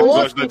 Tinha o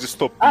episódio da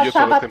distopia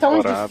achava toda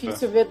temporada. Tão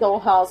difícil ver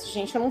Dollhouse,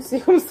 gente. Eu não sei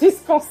como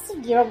vocês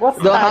conseguiram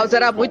gostar. Dollhouse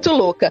era muito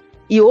louca.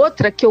 E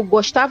outra que eu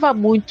gostava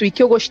muito e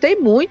que eu gostei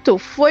muito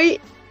foi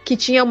que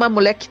tinha uma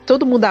mulher que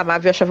todo mundo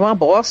amava e eu achava uma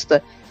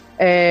bosta.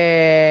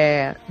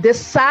 The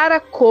Sarah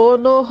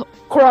Connor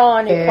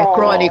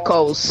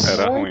Chronicles.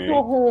 Era muito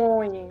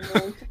ruim.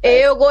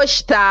 Eu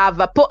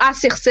gostava. Pô, a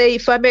Cersei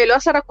foi a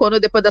melhor Sarah Connor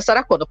depois da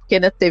Sarah Connor, porque,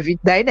 né, teve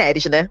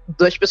Daenerys, né?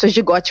 2 pessoas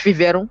de GOT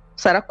viveram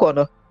Sarah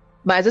Connor.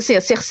 Mas, assim,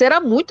 a Cersei era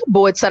muito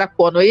boa de Sarah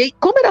Connor. E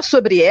como era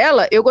sobre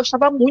ela, eu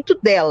gostava muito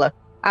dela.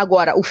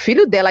 Agora, o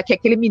filho dela, que é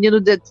aquele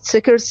menino de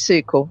Secret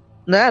Circle,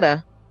 não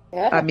era?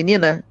 A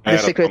menina de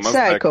Secret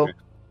Circle?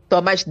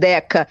 Thomas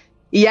Deca.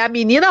 E a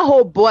menina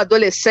robô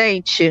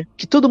adolescente,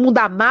 que todo mundo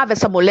amava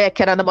essa mulher,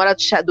 que era a namorada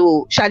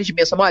do Charles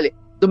Manson, olha,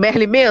 do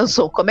Merlin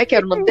Manson, como é que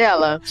era o nome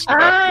dela?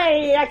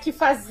 Ai, a que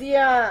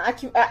fazia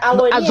a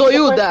loirinha. A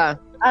Zoiuda,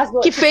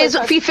 que fez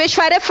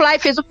Firefly,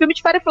 fez o filme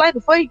de Firefly,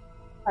 não foi?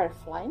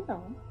 Firefly,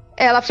 não.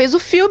 Ela fez o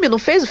filme, não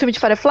fez o filme de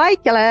Firefly?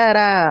 Que ela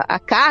era a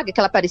carga, que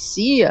ela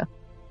parecia.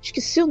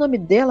 Esqueci o nome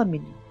dela,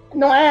 menina.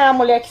 Não é a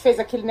mulher que fez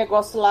aquele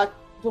negócio lá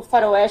do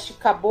faroeste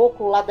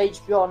caboclo lá da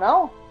HBO,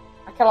 não?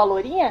 Aquela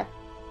lourinha?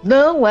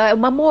 Não, é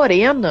uma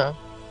morena.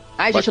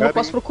 Ai, gente, eu não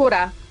posso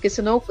procurar, porque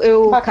senão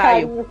eu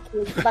caio.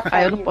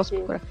 Eu não posso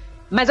procurar.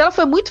 Mas ela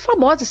foi muito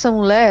famosa, essa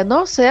mulher.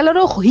 Nossa, ela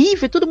era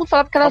horrível. Todo mundo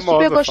falava que ela era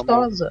super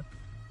gostosa.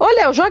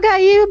 Olha, joga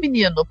aí,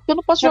 menino, porque eu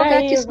não posso jogar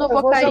aqui, senão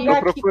eu vou cair.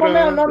 Aqui. Como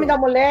é o nome da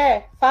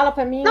mulher? Fala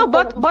pra mim. Não,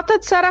 bota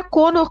de Sarah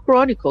Connor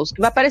Chronicles, que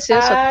vai aparecer.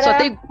 Só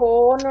tem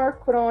Connor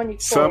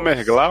Chronicles.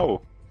 Summer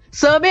Glau?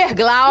 Summer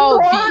Glau,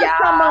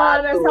 viado.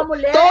 Mano, essa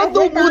mulher.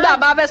 Todo mundo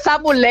amava essa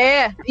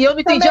mulher. E eu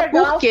não entendia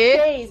por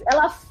quê.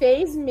 Ela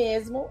fez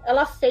mesmo.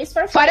 Ela fez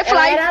Firefly.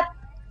 Ela era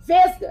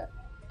vesga.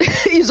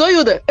 E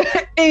Zoiuda.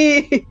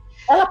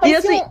 Ela parecia... E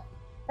assim,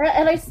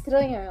 ela é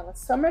estranha, ela.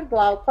 Summer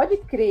Glau, pode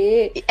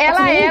crer.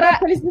 Ela era...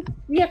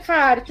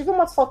 Cara, deixa eu ver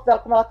umas fotos dela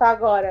como ela tá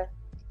agora.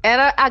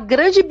 Era a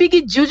grande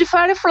Big Deal de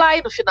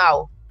Firefly no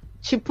final.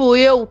 Tipo,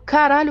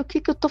 caralho, o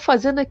que eu tô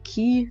fazendo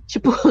aqui?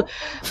 Tipo,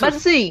 mas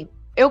assim...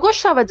 Eu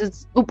gostava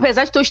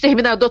apesar de ter o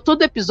Exterminador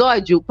todo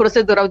episódio, o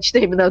procedural de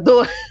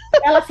Exterminador.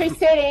 Ela fez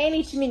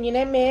Serenity, menina,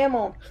 é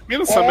mesmo.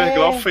 Menino, Summer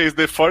Glau fez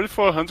The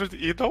 4400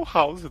 e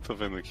Dollhouse, tô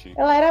vendo aqui.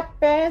 Ela era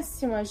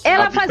péssima, gente.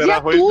 Ela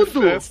fazia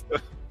tudo.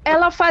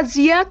 Ela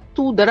fazia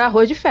tudo, era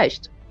arroz de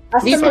festa.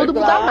 E todo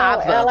mundo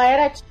amava. Ela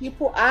era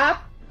tipo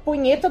a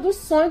punheta do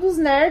sonho dos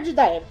nerds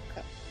da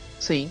época.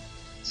 Sim.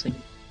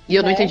 E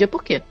eu não entendia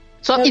por quê.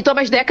 E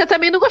Thomas Deca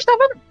também não gostava,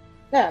 não.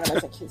 Não,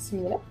 mas aqui, esse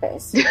menino é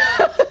péssimo.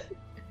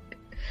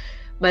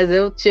 Mas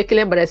eu tinha que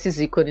lembrar esses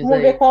ícones. Vamos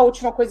ver qual a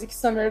última coisa que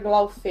Summer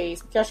Glau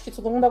fez. Porque eu acho que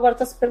todo mundo agora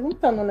tá se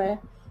perguntando, né?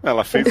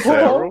 Ela fez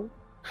Zero.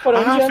 Por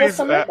onde fez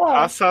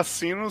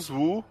Assassinos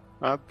Wu.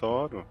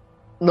 Adoro.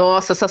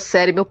 Nossa, essa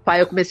série, meu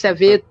pai, eu comecei a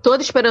ver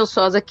toda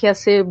esperançosa que ia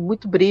ser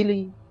muito brilho.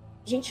 E...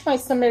 Gente,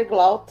 mas Summer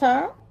Glau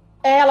tá...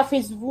 ela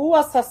fez Wu,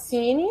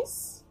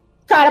 Assassins.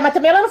 Cara, mas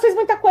também ela não fez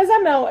muita coisa,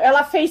 não.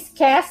 Ela fez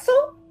Castle.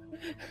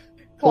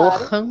 Claro.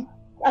 Porra.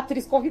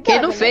 Atriz convidada.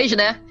 Quem não fez,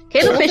 né?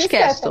 Quem não fez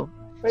Castle?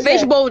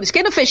 Fez Bones.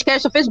 Quem não fez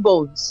Castle, fez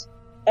Bones.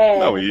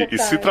 Não, e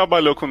se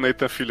trabalhou com o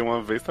Nathan Fillion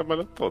uma vez,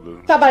 trabalhou todas.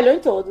 Né? Trabalhou em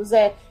todos,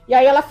 E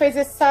aí ela fez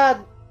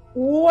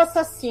o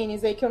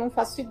Assassins aí, que eu não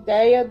faço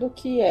ideia do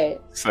que é.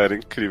 Série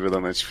incrível da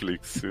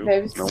Netflix.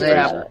 Deve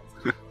ser.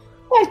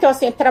 Então,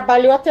 assim,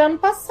 trabalhou até ano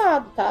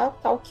passado, tá?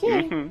 Tá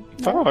ok.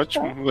 Tá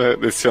ótimo.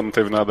 Tá. Esse ano não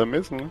teve nada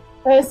mesmo, né?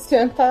 Esse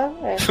ano tá.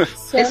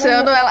 Esse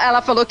ano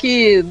ela falou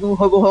que não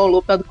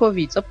rolou por causa do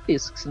Covid, só por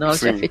isso, senão ela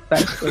tinha feito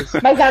várias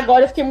coisas. Mas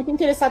agora eu fiquei muito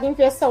interessada em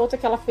ver essa outra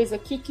que ela fez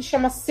aqui, que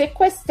chama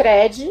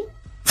Sequestred.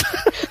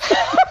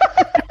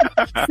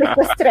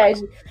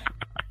 Sequestred.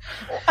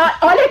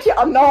 Olha aqui,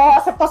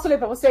 nossa, posso ler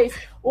pra vocês?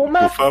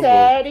 Uma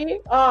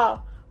série,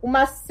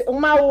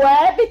 uma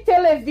web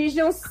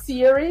television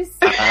series.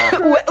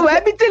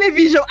 Web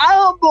television,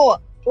 amo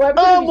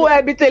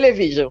web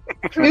television.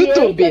 No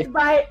YouTube.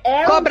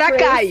 Cobra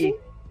Kai.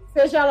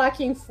 Seja lá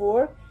quem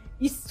for.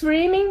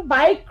 Streaming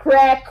by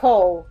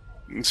Crackle.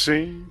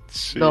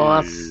 Gente.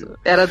 Nossa,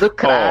 era do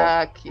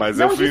crack. Mas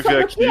não eu vivi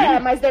aqui.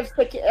 Mas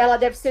ela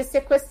deve ser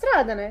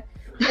sequestrada, né?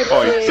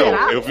 Então,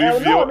 eu vi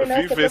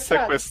ver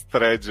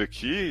Sequestred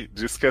aqui,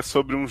 diz que é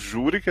sobre um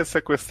júri que é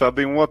sequestrado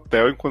em um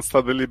hotel enquanto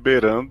está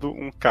deliberando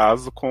um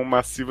caso com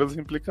massivas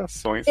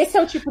implicações. Esse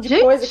é o tipo de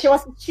coisa que eu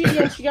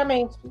assistiria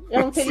antigamente.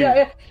 Eu não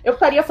teria. Eu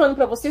estaria falando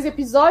pra vocês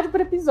episódio por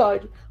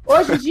episódio.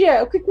 Hoje em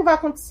dia, o que vai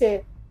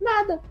acontecer?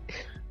 Nada.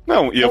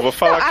 Não, e eu vou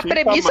falar a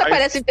premissa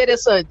parece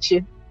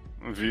interessante.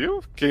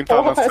 Viu? Quem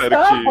tá na série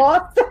aqui.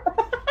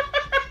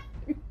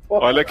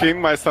 Olha quem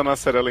mais tá na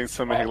série além de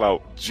Summer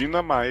Glau.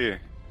 Dina Meyer.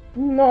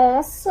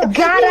 Nossa!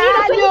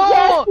 Caralho!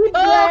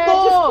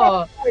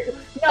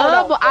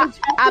 Amo!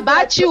 A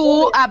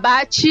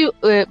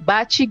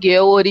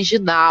Batgirl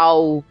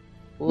original.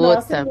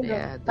 Puta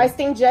merda. Mas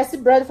tem Jesse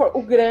Bradford,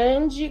 o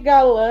grande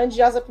galã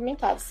de As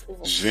Apimentadas.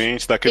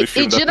 Gente, daquele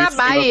filme da Dina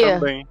Meyer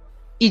também.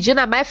 E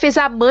Dina Meyer fez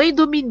a mãe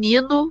do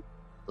menino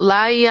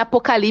lá em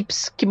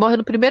Apocalipse, que morre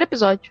no primeiro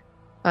episódio.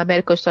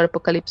 American Story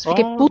Apocalipse.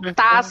 Fiquei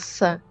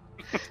putaça.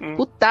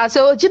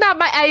 Putaça. Dina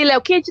Meyer. Aí,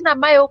 Léo, quem é Dina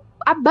Meyer?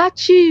 A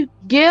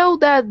Batgirl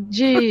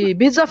de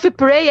Birds of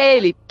Prey, é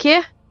ele.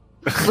 Quê?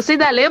 Você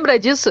ainda lembra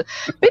disso?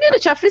 Menina,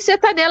 tinha a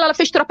Friceta nela, ela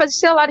fez Tropas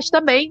Estelares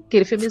também.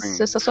 Aquele filme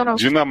sensacional.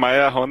 Dina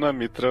Meyer é a Rona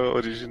Mitra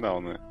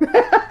original, né?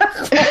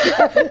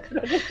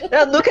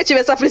 Eu nunca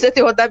tive essa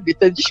Friceta e Rona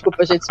Mitra.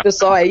 Desculpa, gente, esse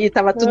pessoal aí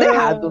tava tudo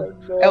errado.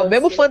 Nossa. É o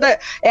mesmo fã da...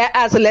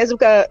 as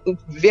lésbicas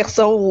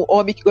versão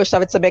homem que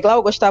gostava de Summer Glau,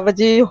 eu gostava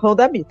de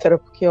Rona Mitra,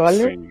 porque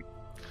olha... Sim.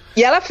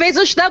 E ela fez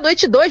Anjos da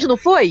Noite 2, não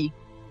foi?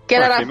 Que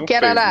era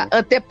a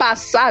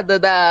antepassada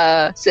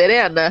da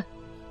Serena?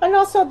 Ai,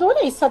 nossa, eu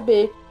adorei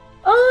saber.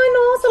 Ai,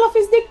 nossa, ela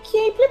fez The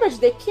Cape. Lembra de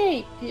The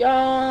Cape?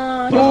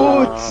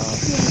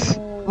 Putz!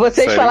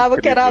 Vocês falavam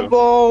que era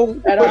bom.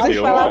 Vocês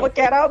falavam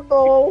que era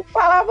bom.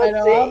 Falavam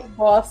assim. Era uma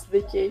bosta, The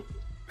Cape.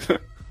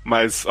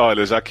 Mas,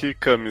 olha, já que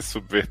Cami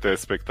subverteu a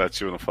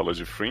expectativa e não falou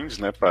de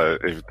Fringe, né, pra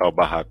evitar o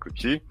barraco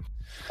aqui.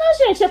 Não,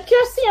 gente, é porque,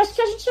 assim, acho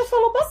que a gente já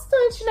falou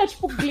bastante, né?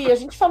 Tipo, Glee, a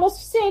gente falou o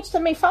suficiente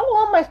também.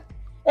 Falou, mas...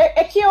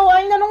 É que eu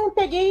ainda não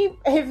peguei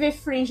rever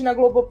Fringe na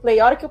Globoplay.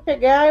 A hora que eu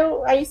pegar,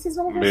 aí vocês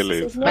vão ver.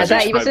 Beleza. Mas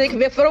aí você tem que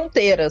ver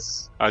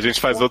Fronteiras. A gente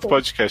faz outro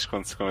podcast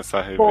quando você começar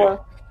a rever.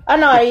 Boa.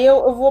 Não, aí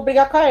eu vou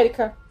brigar com a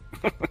Erika.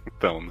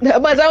 Então,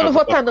 mas eu não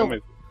vou estar, não.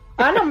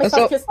 Não, mas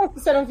só questão, se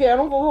você não vier,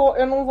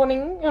 eu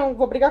não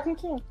vou brigar com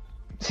quem?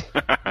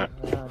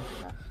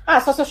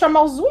 Só se eu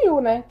chamar o Zuyu,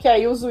 né? Que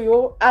aí o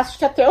Zuyu, acho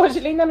que até hoje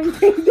ele ainda não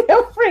entendeu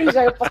o Fringe,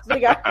 aí eu posso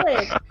brigar com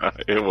ele.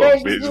 Eu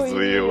amo, beijo,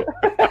 Zuyu.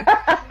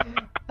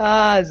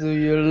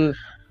 Zuyu.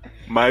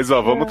 Mas,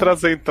 vamos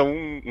trazer então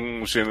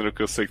um gênero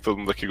que eu sei que todo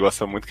mundo aqui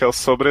gosta muito, que é o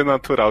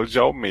Sobrenatural de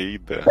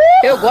Almeida.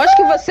 Eu gosto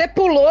que você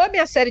pulou a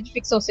minha série de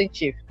ficção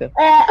científica.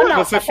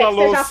 Você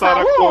falou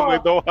Sarah Connor e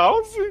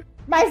Dollhouse?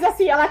 Mas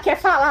assim, ela quer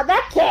falar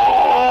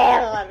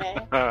daquela,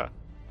 né?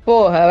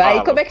 Porra,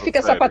 aí como é que fica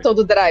essa Sapatão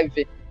do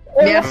Drive?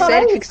 Minha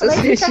série de ficção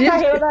científica. A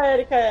carreira da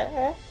Erika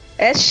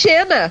é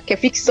Xena, que é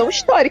ficção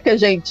histórica,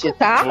 gente,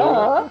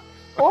 tá?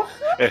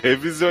 É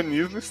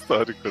revisionismo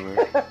histórico, né?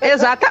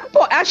 Exato.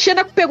 Pô, a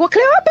Xena pegou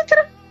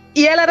Cleópatra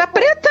e ela era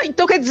preta.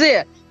 Então, quer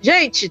dizer,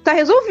 gente, tá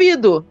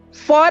resolvido.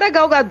 Fora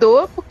Gal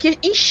Gadot, porque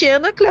em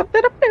Xena, Cleópatra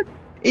era preta.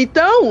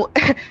 Então,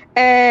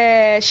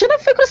 Xena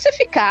foi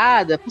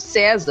crucificada por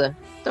César.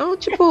 Então,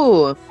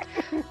 tipo,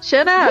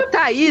 Xena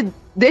tá aí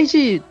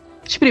desde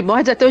os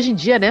primórdios até hoje em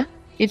dia, né?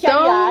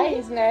 Então... Que,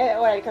 aliás,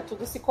 né, Erika,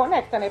 tudo se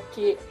conecta, né?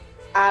 Porque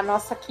a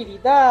nossa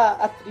querida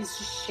atriz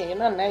de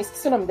Xena, né?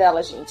 Esqueci o nome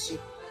dela, gente.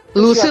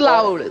 Lucy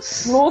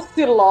Lawless.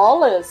 Lucy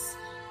Lawless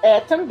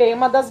é também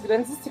uma das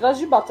grandes estrelas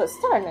de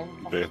Battlestar, né?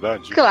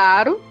 Verdade.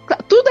 Claro.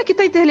 Tudo aqui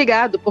tá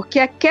interligado, porque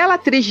aquela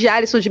atriz de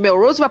Alison de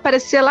Melrose vai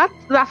aparecer lá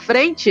na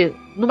frente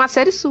numa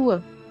série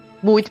sua.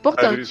 Muito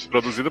importante.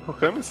 Produzida por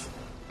Camis?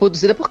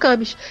 Produzida por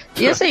Camis.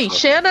 E assim,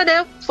 Xena,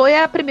 né, foi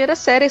a primeira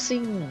série,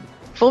 assim,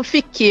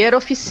 fanfiqueira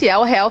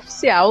oficial, real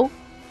oficial.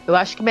 Eu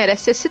acho que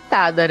merece ser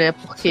citada, né?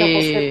 Porque...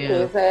 Com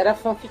certeza, era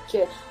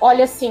fanfiqueira.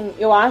 Olha, assim,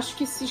 eu acho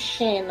que se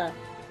Xena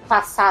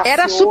passasse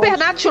era hoje,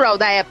 Supernatural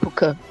da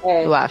época,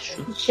 eu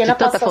acho. Se Xena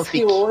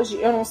passasse hoje,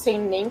 eu não sei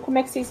nem como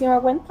é que vocês iam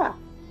aguentar.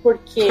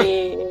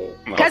 Porque...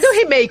 Cadê o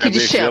remake de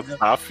Xena?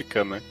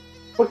 Sáfica, né?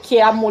 Porque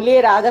a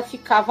mulherada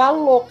ficava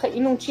louca e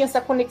não tinha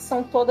essa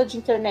conexão toda de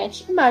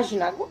internet.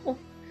 Imagina agora.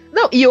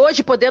 Não, e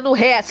hoje podendo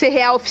ser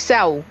real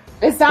oficial.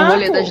 Exato. O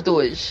rolê das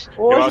duas.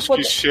 Hoje eu acho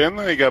que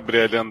Xena e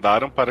Gabriele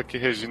andaram para que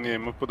Regina e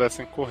Emma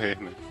pudessem correr,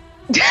 né?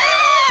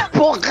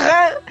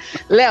 Porra!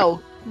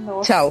 Léo,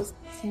 Nossa tchau.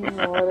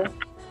 Senhora.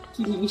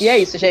 Que lixo. E é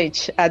isso,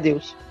 gente.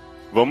 Adeus.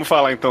 Vamos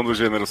falar então do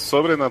gênero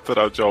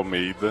sobrenatural de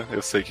Almeida.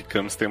 Eu sei que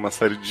Camis tem uma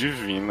série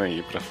divina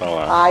aí pra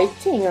falar. Ai,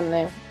 tenho,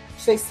 né?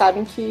 Vocês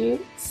sabem que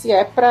se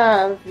é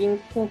pra vir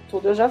com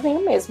tudo, eu já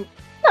venho mesmo.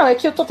 Não, é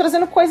que eu tô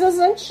trazendo coisas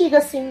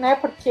antigas, assim, né?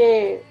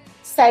 Porque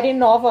série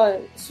nova,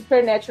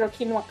 Supernatural,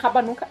 que não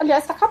acaba nunca.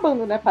 Aliás, tá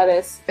acabando, né?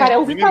 Parece. Cara, eu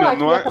ouvi Menina, falar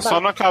que vai acabar. só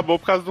não acabou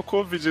por causa do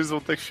Covid. Eles vão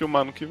ter que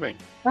filmar no que vem.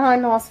 Ai,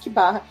 nossa, que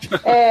barra.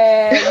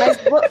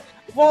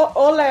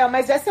 Ô, Léo,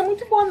 mas essa é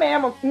muito boa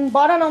mesmo.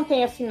 Embora não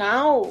tenha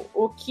final,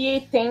 o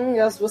que tem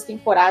as 2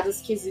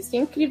 temporadas que existem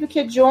é incrível, que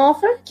é John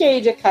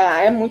Arcade,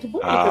 cara. É muito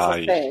bonita essa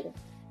série.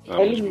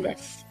 É linda.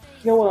 Demais.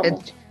 Eu amo.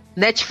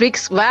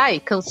 Netflix vai,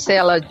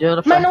 cancela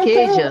Jonathan Mas não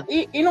Arcadia.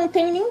 e não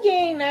tem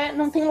ninguém, né?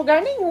 Não tem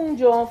lugar nenhum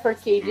de John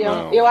Arcade.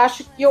 Não. Eu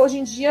acho que hoje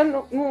em dia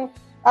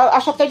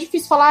acho até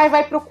difícil falar,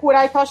 vai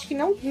procurar, então acho que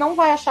não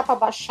vai achar pra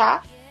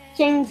baixar.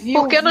 Quem viu.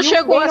 Porque não viu,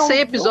 chegou quem a não 100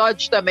 viu,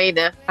 episódios também,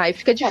 né? Aí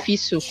fica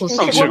difícil não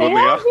conseguir. chegou nem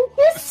a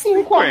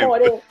 25,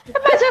 amor.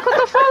 Mas é o que eu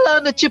tô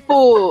falando,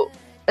 tipo.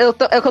 É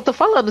o que eu tô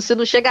falando, se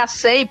não chega a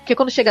 100, porque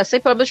quando chega a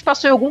 100, pelo menos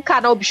passou em algum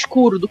canal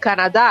obscuro do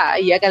Canadá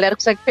e a galera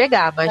consegue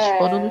pegar, mas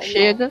quando não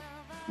chega.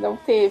 Não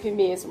teve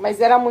mesmo,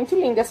 mas era muito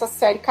linda essa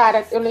série,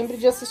 cara. Eu lembro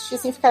de assistir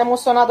assim, ficar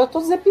emocionada a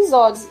todos os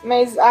episódios,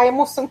 mas a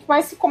emoção que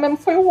mais ficou mesmo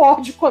foi o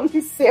ódio quando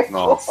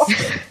encerrou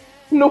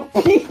no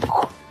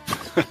pico.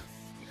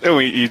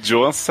 E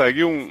Joan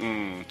segue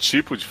um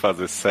tipo de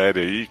fazer série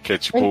aí, que é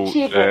tipo,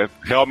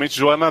 realmente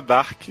Joana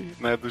Dark,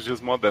 né, dos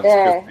dias modernos.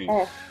 Porque,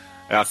 assim,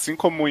 assim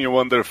como em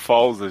Wonder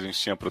Falls a gente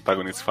tinha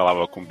protagonista que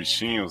falava com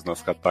bichinhos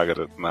nas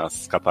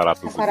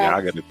cataratas do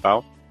Niágara e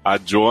tal, a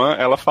Joan,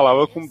 ela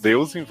falava com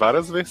Deus em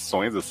várias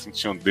versões, assim,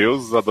 tinha um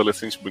Deus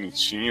adolescente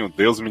bonitinho,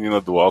 Deus menina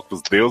do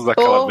óculos, Deus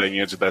aquela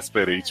velhinha de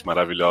Desperate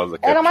maravilhosa.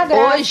 Que era uma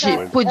graça.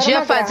 Hoje,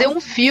 podia fazer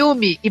um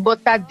filme e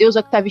botar Deus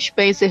Octavia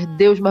Spencer,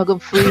 Deus Morgan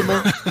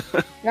Freeman.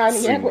 Não,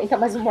 ninguém aguenta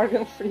mais o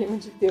Morgan Freeman,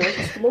 de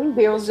Deus. Nem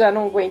Deus já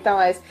não aguenta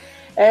mais.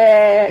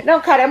 Não,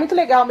 cara, é muito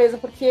legal mesmo,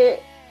 porque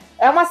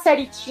é uma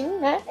série teen,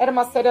 né? Era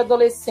uma série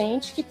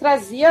adolescente que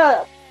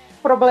trazia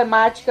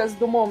problemáticas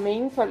do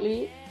momento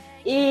ali.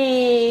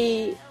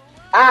 E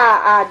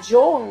a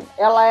Joan,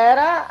 ela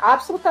era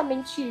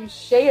absolutamente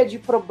cheia de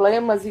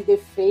problemas e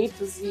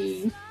defeitos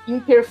e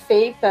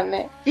imperfeita,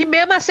 né? E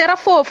mesmo assim era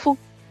fofo.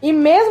 E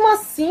mesmo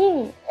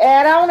assim,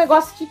 era um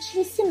negócio que te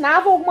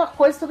ensinava alguma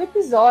coisa todo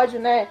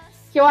episódio, né?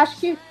 Que eu acho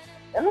que...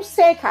 Eu não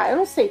sei, cara, eu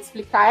não sei te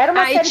explicar. Era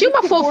uma série e tinha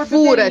uma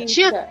fofura,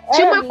 tinha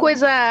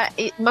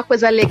uma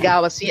coisa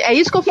legal, assim. É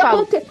isso que eu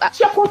falo.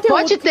 Tinha conteúdo,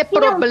 pode ter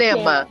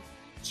problema.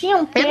 Tinha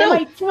um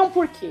tema e tinha um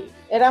porquê.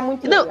 Era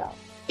muito legal.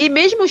 E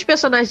mesmo os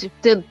personagens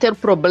tendo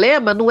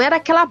problema, não era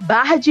aquela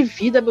barra de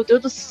vida, meu Deus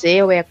do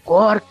céu, é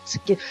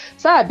corte,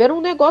 sabe? Era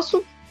um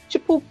negócio,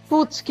 tipo,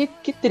 putz, que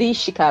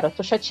triste, cara.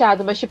 Tô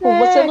chateado, mas, tipo,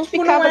 você não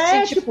ficava não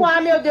assim, tipo...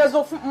 meu Deus,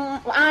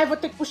 vou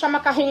ter que puxar uma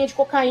carrinha de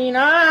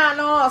cocaína. Ah,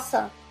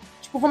 nossa.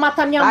 Tipo, vou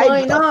matar minha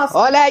mãe, nossa.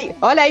 Olha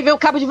aí, veio o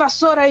cabo de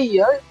vassoura aí.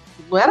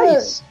 Não era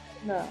isso.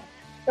 Não.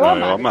 Eu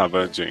amava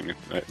a Jane.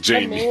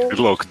 Jane,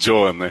 louco,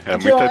 Joan, né?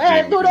 Muita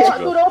Jane.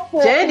 Durou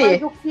pouco, Jane?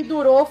 mas o que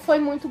durou foi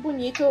muito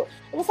bonito. Eu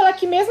vou falar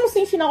que mesmo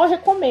sem final eu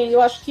recomendo.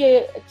 Eu acho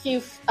que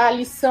a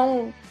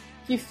lição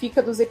que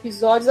fica dos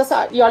episódios...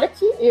 E olha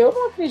que eu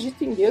não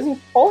acredito em Deus em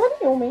porra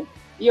nenhuma, hein?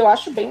 E eu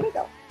acho bem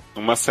legal.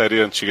 Uma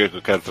série antiga que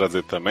eu quero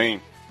trazer também,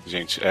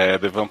 gente, é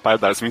The Vampire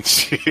Diaries.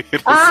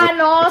 Mentiras. Ah,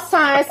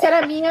 nossa, essa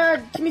era a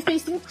minha que me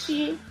fez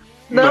sentir.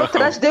 Não,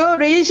 traz The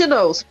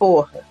Originals,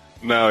 porra.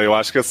 Não, eu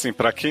acho que assim,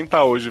 pra quem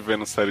tá hoje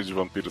vendo série de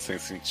vampiro sem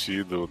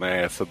sentido,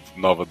 né, essa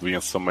nova do Ian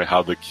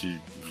Somerhalder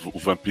que o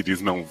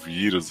vampirismo é um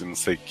vírus e não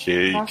sei o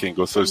que, e quem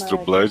gostou de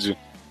True Blood,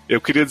 eu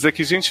queria dizer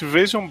que, gente,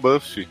 vejam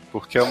Buffy,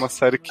 porque é uma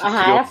série que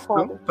criou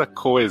tanta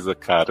coisa,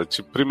 cara.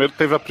 Tipo, primeiro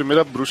teve a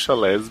primeira bruxa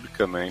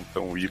lésbica, né,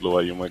 então Willow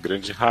aí, uma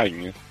grande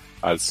rainha,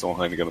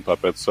 Alison Hannigan no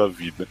papel de sua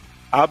vida.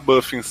 A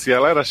Buffy em si,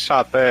 ela era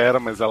chata,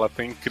 mas ela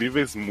tem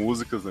incríveis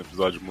músicas no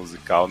episódio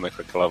musical, né?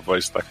 Com aquela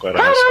voz de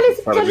taquaragem. Caralho,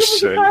 esse episódio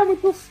musical é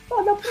muito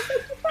foda.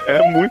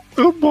 É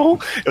muito bom.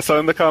 Eu só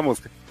lembro daquela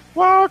música.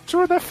 Walk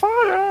to the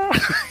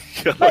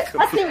fire! Mas,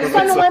 assim,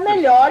 só não é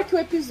melhor que o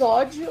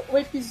episódio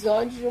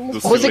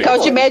musical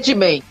de Mad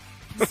Men.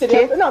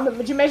 Não,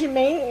 de Mad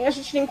Men a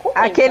gente nem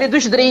comenta. Aquele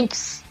dos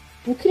drinks.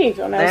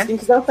 Incrível, né? Os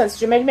drinks dançantes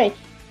de Mad Men.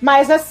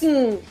 Mas,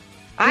 assim...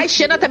 A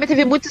Xena também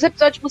teve muitos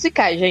episódios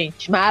musicais,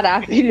 gente,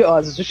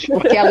 maravilhosos,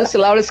 porque a Lucy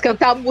Lawless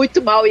canta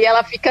muito mal e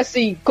ela fica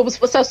assim, como se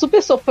fosse a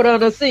super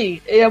soprano,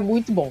 assim, e é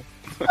muito bom.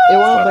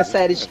 Eu amo as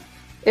séries,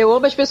 eu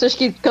amo as pessoas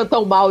que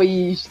cantam mal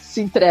e se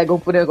entregam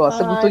pro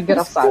negócio, é muito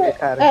engraçado,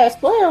 cara.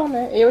 Sou eu,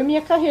 né? Eu e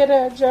minha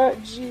carreira de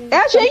é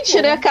a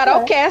gente, né?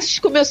 Carol Cast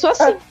começou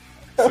assim.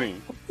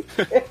 Sim.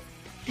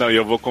 Não, e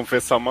eu vou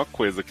confessar uma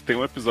coisa, que tem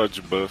um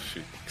episódio de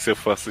Buffy que se eu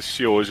for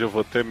assistir hoje eu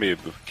vou ter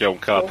medo. Que é um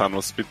que ela tá no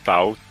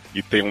hospital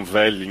e tem um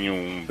velhinho,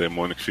 um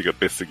demônio que fica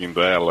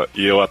perseguindo ela.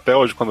 E eu até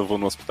hoje, quando eu vou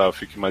no hospital, eu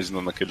fico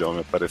imaginando aquele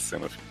homem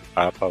aparecendo. Eu fico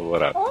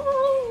apavorado.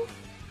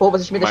 Pô,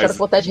 vocês me deixaram com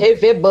vontade de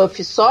rever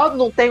Buffy. Só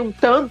não tenho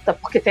tanta,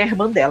 porque tem a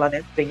irmã dela,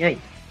 né? Vem aí.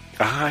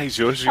 Ai,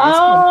 Georgina.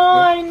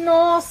 Ai,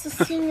 nossa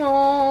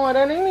senhora.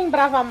 Eu nem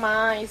lembrava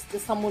mais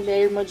dessa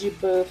mulher irmã de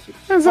Buffy.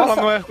 Mas nossa.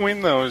 ela não é ruim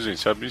não,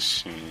 gente. A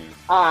bichinha.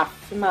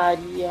 Aff,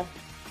 Maria.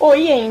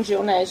 Oi,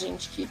 Angel, né,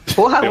 gente? Que...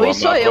 Porra, ruim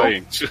sou eu.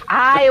 Eu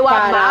Caralho.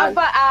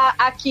 amava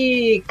a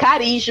que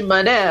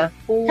carisma, né?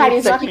 Puta,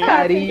 Carisma, que cara,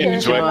 carisma.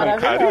 Angel é com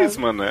maravilhosa.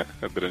 carisma, né?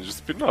 É grande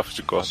spin-off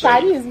de Cordelia.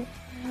 Carisma.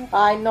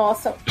 Ai,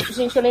 nossa.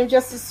 Gente, eu lembro de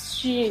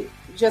assistir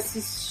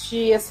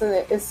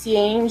esse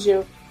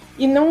Angel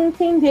e não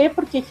entender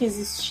por que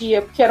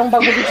existia, porque era um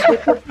bagulho de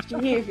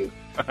detetive.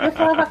 Eu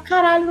falava,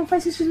 caralho, não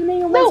faz sentido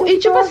nenhum. Não, mas e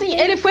tipo assim,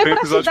 ele foi Tem um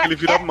pra episódio cidade...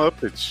 que ele vira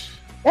Muppet.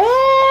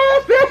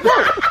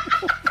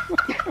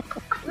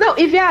 Não,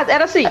 e viado,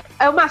 era assim,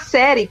 é uma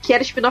série que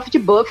era spin-off de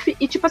Buffy,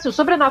 e tipo assim, o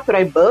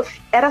Sobrenatural e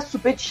Buffy era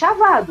super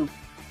deschavado.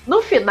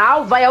 No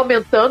final, vai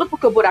aumentando,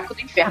 porque o buraco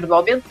do inferno vai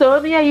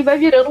aumentando, e aí vai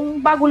virando um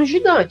bagulho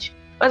gigante.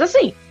 Mas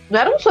assim, não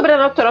era um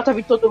Sobrenatural que tava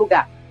em todo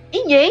lugar.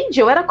 Em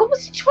Angel, era como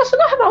se fosse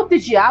normal ter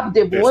diabo,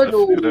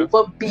 demônio,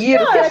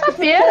 vampiro, Não,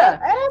 terça-feira.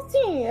 Era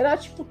assim, era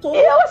tipo todo...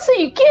 Eu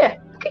assim, o quê?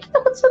 Por que tá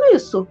acontecendo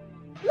isso?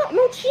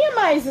 Não tinha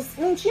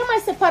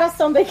mais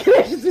separação da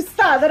igreja do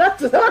Estado, era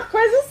tudo uma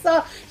coisa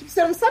só. Tipo,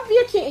 você não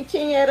sabia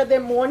quem era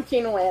demônio e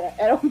quem não era.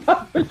 Era um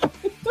bagulho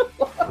muito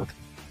louco.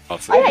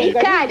 Nossa, E aí,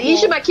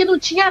 carisma que não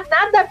tinha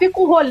nada a ver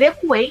com o rolê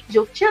com o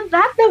Angel. Tinha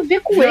nada a ver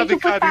com o Angel.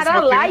 Foi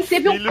parar lá e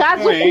teve um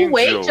caso com o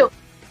Angel.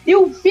 E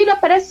o filho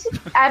aparece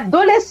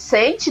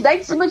adolescente, dá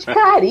em cima de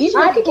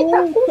carisma. O que tá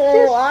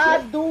acontecendo?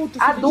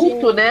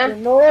 Adulto, né?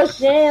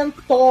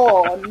 Nojento.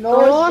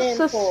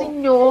 Nossa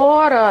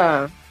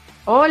senhora.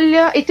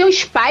 Olha, e tem o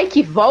Spike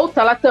que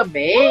volta lá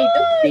também. Meu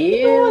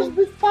Deus.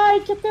 Do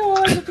Spike, até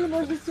hoje eu tenho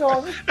nojo desse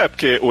homem. É,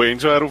 porque o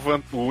Angel era o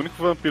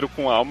único vampiro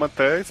com alma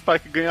até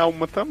Spike ganhar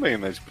uma também,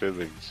 né, de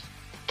presente.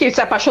 Que ele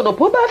se apaixonou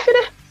por Buffy,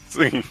 né?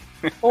 Sim.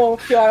 O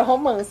pior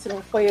romance,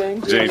 não foi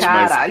Angel. Gente,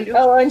 caralho.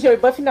 Não, Angel e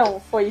Buffy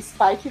não, foi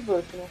Spike e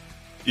Buffy, né?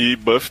 E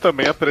Buffy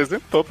também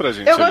apresentou pra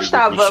gente. Eu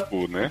gostava.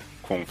 Tipo, né,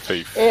 com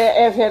Faith.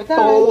 É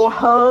verdade.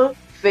 Porra,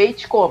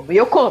 Faith como?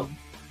 Eu como.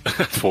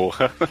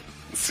 Porra,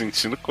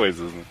 sentindo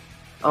coisas, né?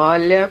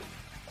 Olha,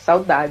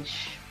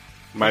 saudade.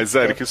 Mas,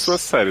 Eric, e sua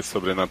série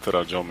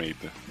Sobrenatural de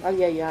Almeida?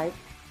 Ai.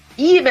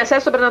 E minha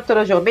série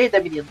Sobrenatural de Almeida,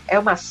 menino, é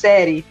uma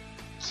série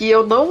que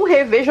eu não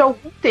revejo há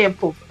algum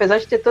tempo. Apesar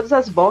de ter todas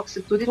as boxes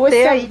e tudo, e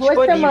ter aí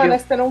disponível. 2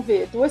 semanas você não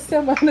vê. 2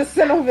 semanas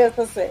você não vê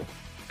essa série.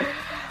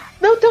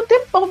 Não, tem um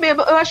tempão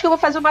mesmo. Eu acho que eu vou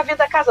fazer uma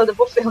venda casada. Eu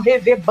vou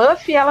rever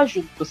Buffy e ela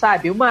junto,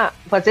 sabe?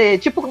 Fazer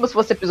tipo como se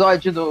fosse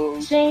episódio do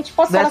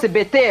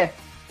SBT.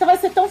 Você vai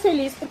ser tão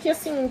feliz, porque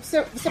assim,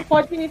 você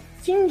pode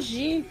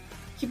fingir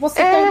que você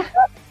tem,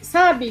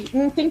 sabe,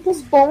 em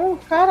tempos bons.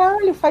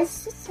 Caralho, faz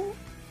isso sim.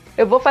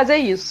 Eu vou fazer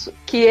isso,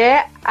 que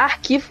é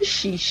Arquivo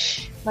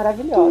X.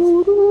 Maravilhosa.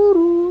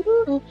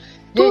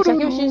 Gente,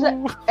 Arquivo X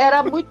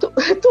era muito...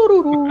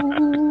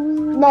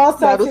 Tururu.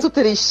 Nossa, Naruto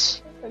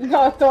triste.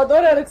 Não, eu tô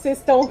adorando que vocês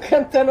estão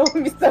cantando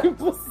Missão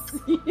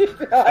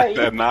Impossível. Aí.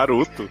 É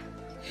Naruto.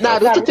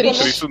 Naruto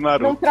triste.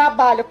 Não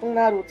trabalho com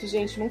Naruto,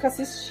 gente. Nunca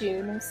assisti.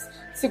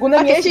 Segundo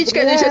a minha sobrinha, gente que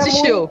a gente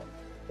assistiu.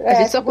 A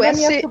gente só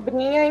conhece... minha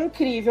sobrinha é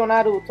incrível,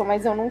 Naruto,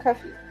 mas eu nunca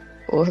vi.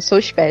 Porra,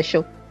 sou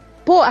special.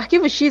 Pô,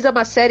 Arquivo X é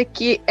uma série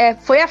que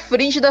foi a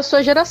Fringe da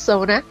sua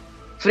geração, né?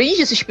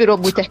 Fringe se inspirou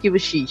muito em Arquivo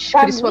X.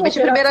 Principalmente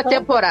a primeira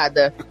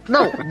temporada.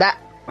 Não,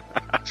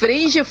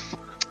 Fringe...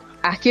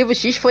 Arquivo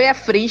X foi a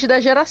Fringe da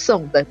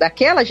geração,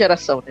 daquela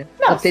geração, né?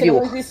 Não,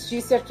 anterior. Se não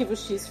existisse Arquivo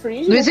X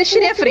Fringe... Não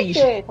existiria Fringe.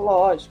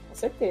 Lógico, com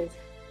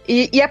certeza.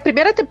 E a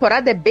primeira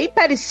temporada é bem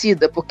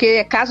parecida, porque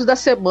é caso da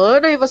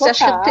semana e você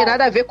acha que não tem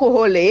nada a ver com o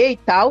rolê e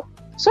tal.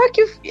 Só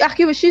que o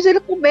Arquivo X, ele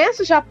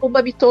começa já com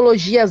uma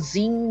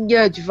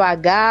mitologiazinha,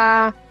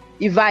 devagar,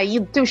 e vai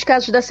indo. Tem os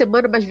casos da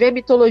semana, mas vem a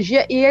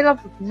mitologia e ela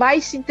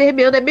vai se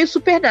intermeando. É meio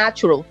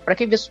Supernatural. Pra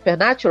quem vê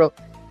Supernatural,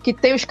 que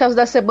tem os casos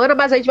da semana,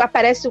 mas aí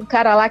aparece um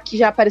cara lá que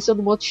já apareceu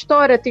numa outra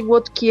história, tem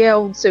outro que é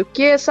um não sei o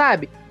que,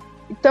 sabe?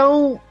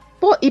 Então...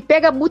 Pô, e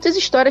pega muitas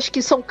histórias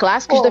que são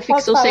clássicas da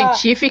ficção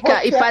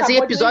científica e fazem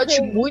episódios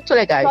muito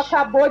legais. Tu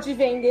acabou de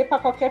vender pra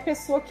qualquer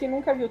pessoa que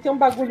nunca viu. Tem um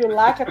bagulho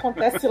lá que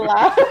acontece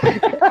lá.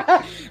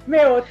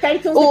 Meu, tem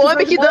uns o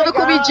homem que dando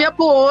comidinha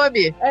pro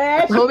homem.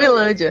 Tipo,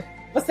 Homelândia.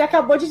 Você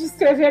acabou de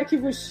descrever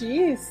Arquivo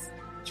X.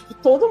 Tipo,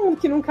 todo mundo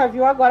que nunca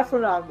viu agora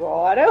falou,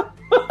 agora.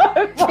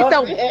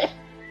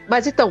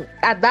 Então,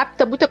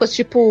 adapta muita coisa.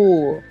 Tipo,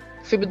 o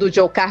filme do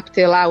Joe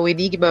Carpenter lá, O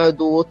Enigma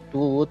do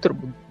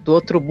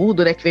Outro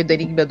Mundo, né? Que vem do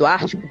Enigma do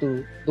Ártico,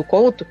 do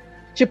conto.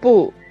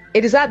 Tipo,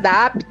 eles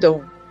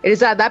adaptam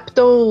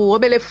o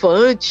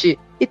Homem-Elefante.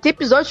 E tem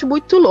episódios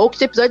muito loucos.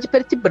 Tem episódio de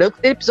preto e branco.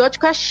 Tem episódio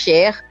com a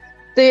Cher.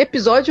 Tem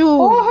episódio...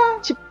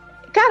 Tipo,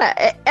 cara,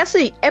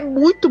 assim, é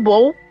muito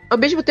bom. ao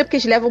mesmo tempo que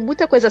eles levam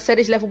muita coisa a sério,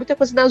 eles levam muita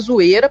coisa na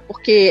zoeira,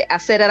 porque a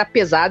série era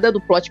pesada do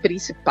plot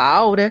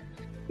principal, né?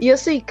 E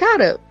assim,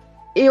 cara,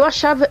 eu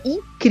achava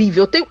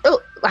incrível.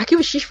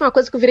 Arquivo X foi uma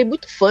coisa que eu virei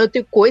muito fã. Eu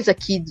tenho coisa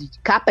aqui de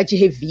capa de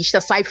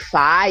revista,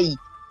 sci-fi,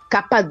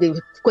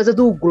 coisa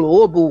do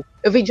Globo.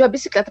 Eu vendi uma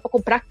bicicleta pra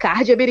comprar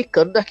card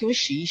americano do Arquivo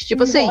X.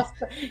 Tipo assim.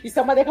 Nossa, isso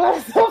é uma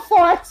declaração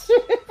forte.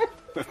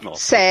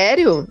 Nossa.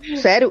 Sério?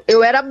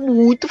 Eu era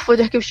muito fã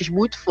de Arquivo X,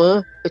 muito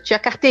fã. Eu tinha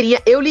carteirinha.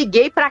 Eu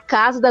liguei pra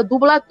casa da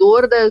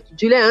dubladora da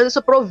Julia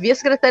Anderson pra ouvir a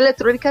secretária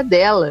eletrônica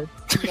dela.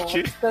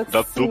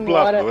 Da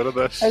dubladora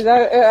da X. Mas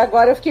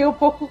agora eu fiquei um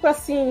pouco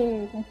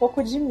assim, um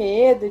pouco de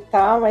medo e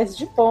tal, mas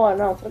de boa,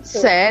 não, tranquilo.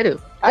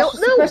 Sério? Acho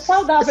super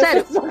saudável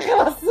sério, essa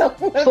relação.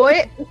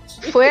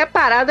 Foi a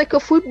parada que eu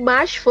fui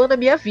mais fã na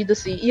minha vida,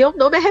 assim. E eu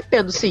não me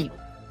arrependo, sim.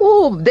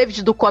 O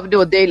David Duchovny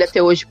odeia ele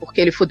até hoje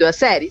porque ele fudeu a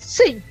série?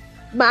 Sim.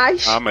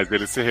 Mas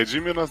ele se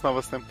redimiu nas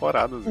novas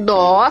temporadas.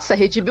 Nossa,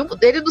 redimiu.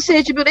 Ele não se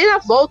redimiu nem na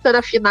volta,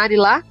 na finale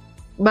lá.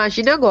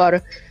 Imagine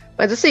agora.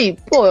 Mas assim,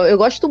 pô, eu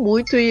gosto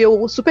muito e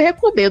eu super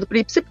recomendo,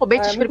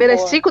 principalmente as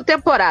primeiras 5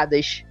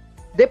 temporadas.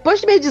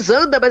 Depois meio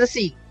desanda, mas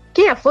assim,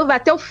 quem é fã vai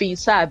até o fim,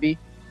 sabe?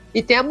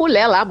 E tem a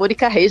mulher lá, a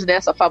Mônica Reis, né?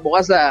 Essa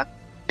famosa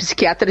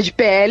psiquiatra de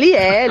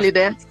PLL,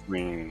 né?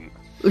 Sim.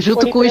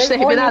 Junto com o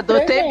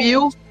Exterminador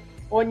T-1000.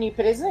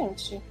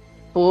 Onipresente.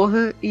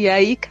 Porra, e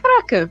aí,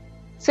 caraca.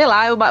 Sei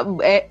lá,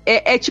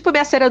 é tipo a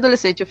minha série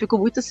adolescente. Eu fico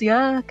muito assim,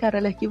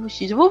 caralho, Arquivo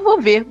X. Vou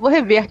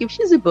rever Arquivo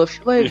X e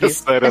Buffy. Vou rever. Minha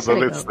série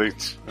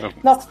adolescente.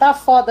 Nossa, tá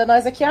foda.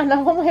 Nós aqui,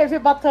 não, vamos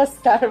rever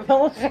Battlestar,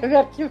 vamos rever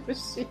Arquivo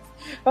X,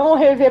 vamos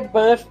rever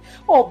Buffy.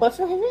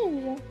 Buffy eu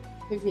reveria.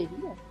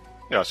 Reveria?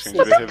 Eu acho que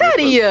a gente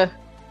tentaria.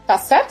 Tá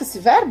certo esse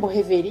verbo?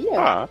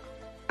 Reveria?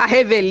 A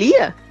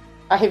revelia?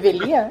 A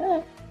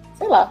revelia?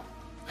 Sei lá.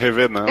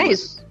 Revenando. É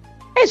isso.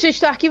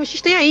 Gente, o Arquivo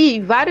X tem aí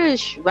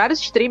vários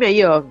streams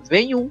aí, ó.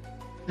 Vem um.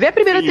 Vê a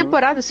primeira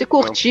temporada, se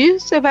curtir,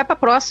 você vai pra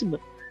próxima.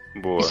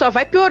 Boa. E só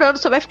vai piorando,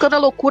 só vai ficando a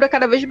loucura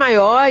cada vez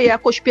maior, e a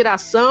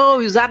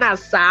conspiração, e os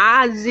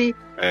Anasazi.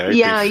 E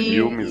tem aí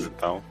filmes e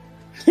tal.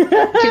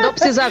 Que não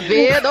precisa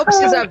ver.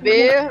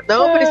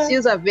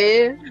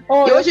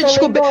 E hoje eu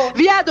descobri.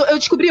 Viado, eu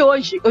descobri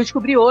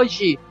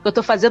hoje. Eu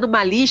tô fazendo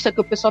uma lista que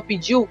o pessoal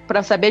pediu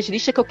pra saber as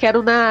listas que eu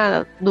quero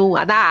na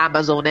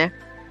Amazon, né?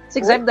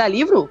 Se quiser me dar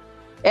livro,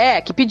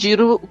 que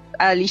pediram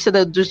a lista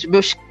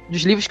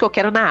dos livros que eu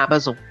quero na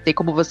Amazon. Tem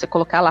como você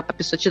colocar lá pra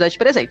pessoa te dar de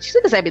presente. Se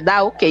você quiser me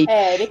dar, ok.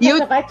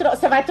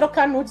 Você vai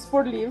trocar nudes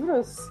por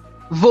livros?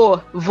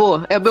 Vou.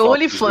 É o meu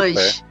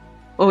OnlyFans.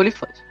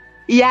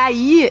 E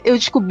aí, eu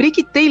descobri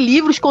que tem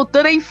livros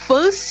contando a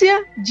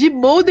infância de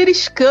Mulder e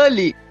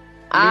Scully.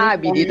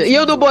 Menina. E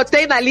eu não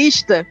botei na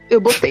lista?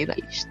 Eu botei na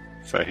lista.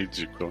 Isso é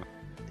ridículo.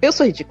 Eu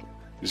sou ridículo.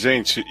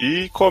 Gente,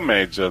 e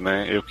comédia,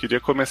 né? Eu queria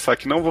começar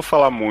aqui, não vou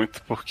falar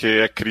muito, porque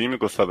é crime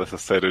gostar dessa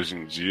série hoje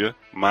em dia,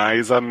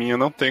 mas a minha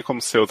não tem como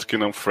ser outra que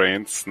não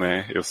Friends,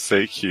 né? Eu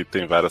sei que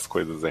tem várias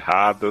coisas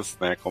erradas,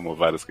 né? Como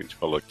várias que a gente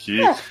falou aqui.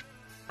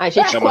 A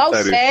gente, qual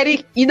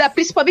série, ainda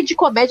principalmente de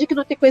comédia, que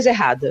não tem coisa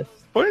errada?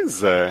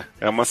 Pois é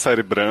uma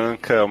série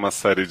branca, é uma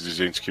série de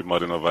gente que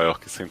mora em Nova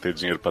York sem ter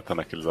dinheiro pra estar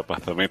naqueles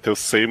apartamentos, eu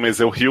sei, mas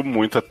eu rio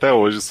muito até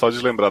hoje, só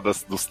de lembrar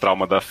dos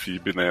traumas da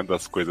Phoebe, né,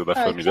 das coisas da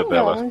família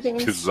dela,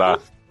 pisar.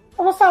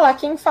 Eu vou falar,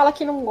 quem fala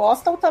que não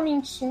gosta ou tá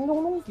mentindo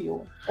ou não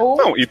viu.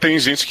 Não, e tem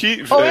gente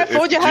que... Ou é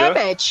fã de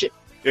Rabbit.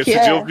 Esse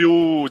dia eu vi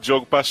o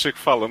Diogo Pacheco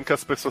falando que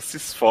as pessoas se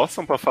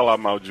esforçam pra falar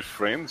mal de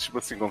Friends, tipo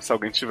assim, como se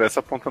alguém tivesse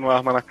apontando uma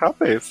arma na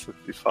cabeça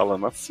e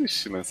falando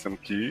assiste, né? Sendo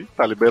que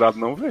tá liberado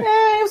não ver.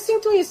 Eu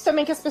sinto isso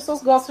também, que as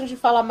pessoas gostam de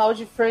falar mal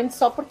de Friends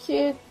só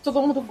porque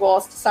todo mundo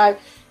gosta, sabe?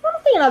 Eu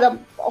não tenho nada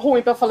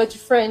ruim pra falar de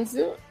Friends.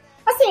 Eu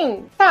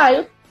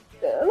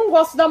não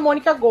gosto da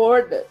Mônica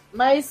gorda,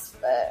 mas...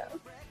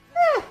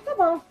 tá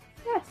bom.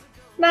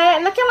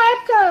 Naquela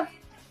época...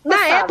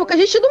 Na época a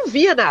gente não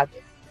via nada.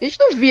 A gente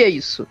não via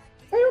isso.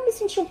 Eu me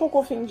senti um pouco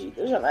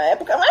ofendida já na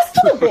época, mas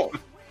tudo bem.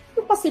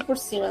 Eu passei por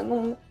cima.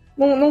 Não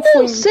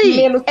fui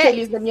menos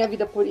feliz da minha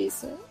vida por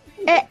isso.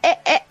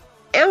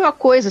 É uma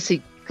coisa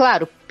assim,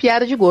 claro,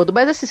 piada de gordo,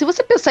 mas assim, se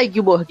você pensar em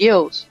Gilmore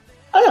Girls...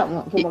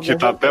 que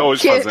tá até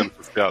hoje fazendo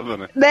essas piadas,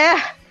 né?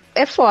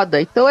 É foda.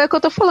 Então é o que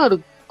eu tô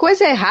falando.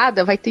 Coisa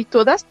errada vai ter em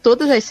todas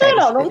as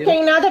séries. Não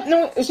tem nada...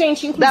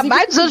 gente, inclusive... Da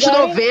mais dos anos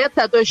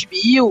 90,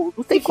 2000,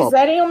 não tem como. Se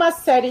fizerem uma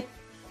série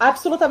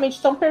absolutamente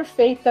tão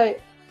perfeita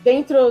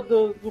dentro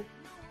do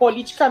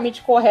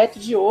politicamente correto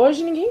de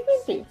hoje, ninguém vai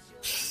ver.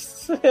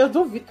 Eu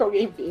duvido que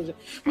alguém veja.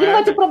 Porque não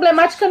vai ter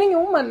problemática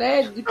nenhuma,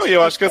 né? E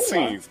eu acho que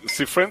assim,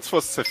 se Friends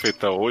fosse ser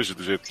feita hoje,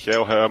 do jeito que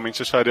eu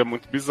realmente acharia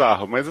muito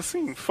bizarro. Mas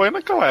assim, foi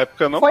naquela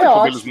época, não tem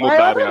como eles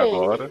mudarem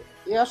agora.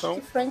 Eu acho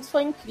que Friends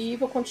foi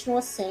incrível,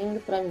 continua sendo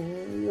pra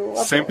mim.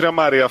 Sempre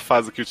amarei a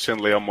fase que o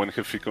Chandler e a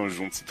Mônica ficam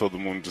juntos e todo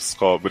mundo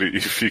descobre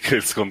e fica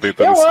eles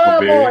tentando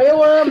esconder.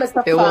 Eu amo essa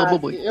fase. Eu amo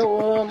muito.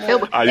 Eu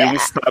amo. Aí um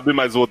sabe,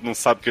 mas o outro não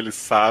sabe que ele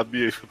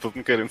sabe, e fica todo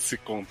mundo querendo se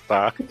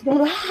contar.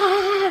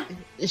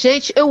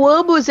 Gente, eu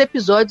amo os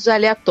episódios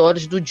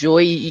aleatórios do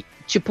Joey,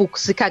 tipo,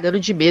 se cagando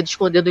de medo,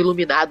 escondendo o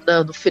iluminado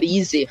no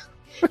freezer.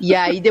 E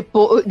aí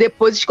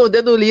depois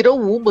escondendo Little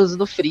Womas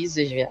no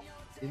freezer, velho.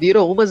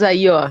 Little Womas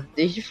aí, ó,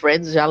 desde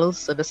Friends já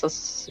lançando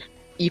essas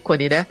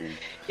ícone, né?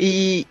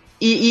 E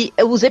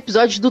os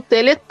episódios do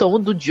Teleton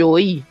do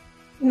Joey,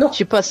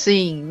 tipo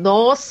assim,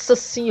 nossa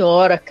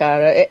senhora,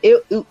 cara.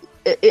 Eu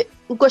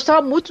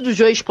gostava muito do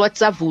Joey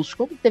Exploits avulsos.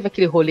 Como teve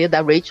aquele rolê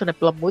da Rachel, né?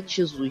 Pelo amor de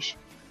Jesus.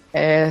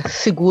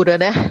 Segura,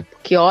 né?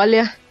 Porque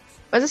olha...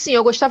 Mas assim,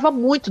 eu gostava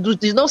muito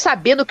de não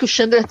sabendo que o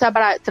Chandler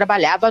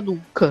trabalhava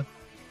nunca.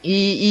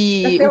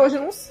 Até hoje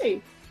eu não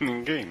sei.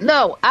 Ninguém.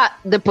 Não,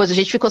 depois a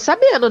gente ficou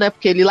sabendo, né?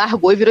 Porque ele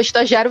largou e virou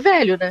estagiário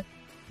velho, né?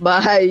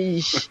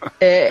 Mas.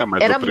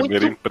 Mas era o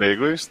primeiro muito...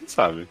 emprego a gente não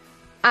sabe.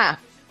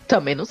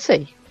 Também não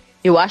sei.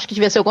 Eu acho que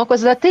devia ser alguma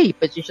coisa da TI,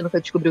 a gente nunca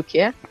descobriu o que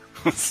é.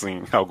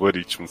 Sim,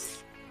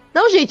 algoritmos.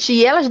 Não, gente,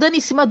 e elas dando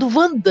em cima do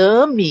Van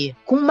Damme,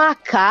 com o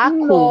macaco,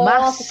 Nossa,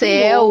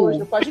 Marcel. Que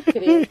nojo, pode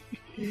crer.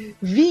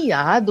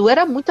 Viado,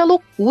 era muita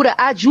loucura.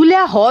 A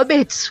Julia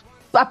Roberts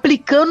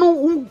aplicando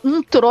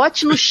um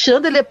trote no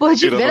Chandler depois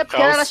de ver,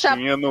 porque ela era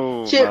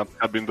na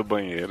cabine do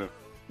banheiro.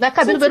 Na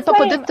cabine do banheiro pra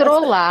poder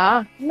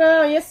trollar.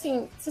 Não, e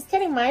assim, vocês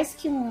querem mais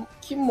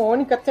que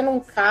Mônica tendo um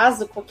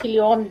caso com aquele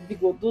homem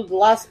bigodudo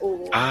lá?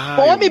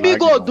 Homem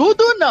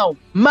bigodudo, não.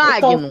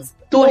 Magno.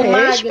 Tu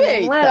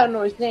respeita. Não era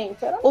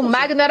nojento? O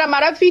Magno era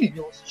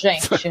maravilhoso,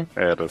 gente.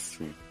 Era,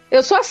 sim.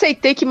 Eu só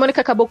aceitei que Mônica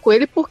acabou com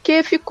ele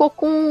porque ficou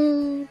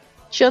com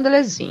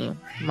Chandlerzinho.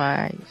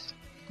 Mas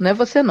não é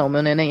você não,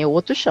 meu neném. É o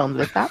outro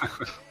Chandler, tá?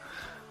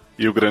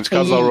 E o grande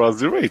casal Ross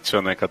e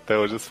Rachel, né? Que até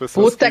hoje as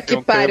pessoas... Puta que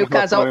pariu, o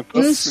casal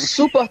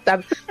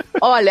insuportável.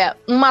 Olha,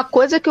 uma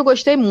coisa que eu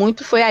gostei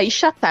muito foi a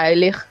Isha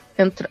Tyler.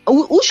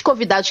 Os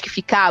convidados que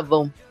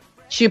ficavam,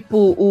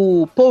 tipo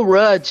o Paul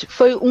Rudd,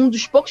 foi um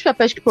dos poucos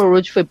papéis que Paul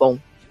Rudd foi bom.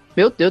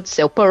 Meu Deus do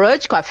céu, o Paul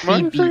Rudd com a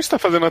Phoebe mas a gente tá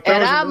fazendo até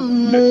era hoje,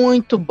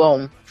 muito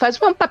bom. Faz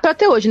um papel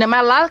até hoje, né?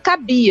 Mas lá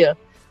cabia.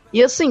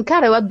 E assim,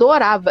 cara, eu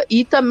adorava.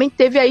 E também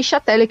teve a Isha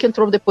Tyler que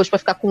entrou depois pra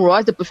ficar com o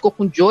Ross, depois ficou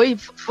com o Joey.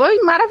 Foi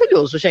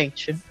maravilhoso,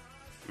 gente.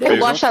 Eu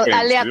gosto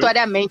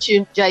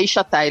aleatoriamente de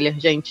Aisha Tyler,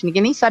 gente.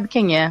 Ninguém nem sabe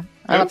quem é.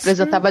 Ela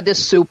apresentava The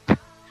Soup.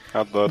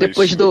 Adoro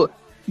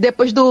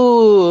depois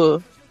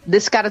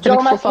desse cara também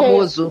que ficou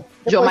famoso.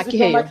 John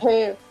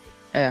McHale.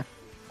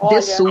 Olha,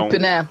 The Soup,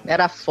 né?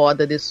 Era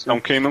foda, The Soup.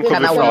 Então, quem nunca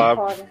ouviu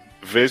falar,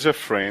 veja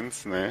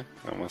Friends, né?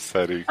 É uma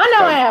série...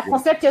 com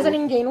certeza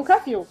ninguém nunca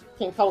viu.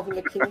 Quem tá ouvindo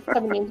aqui não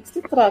sabe nem do que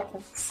se trata.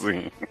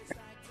 Sim.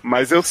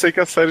 Mas eu sei que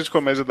a série de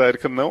comédia da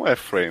Erika não é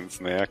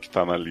Friends, né? A que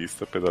tá na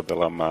lista, apesar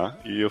dela amar.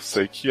 E eu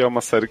sei que é uma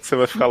série que você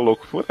vai ficar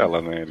louco por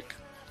ela, né, Erika?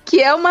 Que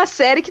é uma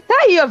série que tá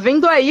aí, ó,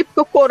 vendo aí, porque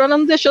o Corona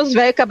não deixou os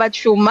velhos acabar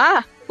de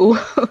filmar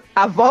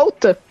a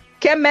volta,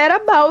 que é Mad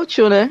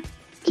About You, né?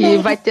 Que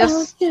vai ter...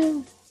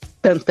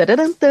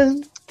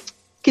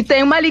 Que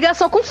tem uma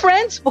ligação com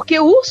Friends, porque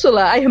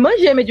Úrsula, a irmã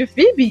gêmea de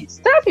Phoebe,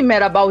 estava em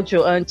Mad About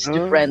You antes de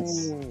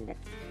Friends.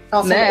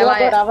 Nossa, né? Eu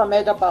adorava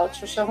Mad About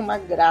You, eu achava uma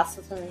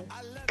graça também.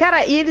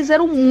 Cara, e eles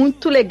eram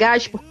muito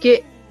legais,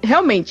 porque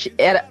realmente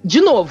era, de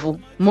novo,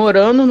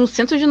 morando no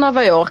centro de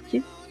Nova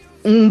York,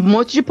 um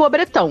monte de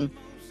pobretão.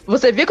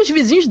 Você vê que os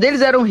vizinhos deles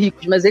eram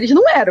ricos, mas eles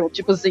não eram,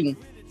 tipo assim.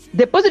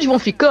 Depois eles vão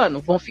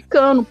ficando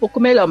um pouco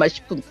melhor, mas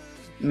tipo,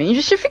 meio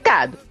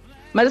injustificado.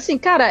 Mas assim,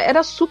 cara,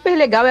 era super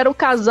legal, era um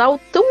casal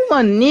tão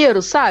maneiro,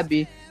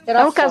 sabe?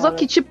 Era um casal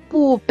que,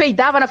 tipo,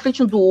 peidava na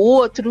frente um do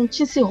outro, não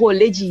tinha esse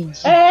rolê de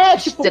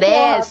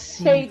estresse.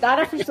 Tipo, peidar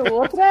na frente do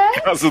outro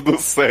é... Caso do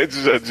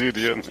SED já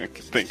diria, né?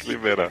 Que tem que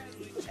liberar.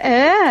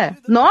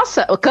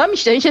 Nossa, o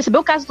Camis, a gente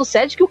recebeu o caso do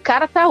SED que o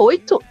cara tá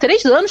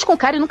 3 anos com o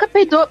cara e nunca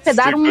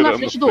peidaram um na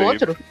frente do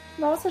outro.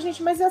 Nossa,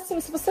 gente, mas é assim,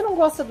 se você não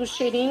gosta do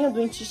cheirinho, do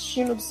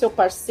intestino do seu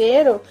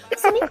parceiro,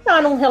 você nem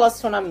tá num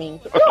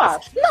relacionamento, eu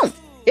acho. Não,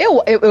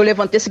 eu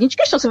levantei a seguinte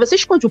questão, se você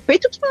esconde o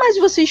peito, o que mais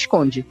você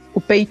esconde?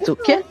 O peito, o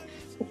quê?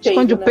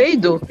 Esconde o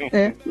peido?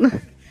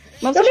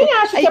 Mas eu nem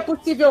acho que é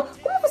possível.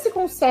 Como você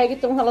consegue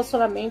ter um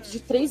relacionamento de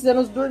 3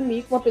 anos,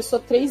 dormir com uma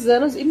pessoa 3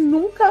 anos e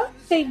nunca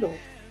peidou?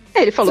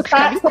 Ele falou que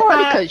ficava em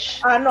cólicas.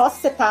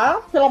 Nossa, você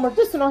tá, pelo amor de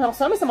Deus, isso não é um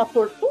relacionamento, isso é uma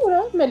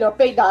tortura. Melhor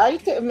peidar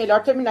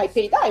melhor terminar e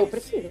peidar, eu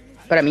prefiro.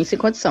 Pra mim, sem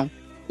condição.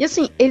 E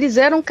assim, eles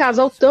eram um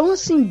casal tão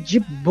assim, de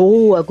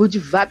boa, good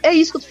vibe. É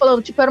isso que eu tô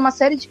falando, tipo, era uma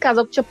série de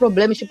casal que tinha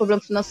problema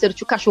financeiro,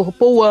 tinha o cachorro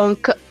Paul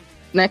Anka,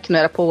 né, que não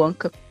era Paul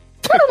Anka.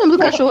 Qual era o nome do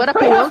cachorro? Era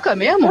Paul Anka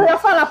mesmo? Eu ia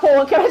falar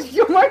Paul Anka, era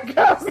de uma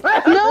casa.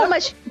 Não,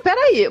 mas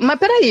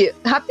peraí,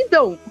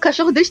 rapidão. O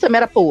cachorro deles também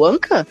era Paul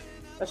Anka?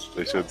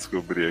 Deixa eu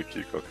descobrir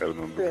aqui qual era o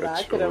nome do cachorro.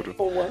 Será que era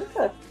Paul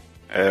Anka?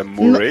 É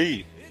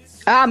Murray?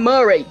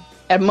 Murray.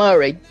 É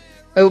Murray.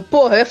 Eu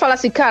ia falar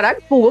assim,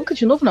 caralho, Paul Anka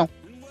de novo, não.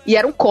 E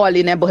era um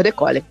collie, né, border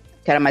collie,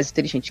 que era mais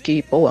inteligente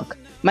que Paul Anka.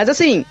 Mas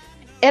assim,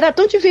 era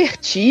tão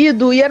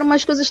divertido e eram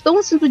umas coisas tão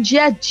assim do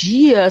dia a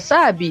dia,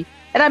 sabe?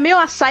 Era meio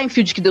a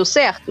Seinfeld que deu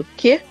certo.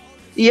 Quê?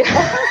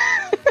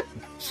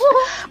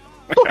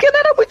 Porque não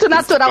era muito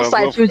natural o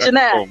Seinfeld,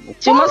 né?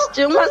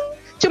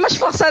 Tinha umas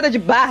forçadas de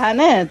barra,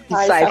 né?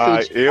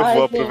 Seinfeld. Eu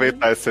vou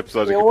aproveitar esse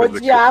episódio aqui pra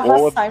dizer que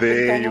eu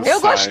odeio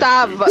Eu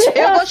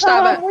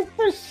gostava.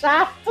 Muito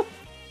chato.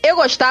 Eu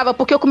gostava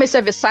porque eu comecei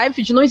a ver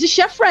Seinfeld e não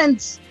existia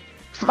Friends.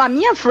 A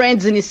minha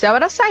Friends inicial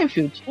era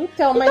Seinfeld.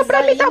 Então, mas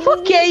pra mim tava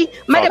ok.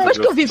 Mas depois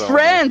que eu vi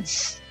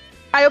Friends,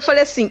 aí eu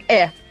falei assim,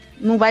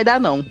 não vai dar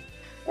não.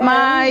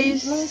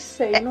 Mas... Não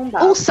sei, não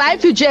dá. O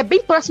Seinfeld é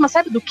bem próximo,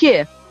 sabe do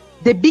quê?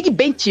 The Big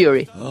Bang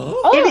Theory.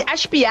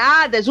 As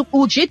piadas, o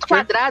jeito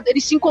quadrado,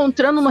 eles se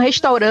encontrando no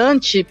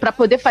restaurante pra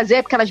poder fazer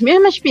aquelas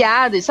mesmas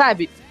piadas,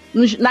 sabe?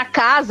 Na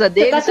casa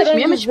deles, essas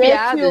mesmas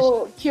piadas.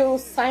 Que o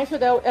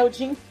Seinfeld é o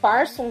Jim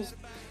Parsons?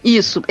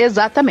 Isso,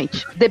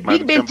 exatamente. The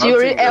Big Bang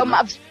Theory é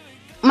uma...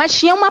 Mas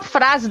tinha uma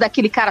frase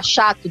daquele cara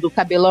chato do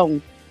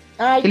cabelão.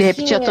 Que ele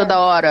repetia toda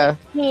hora.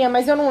 Tinha,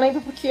 mas eu não lembro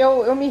porque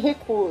eu me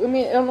recuo.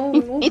 Eu não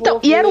então,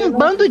 vou e era um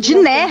bando de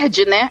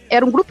nerd, né?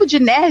 Era um grupo de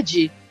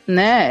nerd,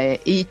 né?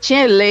 E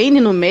tinha Elaine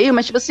no meio,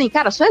 mas tipo assim,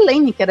 cara, só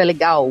Elaine que era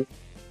legal.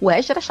 O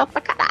resto era chato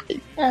pra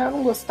caralho. Eu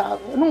não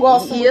gostava. Eu não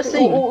gosto. E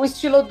assim, o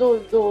estilo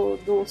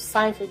do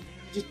Seinfeld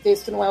de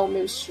texto não é o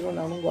meu estilo,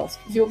 não gosto.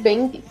 Viu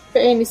bem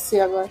PNC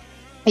agora.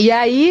 E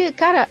aí,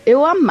 cara,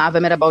 eu amava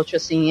Merabout,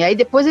 assim. E aí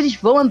depois eles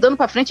vão andando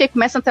pra frente, aí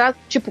começa a entrar,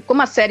 tipo,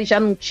 como a série já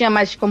não tinha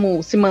mais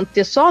como se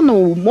manter só no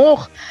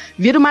humor,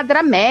 vira uma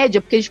dramédia,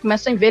 porque eles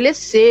começam a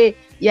envelhecer.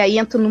 E aí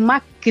entram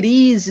numa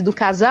crise do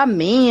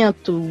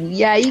casamento.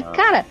 E aí,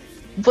 cara,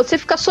 você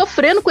fica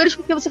sofrendo com eles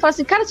porque você fala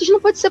assim, cara, vocês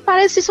não podem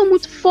separar, vocês são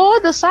muito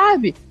foda,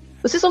 sabe?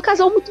 Vocês são um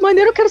casal muito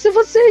maneiro, eu quero ser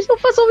vocês, não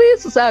façam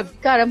isso, sabe?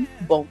 Cara, é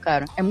muito bom,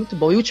 cara. É muito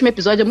bom. E o último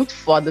episódio é muito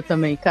foda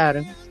também,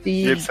 cara.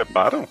 E eles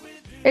separam?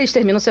 Eles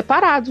terminam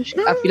separados.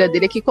 A filha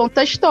dele é que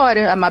conta a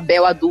história. A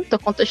Mabel adulta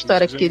conta a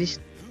história que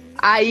eles...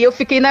 Aí eu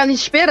fiquei na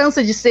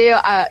esperança de ser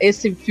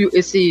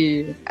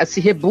esse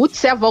reboot,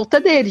 ser a volta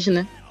deles,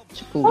 né?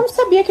 Tipo... Eu não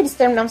sabia que eles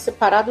terminaram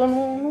separados. Eu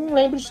não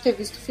lembro de ter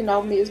visto o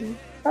final mesmo.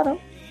 Caramba.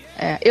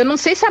 Eu não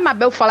sei se a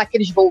Mabel fala que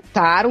eles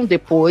voltaram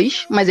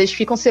depois, mas eles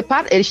ficam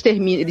separados.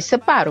 Eles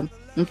separam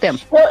um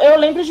tempo. Eu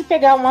lembro de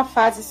pegar uma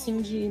fase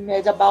assim de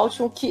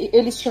Merabout que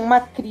eles tinham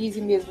uma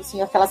crise mesmo,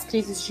 assim, aquelas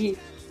crises de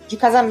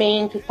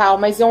casamento e tal,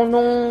 mas eu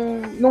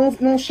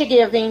não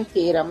cheguei a ver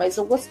inteira, mas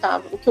eu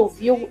gostava. O que eu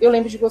vi, eu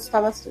lembro de gostar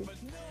bastante.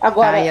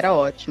 Agora, era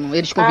ótimo.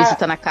 Eles com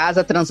visita na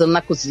casa, transando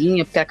na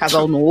cozinha, porque era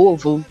casal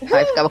novo,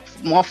 aí ficava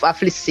uma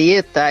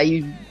afliceta,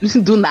 aí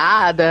do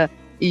nada,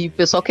 e o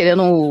pessoal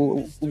querendo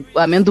o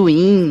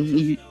amendoim,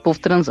 e o povo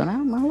transando.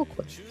 Uma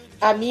loucura.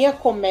 A minha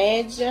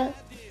comédia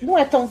não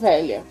é tão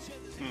velha,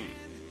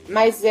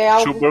 mas é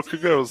algo... Suburban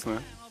Girls, né?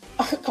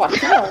 Claro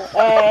que não.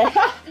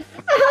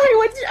 Ai, eu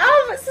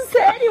odiava,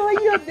 sério,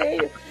 eu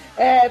odeio.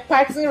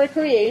 Parks and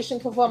Recreation,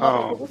 que eu vou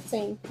amar por todo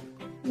sempre.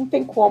 Não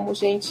tem como,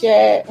 gente.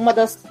 É uma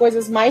das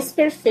coisas mais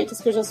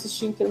perfeitas que eu já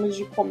assisti em termos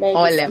de comédia.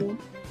 Olha, assim,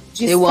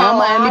 eu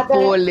amo a Amy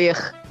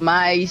Poehler,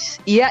 mas...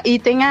 E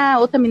tem a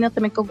outra menina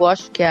também que eu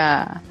gosto, que é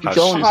a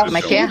Jones. Como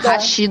é que é?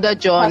 Rashida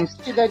Jones.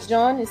 Rashida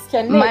Jones, que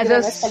é negra,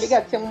 né? Tá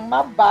ligado? Tem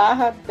uma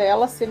barra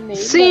dela ser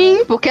negra.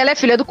 Sim, porque ela é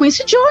filha do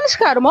Quincy Jones,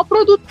 cara. O maior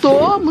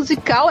produtor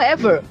musical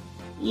ever.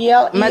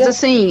 Mas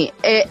assim,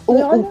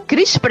 o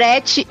Chris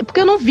Pratt... Porque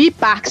eu não vi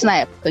Parks na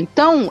época.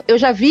 Então, eu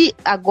já vi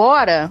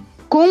agora...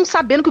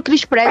 sabendo que o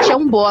Chris Pratt é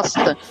um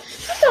bosta.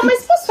 Não,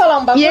 mas posso falar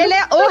um bagulho? E ele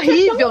é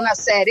horrível na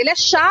série, ele é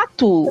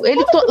chato.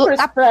 Ele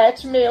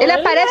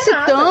aparece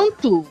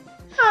tanto.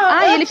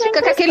 Ele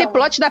fica com aquele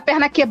plot da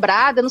perna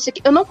quebrada, não sei o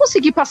que. Eu não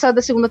consegui passar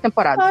da segunda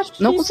temporada. Eu acho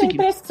que não isso consegui.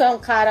 É impressão,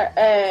 cara.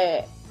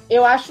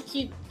 Eu acho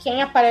que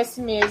quem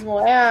aparece mesmo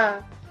é a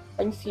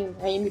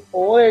Amy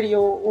Poehler e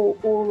o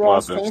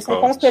Ross Hansen,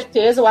 com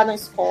certeza, o Adam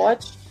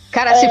Scott.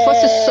 Cara, se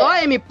fosse só a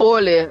Amy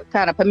Poehler,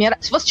 cara, pra mim era...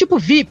 Se fosse tipo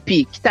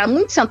VIP, que tá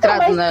muito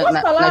centrado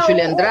na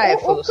Julianne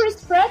Dreyfus. O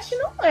Chris Pratt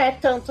não é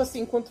tanto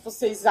assim quanto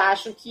vocês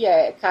acham que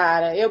é,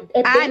 cara.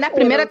 Na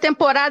primeira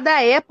temporada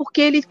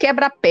porque ele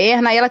quebra a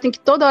perna, e ela tem que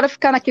toda hora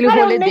ficar naquele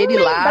rolê dele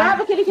lá. Eu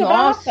lembrava que ele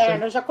quebrava a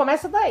perna, já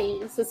começa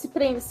daí.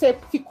 Você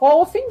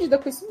ficou ofendida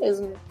com isso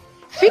mesmo.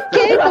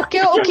 Fiquei, porque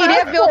eu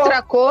queria ver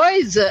outra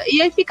coisa,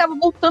 e aí ficava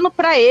voltando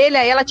pra ele,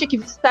 aí ela tinha que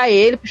visitar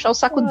ele, puxar o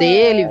saco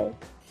dele.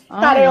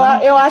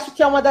 Cara, eu acho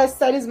que é uma das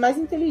séries mais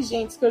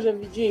inteligentes que eu já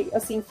vi,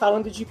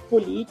 falando de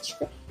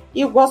política.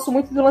 E eu gosto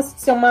muito do lance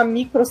de ser uma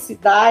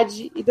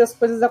microcidade e das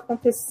coisas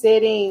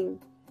acontecerem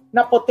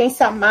na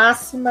potência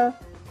máxima.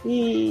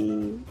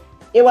 E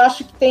eu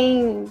acho que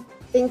tem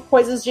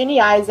coisas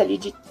geniais ali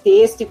de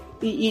texto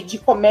e de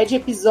comédia,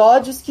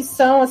 episódios que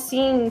são,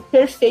 assim,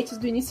 perfeitos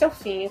do início ao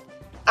fim.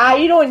 A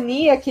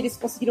ironia que eles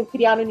conseguiram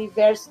criar no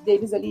universo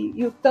deles ali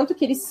e o tanto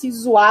que eles se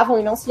zoavam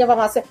e não se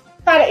levavam a sério.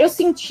 Cara, eu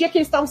sentia que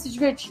eles estavam se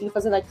divertindo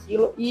fazendo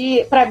aquilo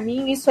e pra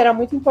mim isso era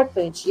muito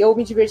importante. Eu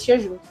me divertia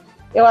junto.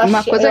 Eu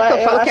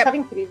achava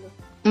incrível.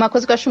 Uma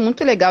coisa que eu acho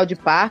muito legal de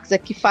Parks é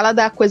que fala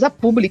da coisa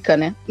pública,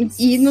 né?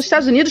 E nos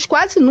Estados Unidos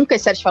quase nunca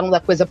as séries falam da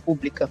coisa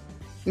pública.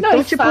 Então,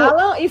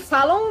 não,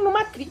 falam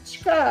numa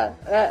crítica...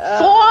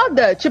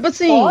 foda! Tipo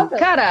assim,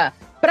 cara...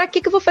 Pra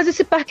que eu vou fazer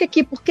esse parque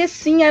aqui? Porque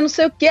sim, não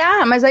sei o quê.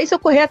 Mas aí se eu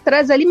correr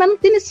atrás ali, mas não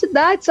tem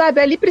necessidade, sabe?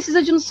 Ali precisa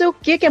de não sei o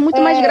quê, que é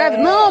muito mais grave.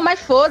 Não, mas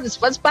foda-se,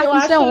 faz o parque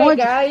não sei onde.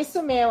 Legal, é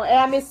isso mesmo. É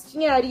a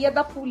mesquinharia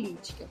da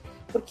política.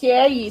 Porque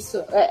é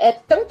isso. É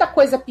tanta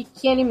coisa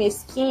pequena e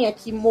mesquinha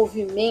que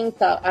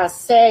movimenta a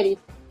série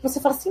que você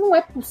fala assim, não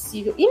é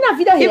possível. E na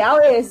vida real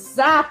é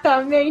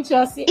exatamente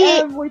assim.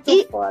 É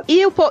muito foda.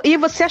 E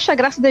você acha a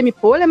graça da Amy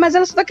Poehler, mas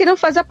ela só tá querendo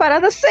fazer a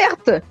parada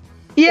certa.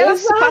 E ela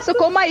se passa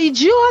como uma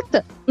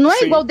idiota. Não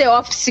é igual The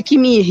Office, que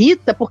me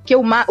irrita, porque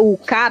o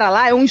cara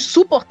lá é um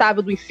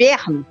insuportável do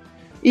inferno.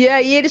 E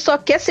aí ele só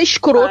quer ser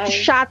escroto,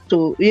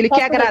 chato. E ele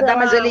quer agradar,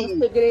 mas ele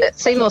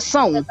sem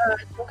noção.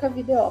 Nunca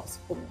vi The Office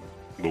comigo.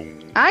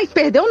 Ai,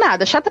 perdeu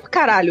nada, chata pra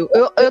caralho.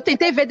 Eu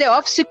tentei ver The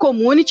Office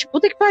Community,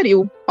 puta que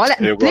pariu. Olha,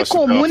 The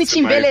Community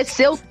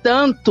envelheceu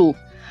tanto.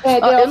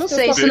 Eu não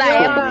sei se na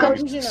época...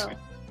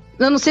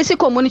 Eu não sei se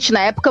Community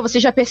na época você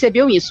já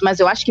percebeu isso, mas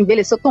eu acho que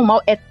envelheceu tão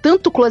mal. É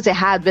tanto close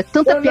errado, é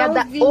tanta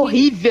piada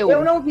horrível.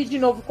 Eu não vi de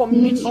novo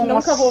Community,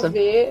 nunca vou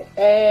ver.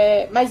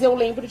 Mas eu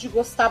lembro de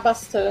gostar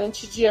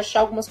bastante, de achar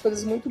algumas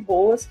coisas muito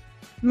boas.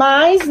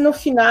 Mas no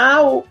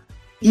final...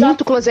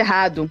 Muito close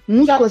errado.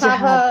 Muito close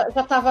errado.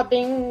 Já tava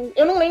bem...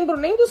 Eu não lembro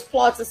nem dos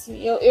plots,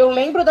 assim. Eu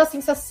lembro da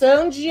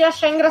sensação de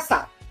achar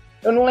engraçado.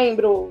 Eu não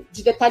lembro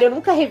de detalhe, eu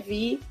nunca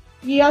revi.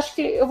 E acho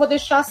que eu vou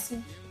deixar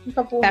assim.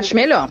 Acho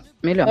melhor.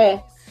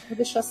 Vou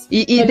deixar assim.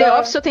 E The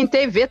Office eu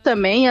tentei ver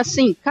também,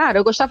 assim, cara,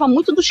 eu gostava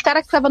muito dos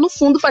caras que estavam no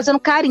fundo fazendo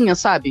carinha,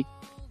 sabe?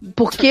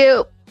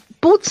 Porque...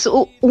 Putz,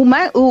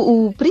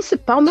 o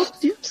principal, meu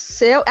Deus do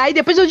céu. Aí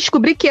depois eu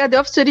descobri que a The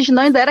Office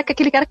original ainda era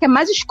aquele cara que é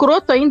mais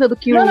escroto ainda do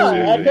que Não,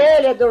 é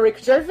dele, é do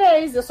Rick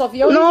Gervais. Eu só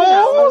vi a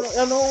original.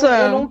 Eu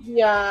não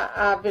vi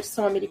a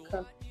versão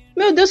americana.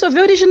 Meu Deus, se eu ver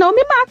a original, eu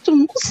me mato.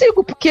 Não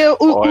consigo, porque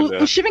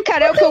o Steven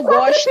Carell que eu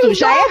gosto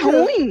já é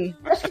ruim.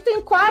 Acho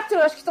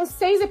que tem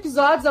 6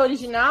 episódios a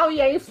original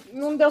e aí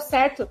não deu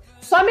certo.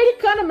 Só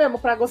americano mesmo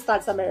pra gostar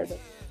dessa merda.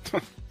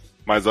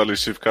 Mas olha, o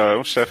Steve Carell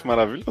é um chefe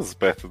maravilhoso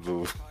perto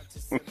do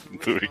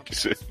Rick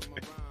Gervais.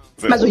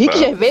 Mas o Rick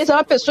Gervais é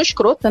uma pessoa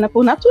escrota, né?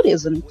 Por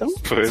natureza, né? Então...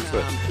 Pois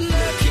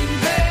é.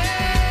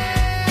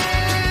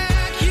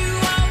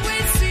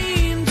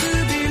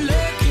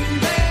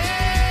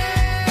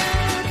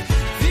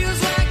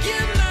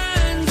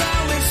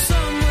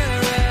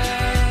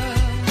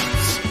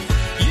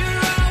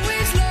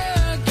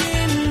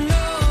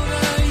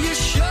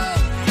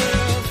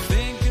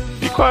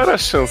 Qual era a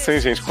chance, hein,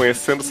 gente,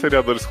 conhecendo os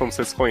seriadores como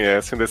vocês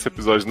conhecem, desse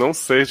episódio não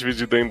ser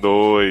dividido em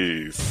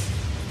 2?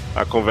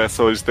 A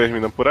conversa hoje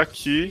termina por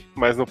aqui,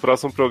 mas no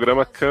próximo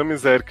programa,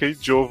 Camis, Érica e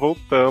Joe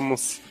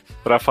voltamos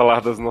para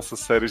falar das nossas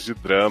séries de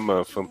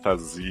drama,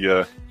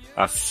 fantasia,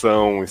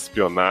 ação,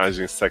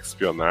 espionagem,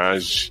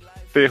 sexpionagem,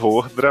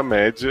 terror,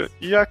 dramédia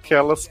e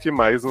aquelas que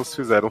mais nos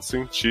fizeram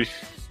sentir.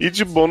 E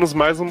de bônus,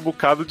 mais um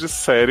bocado de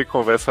série,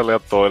 conversa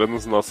aleatória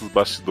nos nossos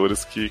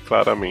bastidores que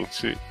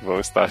claramente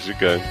vão estar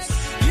gigantes.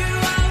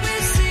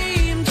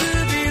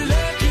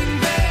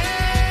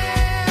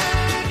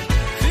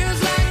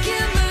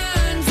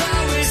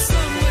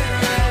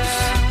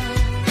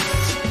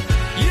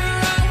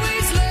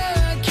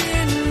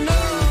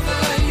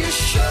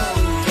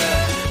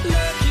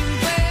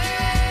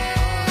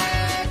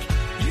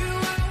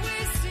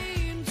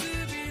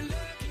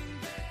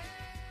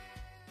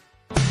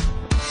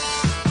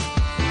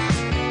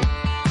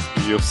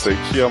 E eu sei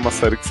que é uma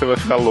série que você vai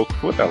ficar louco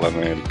por ela,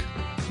 né, Érica?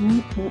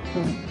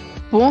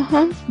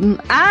 Porra.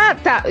 Ah,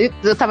 tá.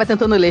 Eu tava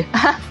tentando ler.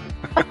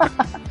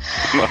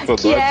 Nossa,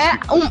 que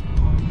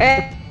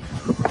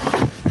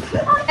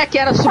é que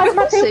era super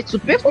conceito,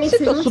 super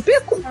conceito,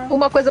 super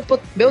uma coisa...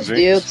 Meu gente.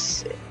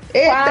 Deus.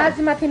 Eita.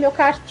 Quase matei meu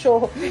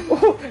cachorro.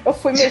 Eu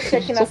fui mexer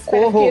aqui na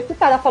série.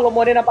 Ela falou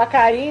Morena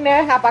Bacarim,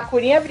 né? A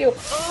Bacurinha abriu.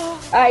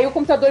 Aí o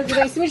computador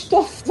virou em cima de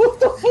todo mundo.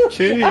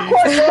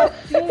 Acordou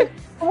assim.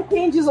 Como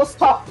quem diz os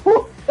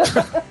papos?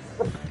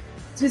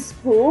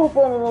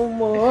 Desculpa,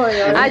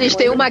 mamãe. A gente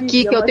tem uma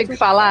aqui que eu tenho que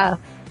falar.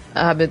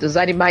 Ah, meu Deus, os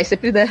animais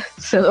sempre, né,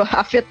 sendo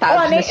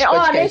afetados.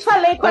 Nem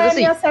falei qual é a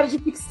minha série de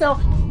ficção.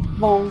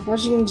 Bom,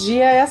 hoje em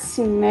dia é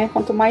assim, né?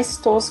 Quanto mais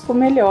tosco,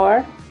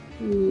 melhor.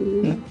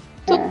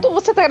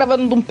 Você tá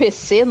gravando de um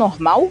PC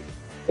normal?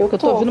 Eu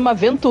tô ouvindo uma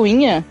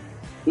ventoinha.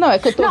 Não, é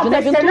que eu tô ouvindo a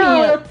ventoinha.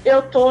 Não,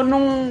 eu tô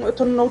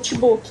no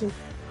notebook.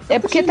 É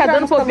porque tá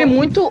dando pra ouvir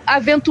muito a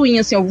ventoinha,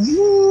 assim, ó.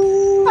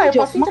 Eu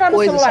posso entrar no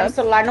celular. Sabe? No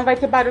celular não vai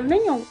ter barulho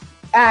nenhum.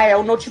 Ah, é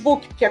o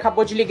notebook, porque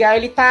acabou de ligar,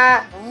 ele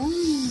tá...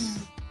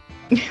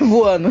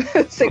 voando.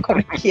 Eu sei como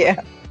é que é.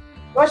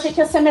 Eu achei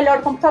que ia ser melhor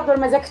o computador,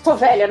 mas é que tô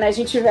velha, né?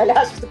 Gente velha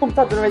acha que o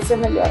computador vai ser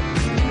melhor.